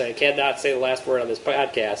ass, I cannot say the last word on this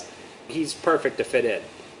podcast, he's perfect to fit in.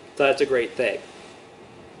 So that's a great thing.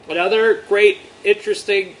 Another great,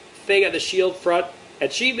 interesting thing on the S.H.I.E.L.D. front,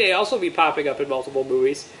 and she may also be popping up in multiple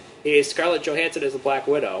movies, is Scarlett Johansson as the Black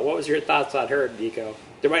Widow. What was your thoughts on her, Nico?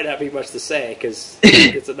 There might not be much to say, because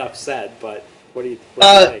it's enough said, but what do you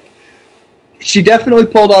think? She definitely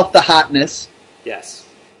pulled off the hotness. Yes.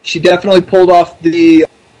 She definitely pulled off the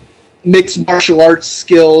mixed martial arts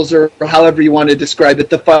skills, or however you want to describe it,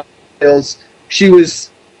 the fight skills. She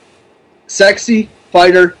was sexy,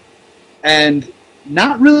 fighter, and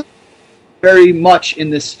not really very much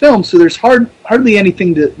in this film, so there's hardly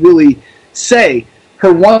anything to really say.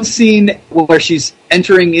 Her one scene where she's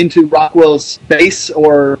entering into Rockwell's base,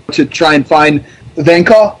 or to try and find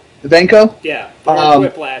Vanko? Yeah, or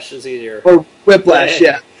Whiplash is easier. Or Whiplash,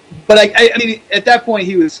 yeah. But I mean, at that point,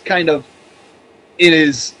 he was kind of in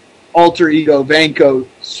his alter ego Vanko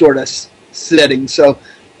sort of setting, so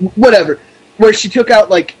whatever. Where she took out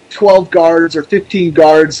like 12 guards or 15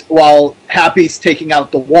 guards while Happy's taking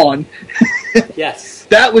out the one. Yes.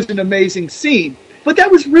 That was an amazing scene. But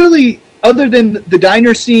that was really, other than the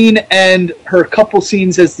diner scene and her couple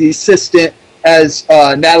scenes as the assistant as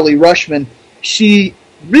Natalie Rushman, she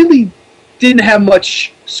really didn't have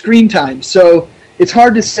much screen time. So it's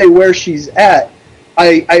hard to say where she's at.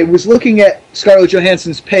 I was looking at Scarlett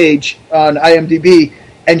Johansson's page on IMDb,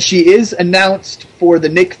 and she is announced for the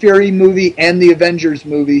Nick Fury movie and the Avengers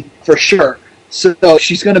movie for sure. So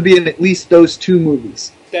she's going to be in at least those two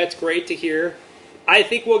movies. That's great to hear. I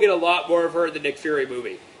think we'll get a lot more of her in the Nick Fury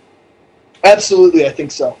movie. Absolutely, I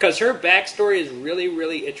think so. Because her backstory is really,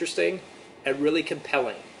 really interesting and really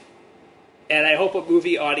compelling. And I hope a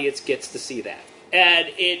movie audience gets to see that. And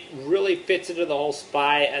it really fits into the whole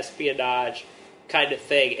spy, espionage kind of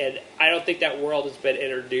thing. And I don't think that world has been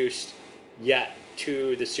introduced yet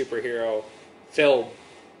to the superhero film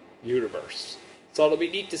universe. So it'll be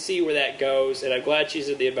neat to see where that goes. And I'm glad she's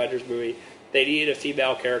in the Avengers movie. They needed a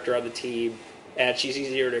female character on the team. And she's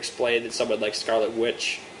easier to explain than someone like Scarlet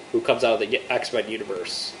Witch, who comes out of the X-Men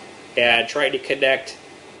universe. And trying to connect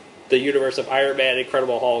the universe of Iron Man,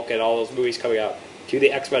 Incredible Hulk, and all those movies coming out to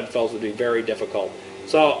the X-Men films would be very difficult.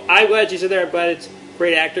 So I'm glad she's in there, but it's a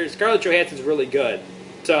great actor. Scarlett Johansson's really good.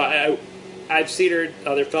 So I've seen her in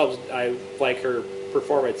other films. I like her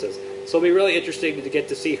performances. So it'll be really interesting to get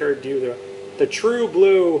to see her do the true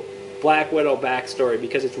blue Black Widow backstory,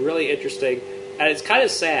 because it's really interesting, and it's kind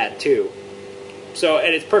of sad, too. So,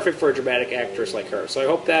 and it's perfect for a dramatic actress like her. So I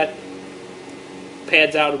hope that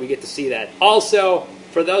pans out and we get to see that. Also,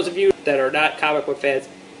 for those of you that are not comic book fans,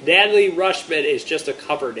 Natalie Rushman is just a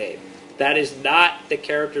cover name. That is not the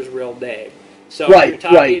character's real name. So if you're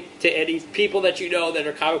talking to any people that you know that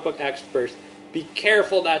are comic book experts, be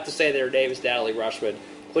careful not to say their name is Natalie Rushman.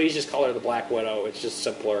 Please just call her the Black Widow. It's just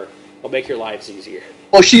simpler. It'll make your lives easier.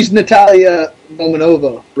 Well, she's Natalia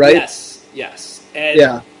Romanova, right? Yes.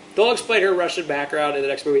 And they'll explain her Russian background in the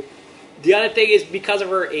next movie. The other thing is, because of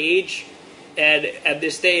her age, And at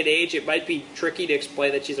this day and age, it might be tricky to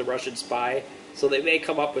explain that she's a Russian spy, so they may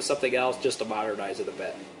come up with something else just to modernize it a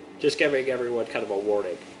bit. Just giving everyone kind of a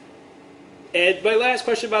warning. And my last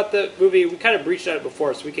question about the movie, we kind of breached on it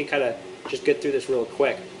before, so we can kind of just get through this real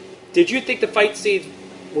quick. Did you think the fight scenes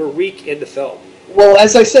were weak in the film? Well,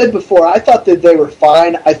 as I said before, I thought that they were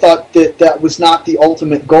fine. I thought that that was not the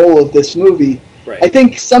ultimate goal of this movie. Right. I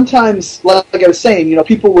think sometimes, like I was saying,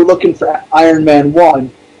 people were looking for Iron Man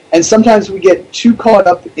 1, and sometimes we get too caught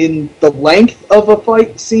up in the length of a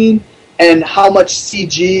fight scene and how much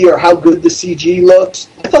CG or how good the CG looks.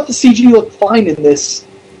 I thought the CG looked fine in this.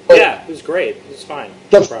 Yeah, it was great. It was fine.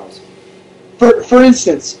 No problems. For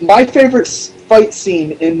instance, my favorite fight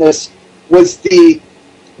scene in this was the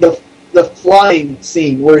flying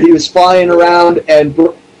scene where he was flying around and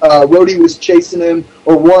Rhodey was chasing him,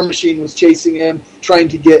 or War Machine was chasing him, trying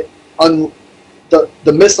to get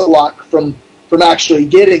the missile lock from actually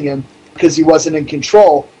getting him because he wasn't in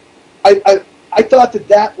control. I thought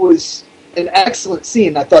that was an excellent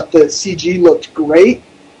scene. I thought the CG looked great.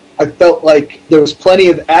 I felt like there was plenty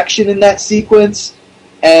of action in that sequence,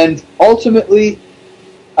 and ultimately,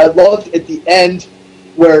 I loved at the end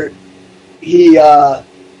where he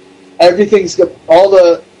everything's all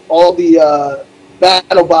the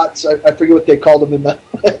battle bots. I forget what they called them in the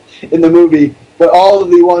in the movie, but all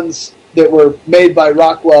of the ones that were made by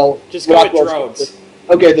Rockwell. Just go with drones.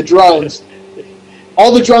 Okay, the drones.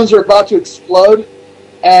 All the drones are about to explode,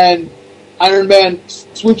 and Iron Man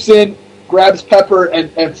swoops in, grabs Pepper,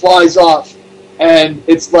 and flies off. And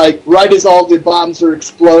it's like, right as all the bombs are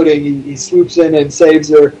exploding, he swoops in and saves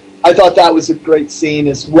her. I thought that was a great scene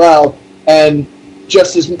as well. And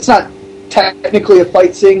just as it's not technically a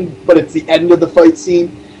fight scene, but it's the end of the fight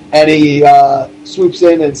scene, and he swoops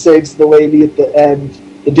in and saves the lady at the end,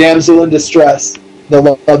 the damsel in distress. The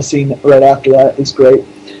love scene right after that is great.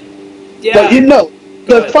 Yeah.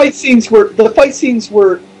 But the fight scenes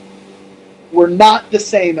were not the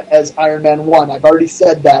same as Iron Man 1. I've already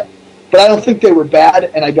said that. But I don't think they were bad,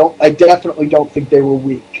 and I definitely don't think they were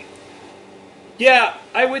weak. Yeah,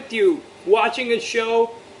 I'm with you. Watching a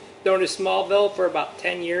show known as Smallville for about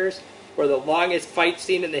 10 years, where the longest fight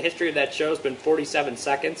scene in the history of that show has been 47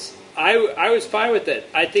 seconds, I was fine with it.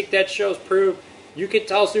 I think that show's proved you can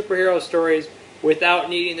tell superhero stories without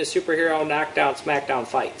needing the superhero knockdown, smackdown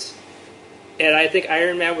fights. And I think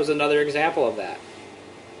Iron Man was another example of that.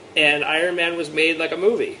 And Iron Man was made like a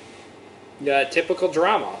movie. A typical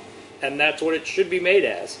drama. And that's what it should be made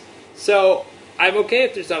as. So, I'm okay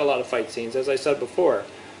if there's not a lot of fight scenes, as I said before.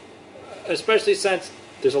 Especially since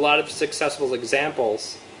there's a lot of successful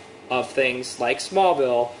examples of things like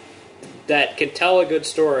Smallville that can tell a good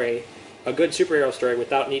story, a good superhero story,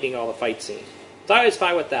 without needing all the fight scenes. So I was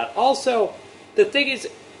fine with that. Also, the thing is,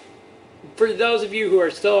 for those of you who are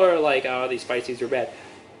still like, oh, these fight scenes are bad,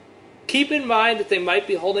 keep in mind that they might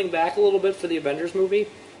be holding back a little bit for the Avengers movie.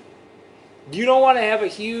 You don't want to have a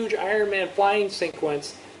huge Iron Man flying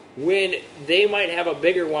sequence when they might have a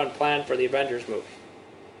bigger one planned for the Avengers movie.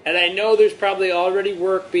 And I know there's probably already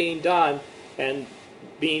work being done and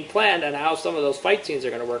being planned on how some of those fight scenes are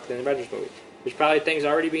going to work in the Avengers movie. There's probably things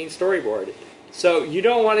already being storyboarded. So you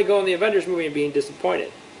don't want to go in the Avengers movie and being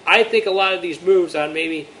disappointed. I think a lot of these moves on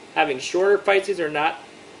maybe having shorter fight scenes or not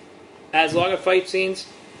as long of fight scenes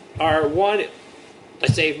are, one,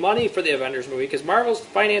 to save money for the Avengers movie, because Marvel's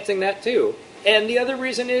financing that too. And the other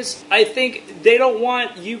reason is, I think they don't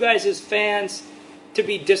want you guys as fans to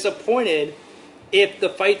be disappointed if the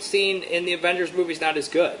fight scene in the Avengers movie is not as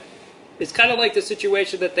good. It's kind of like the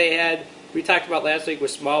situation that they had, we talked about last week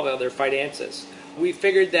with Smallville, their finances. We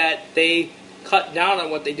figured that they cut down on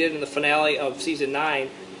what they did in the finale of Season 9,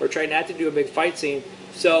 or tried not to do a big fight scene,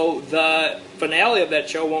 so the finale of that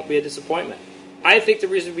show won't be a disappointment. I think the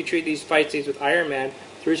reason we treat these fight scenes with Iron Man,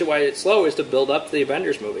 the reason why it's slow, is to build up to the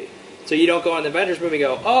Avengers movie. So you don't go on the Avengers movie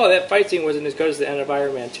and go, oh, that fight scene wasn't as good as the end of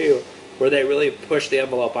Iron Man 2, where they really push the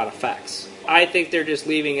envelope on effects. I think they're just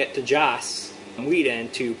leaving it to Joss Whedon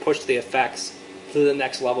to push the effects to the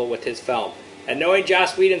next level with his film. And knowing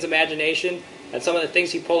Joss Whedon's imagination and some of the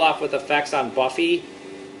things he pulled off with effects on Buffy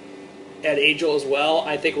and Angel as well,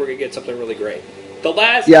 I think we're going to get something really great.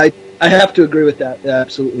 Yeah, I have to agree with that. Yeah,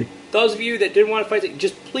 absolutely. Those of you that didn't want to fight,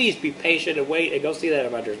 just please be patient and wait and go see that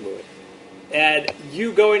Avengers movie. And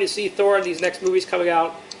you going to see Thor in these next movies coming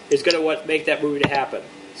out is going to make that movie to happen.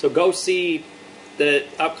 So go see the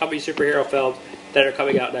upcoming superhero films that are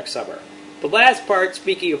coming out next summer. The last part,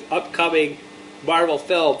 speaking of upcoming Marvel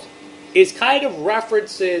films, is kind of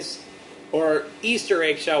references, or Easter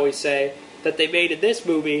eggs, shall we say, that they made in this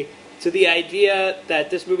movie to the idea that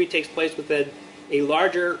this movie takes place within a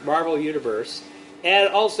larger Marvel universe, and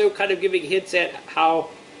also kind of giving hints at how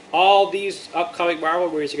all these upcoming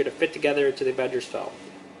Marvel movies are going to fit together into the Avengers film.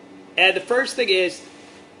 And the first thing is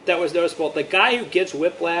that was noticeable: the guy who gives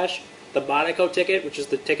Whiplash the Monaco ticket, which is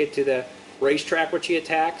the ticket to the racetrack which he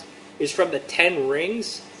attacked, is from the Ten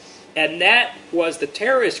Rings, and that was the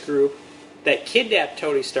terrorist group that kidnapped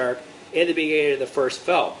Tony Stark in the beginning of the first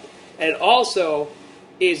film, and also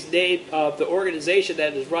is named of the organization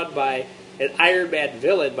that is run by an Iron Man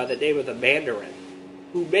villain by the name of the Mandarin,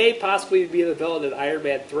 who may possibly be the villain in Iron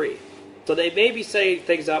Man 3. So they may be setting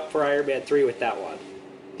things up for Iron Man 3 with that one.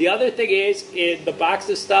 The other thing is, in the box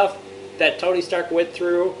of stuff that Tony Stark went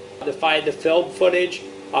through to find the film footage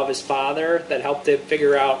of his father that helped him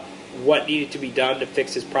figure out what needed to be done to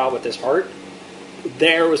fix his problem with his heart,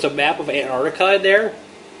 there was a map of Antarctica in there,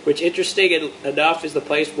 which, interesting enough, is the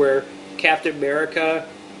place where Captain America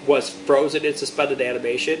was frozen in suspended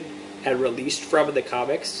animation and released from in the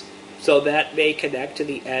comics. So that may connect to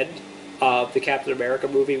the end of the Captain America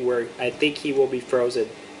movie, where I think he will be frozen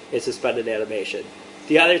in suspended animation.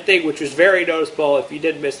 The other thing, which was very noticeable, if you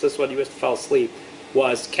did miss this one, you must have fell asleep,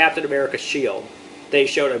 was Captain America's shield. They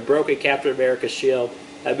showed a broken Captain America's shield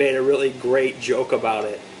and made a really great joke about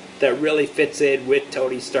it that really fits in with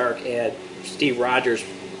Tony Stark and Steve Rogers,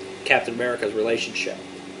 Captain America's relationship.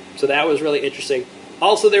 So that was really interesting.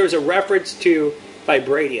 Also, there was a reference to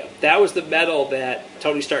vibranium. That was the metal that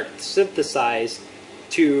Tony Stark synthesized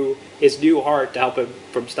to his new heart to help him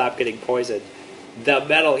from stop getting poisoned. The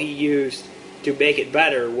metal he used to make it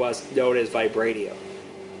better was known as vibranium.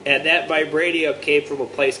 And that vibranium came from a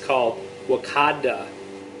place called Wakanda,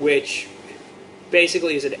 which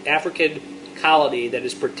basically is an African colony that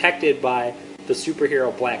is protected by the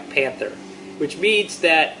superhero Black Panther, which means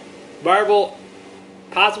that Marvel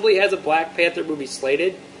possibly has a Black Panther movie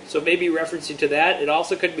slated, so maybe referencing to that. It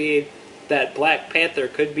also could mean that Black Panther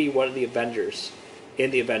could be one of the Avengers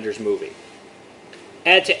in the Avengers movie.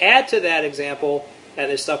 And to add to that example,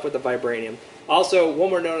 and this stuff with the vibranium, also,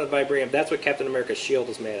 one more note on vibranium, that's what Captain America's shield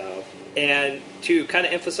is made out of. And to kind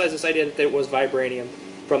of emphasize this idea that it was vibranium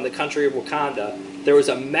from the country of Wakanda, there was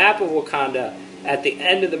a map of Wakanda at the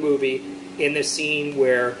end of the movie in the scene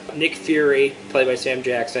where Nick Fury, played by Sam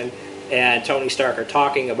Jackson, and Tony Stark are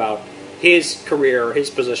talking about his career, or his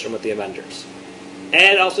position with the Avengers.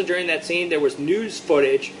 And also during that scene, there was news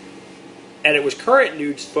footage, and it was current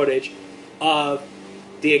news footage, of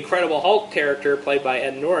the Incredible Hulk character, played by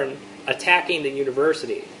Ed Norton, attacking the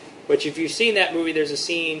university. Which, if you've seen that movie, there's a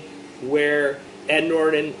scene where Ed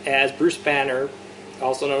Norton, as Bruce Banner,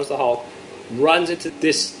 also known as the Hulk, runs into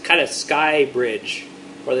this kind of sky bridge,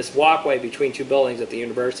 or this walkway between two buildings at the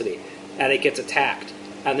university, and it gets attacked.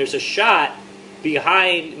 And there's a shot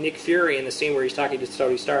behind Nick Fury in the scene where he's talking to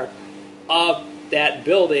Tony Stark of that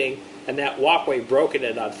building and that walkway broken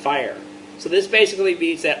and on fire. So this basically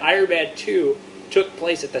means that Iron Man 2 took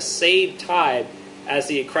place at the same time as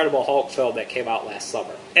the Incredible Hulk film that came out last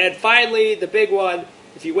summer. And finally, the big one,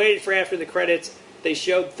 if you waited for after the credits, they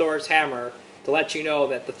showed Thor's hammer to let you know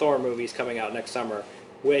that the Thor movie is coming out next summer,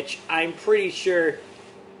 which I'm pretty sure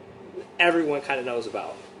everyone kind of knows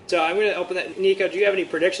about. So I'm going to open that. Nico, do you have any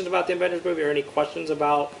predictions about the Avengers movie or any questions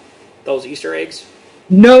about those Easter eggs?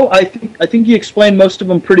 No, I think you explained most of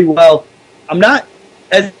them pretty well. I'm not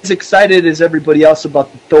as excited as everybody else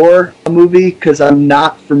about the Thor movie because I'm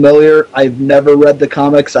not familiar. I've never read the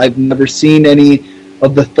comics. I've never seen any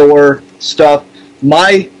of the Thor stuff.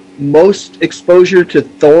 My most exposure to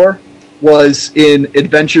Thor was in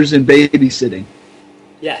Adventures in Babysitting.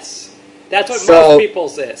 Yes. That's what most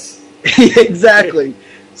people's is. Exactly.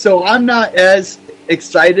 So I'm not as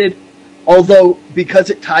excited, although because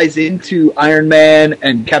it ties into Iron Man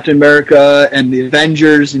and Captain America and the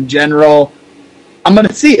Avengers in general, I'm going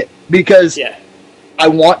to see it because I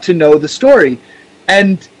want to know the story.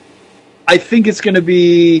 And I think it's going to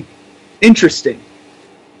be interesting.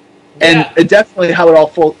 Yeah. And definitely how it all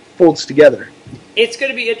folds together. It's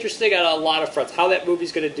going to be interesting on a lot of fronts. How that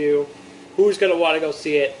movie's going to do, who's going to want to go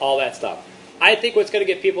see it, all that stuff. I think what's going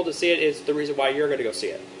to get people to see it is the reason why you're going to go see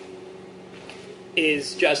it.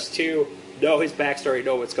 Is just to know his backstory,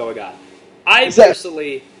 know what's going on. I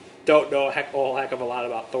personally don't know a whole heck of a lot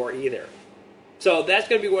about Thor either. So that's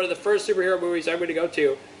going to be one of the first superhero movies I'm going to go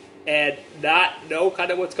to and not know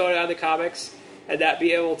kind of what's going on in the comics and not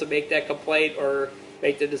be able to make that complaint or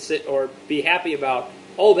make the decision or be happy about,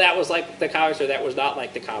 oh, that was like the comics or that was not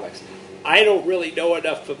like the comics. I don't really know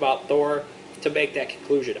enough about Thor to make that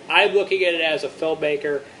conclusion. I'm looking at it as a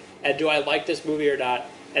filmmaker, and do I like this movie or not,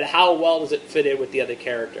 and how well does it fit in with the other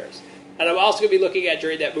characters. And I'm also going to be looking at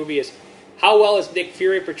during that movie is how well is Nick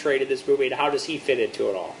Fury portrayed in this movie, and how does he fit into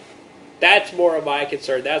it all. That's more of my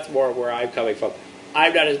concern. That's more of where I'm coming from.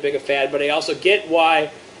 I'm not as big a fan, but I also get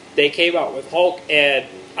why they came out with Hulk and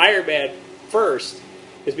Iron Man first,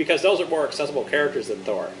 is because those are more accessible characters than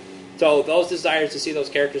Thor. So those desires to see those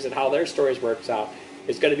characters and how their stories works out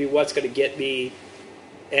is going to be what's going to get me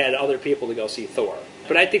and other people to go see Thor.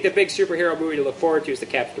 But I think the big superhero movie to look forward to is the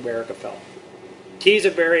Captain America film. He's a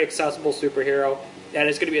very accessible superhero, and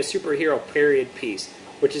it's going to be a superhero period piece,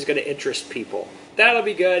 which is going to interest people. That'll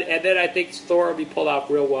be good, and then I think Thor will be pulled off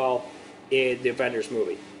real well in the Avengers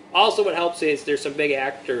movie. Also, what helps is there's some big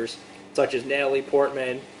actors, such as Natalie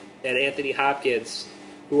Portman and Anthony Hopkins,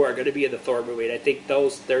 who are going to be in the Thor movie, and I think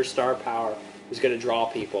their star power is going to draw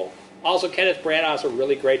people. Also, Kenneth Branagh is a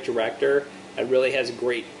really great director and really has a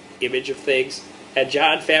great image of things, and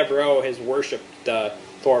Jon Favreau has worshipped the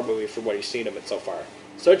Thor movie from what he's seen of it so far.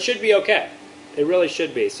 So it should be okay. It really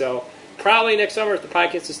should be. So probably next summer, if the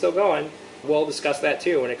podcast is still going, we'll discuss that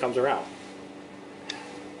too when it comes around.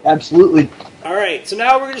 Absolutely. All right, so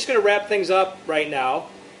now we're just going to wrap things up right now.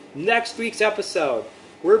 Next week's episode,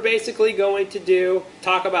 we're basically going to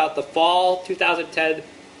talk about the fall 2010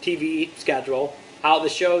 TV schedule, how the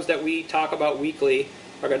shows that we talk about weekly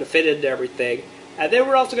are going to fit into everything. And then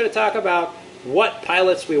we're also going to talk about what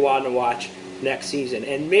pilots we want to watch next season,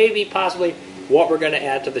 and maybe possibly what we're going to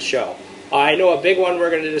add to the show. I know a big one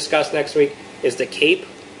we're going to discuss next week is the Cape,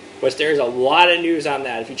 which there's a lot of news on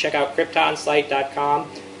that. If you check out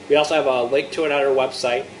KryptonSite.com, we also have a link to it on our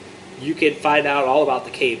website. You can find out all about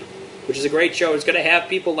the Cape, which is a great show. It's going to have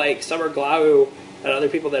people like Summer Glau and other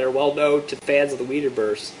people that are well known to fans of the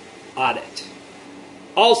Whederverse on it.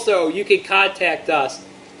 Also, you can contact us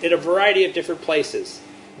in a variety of different places.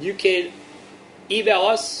 You can email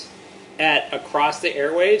us at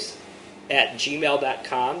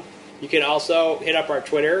acrosstheairwaves@gmail.com. You can also hit up our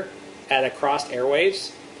Twitter at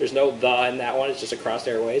acrossairwaves. There's no "the" in that one, it's just Across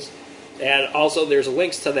Airwaves. And also there's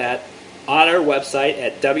links to that on our website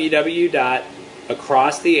at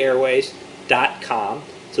www.acrosstheairwaves.com.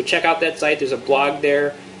 So check out that site. There's a blog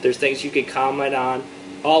there. There's things you can comment on.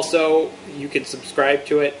 Also, you can subscribe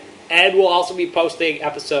to it. And we'll also be posting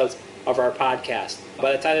episodes of our podcast.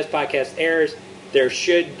 By the time this podcast airs, there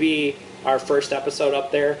should be our first episode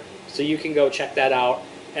up there. So you can go check that out.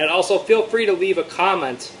 And also feel free to leave a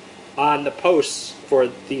comment on the posts for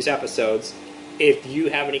these episodes. If you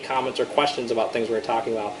have any comments or questions about things we're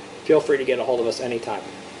talking about, feel free to get a hold of us anytime.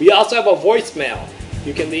 We also have a voicemail.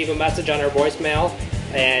 You can leave a message on our voicemail,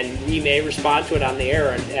 and we may respond to it on the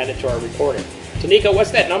air and add it to our recording. So, Nico,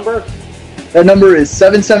 what's that number? That number is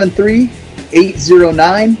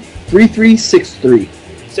 773-809-3363.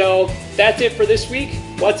 So, that's it for this week.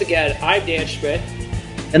 Once again, I'm Dan Schmidt.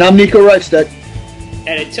 And I'm Nico Reichstedt.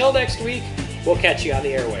 And until next week, we'll catch you on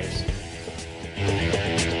the airwaves.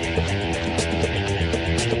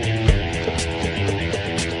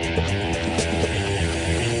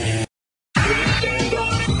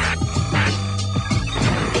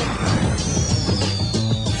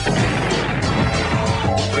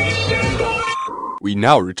 We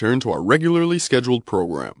now return to our regularly scheduled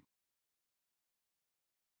program.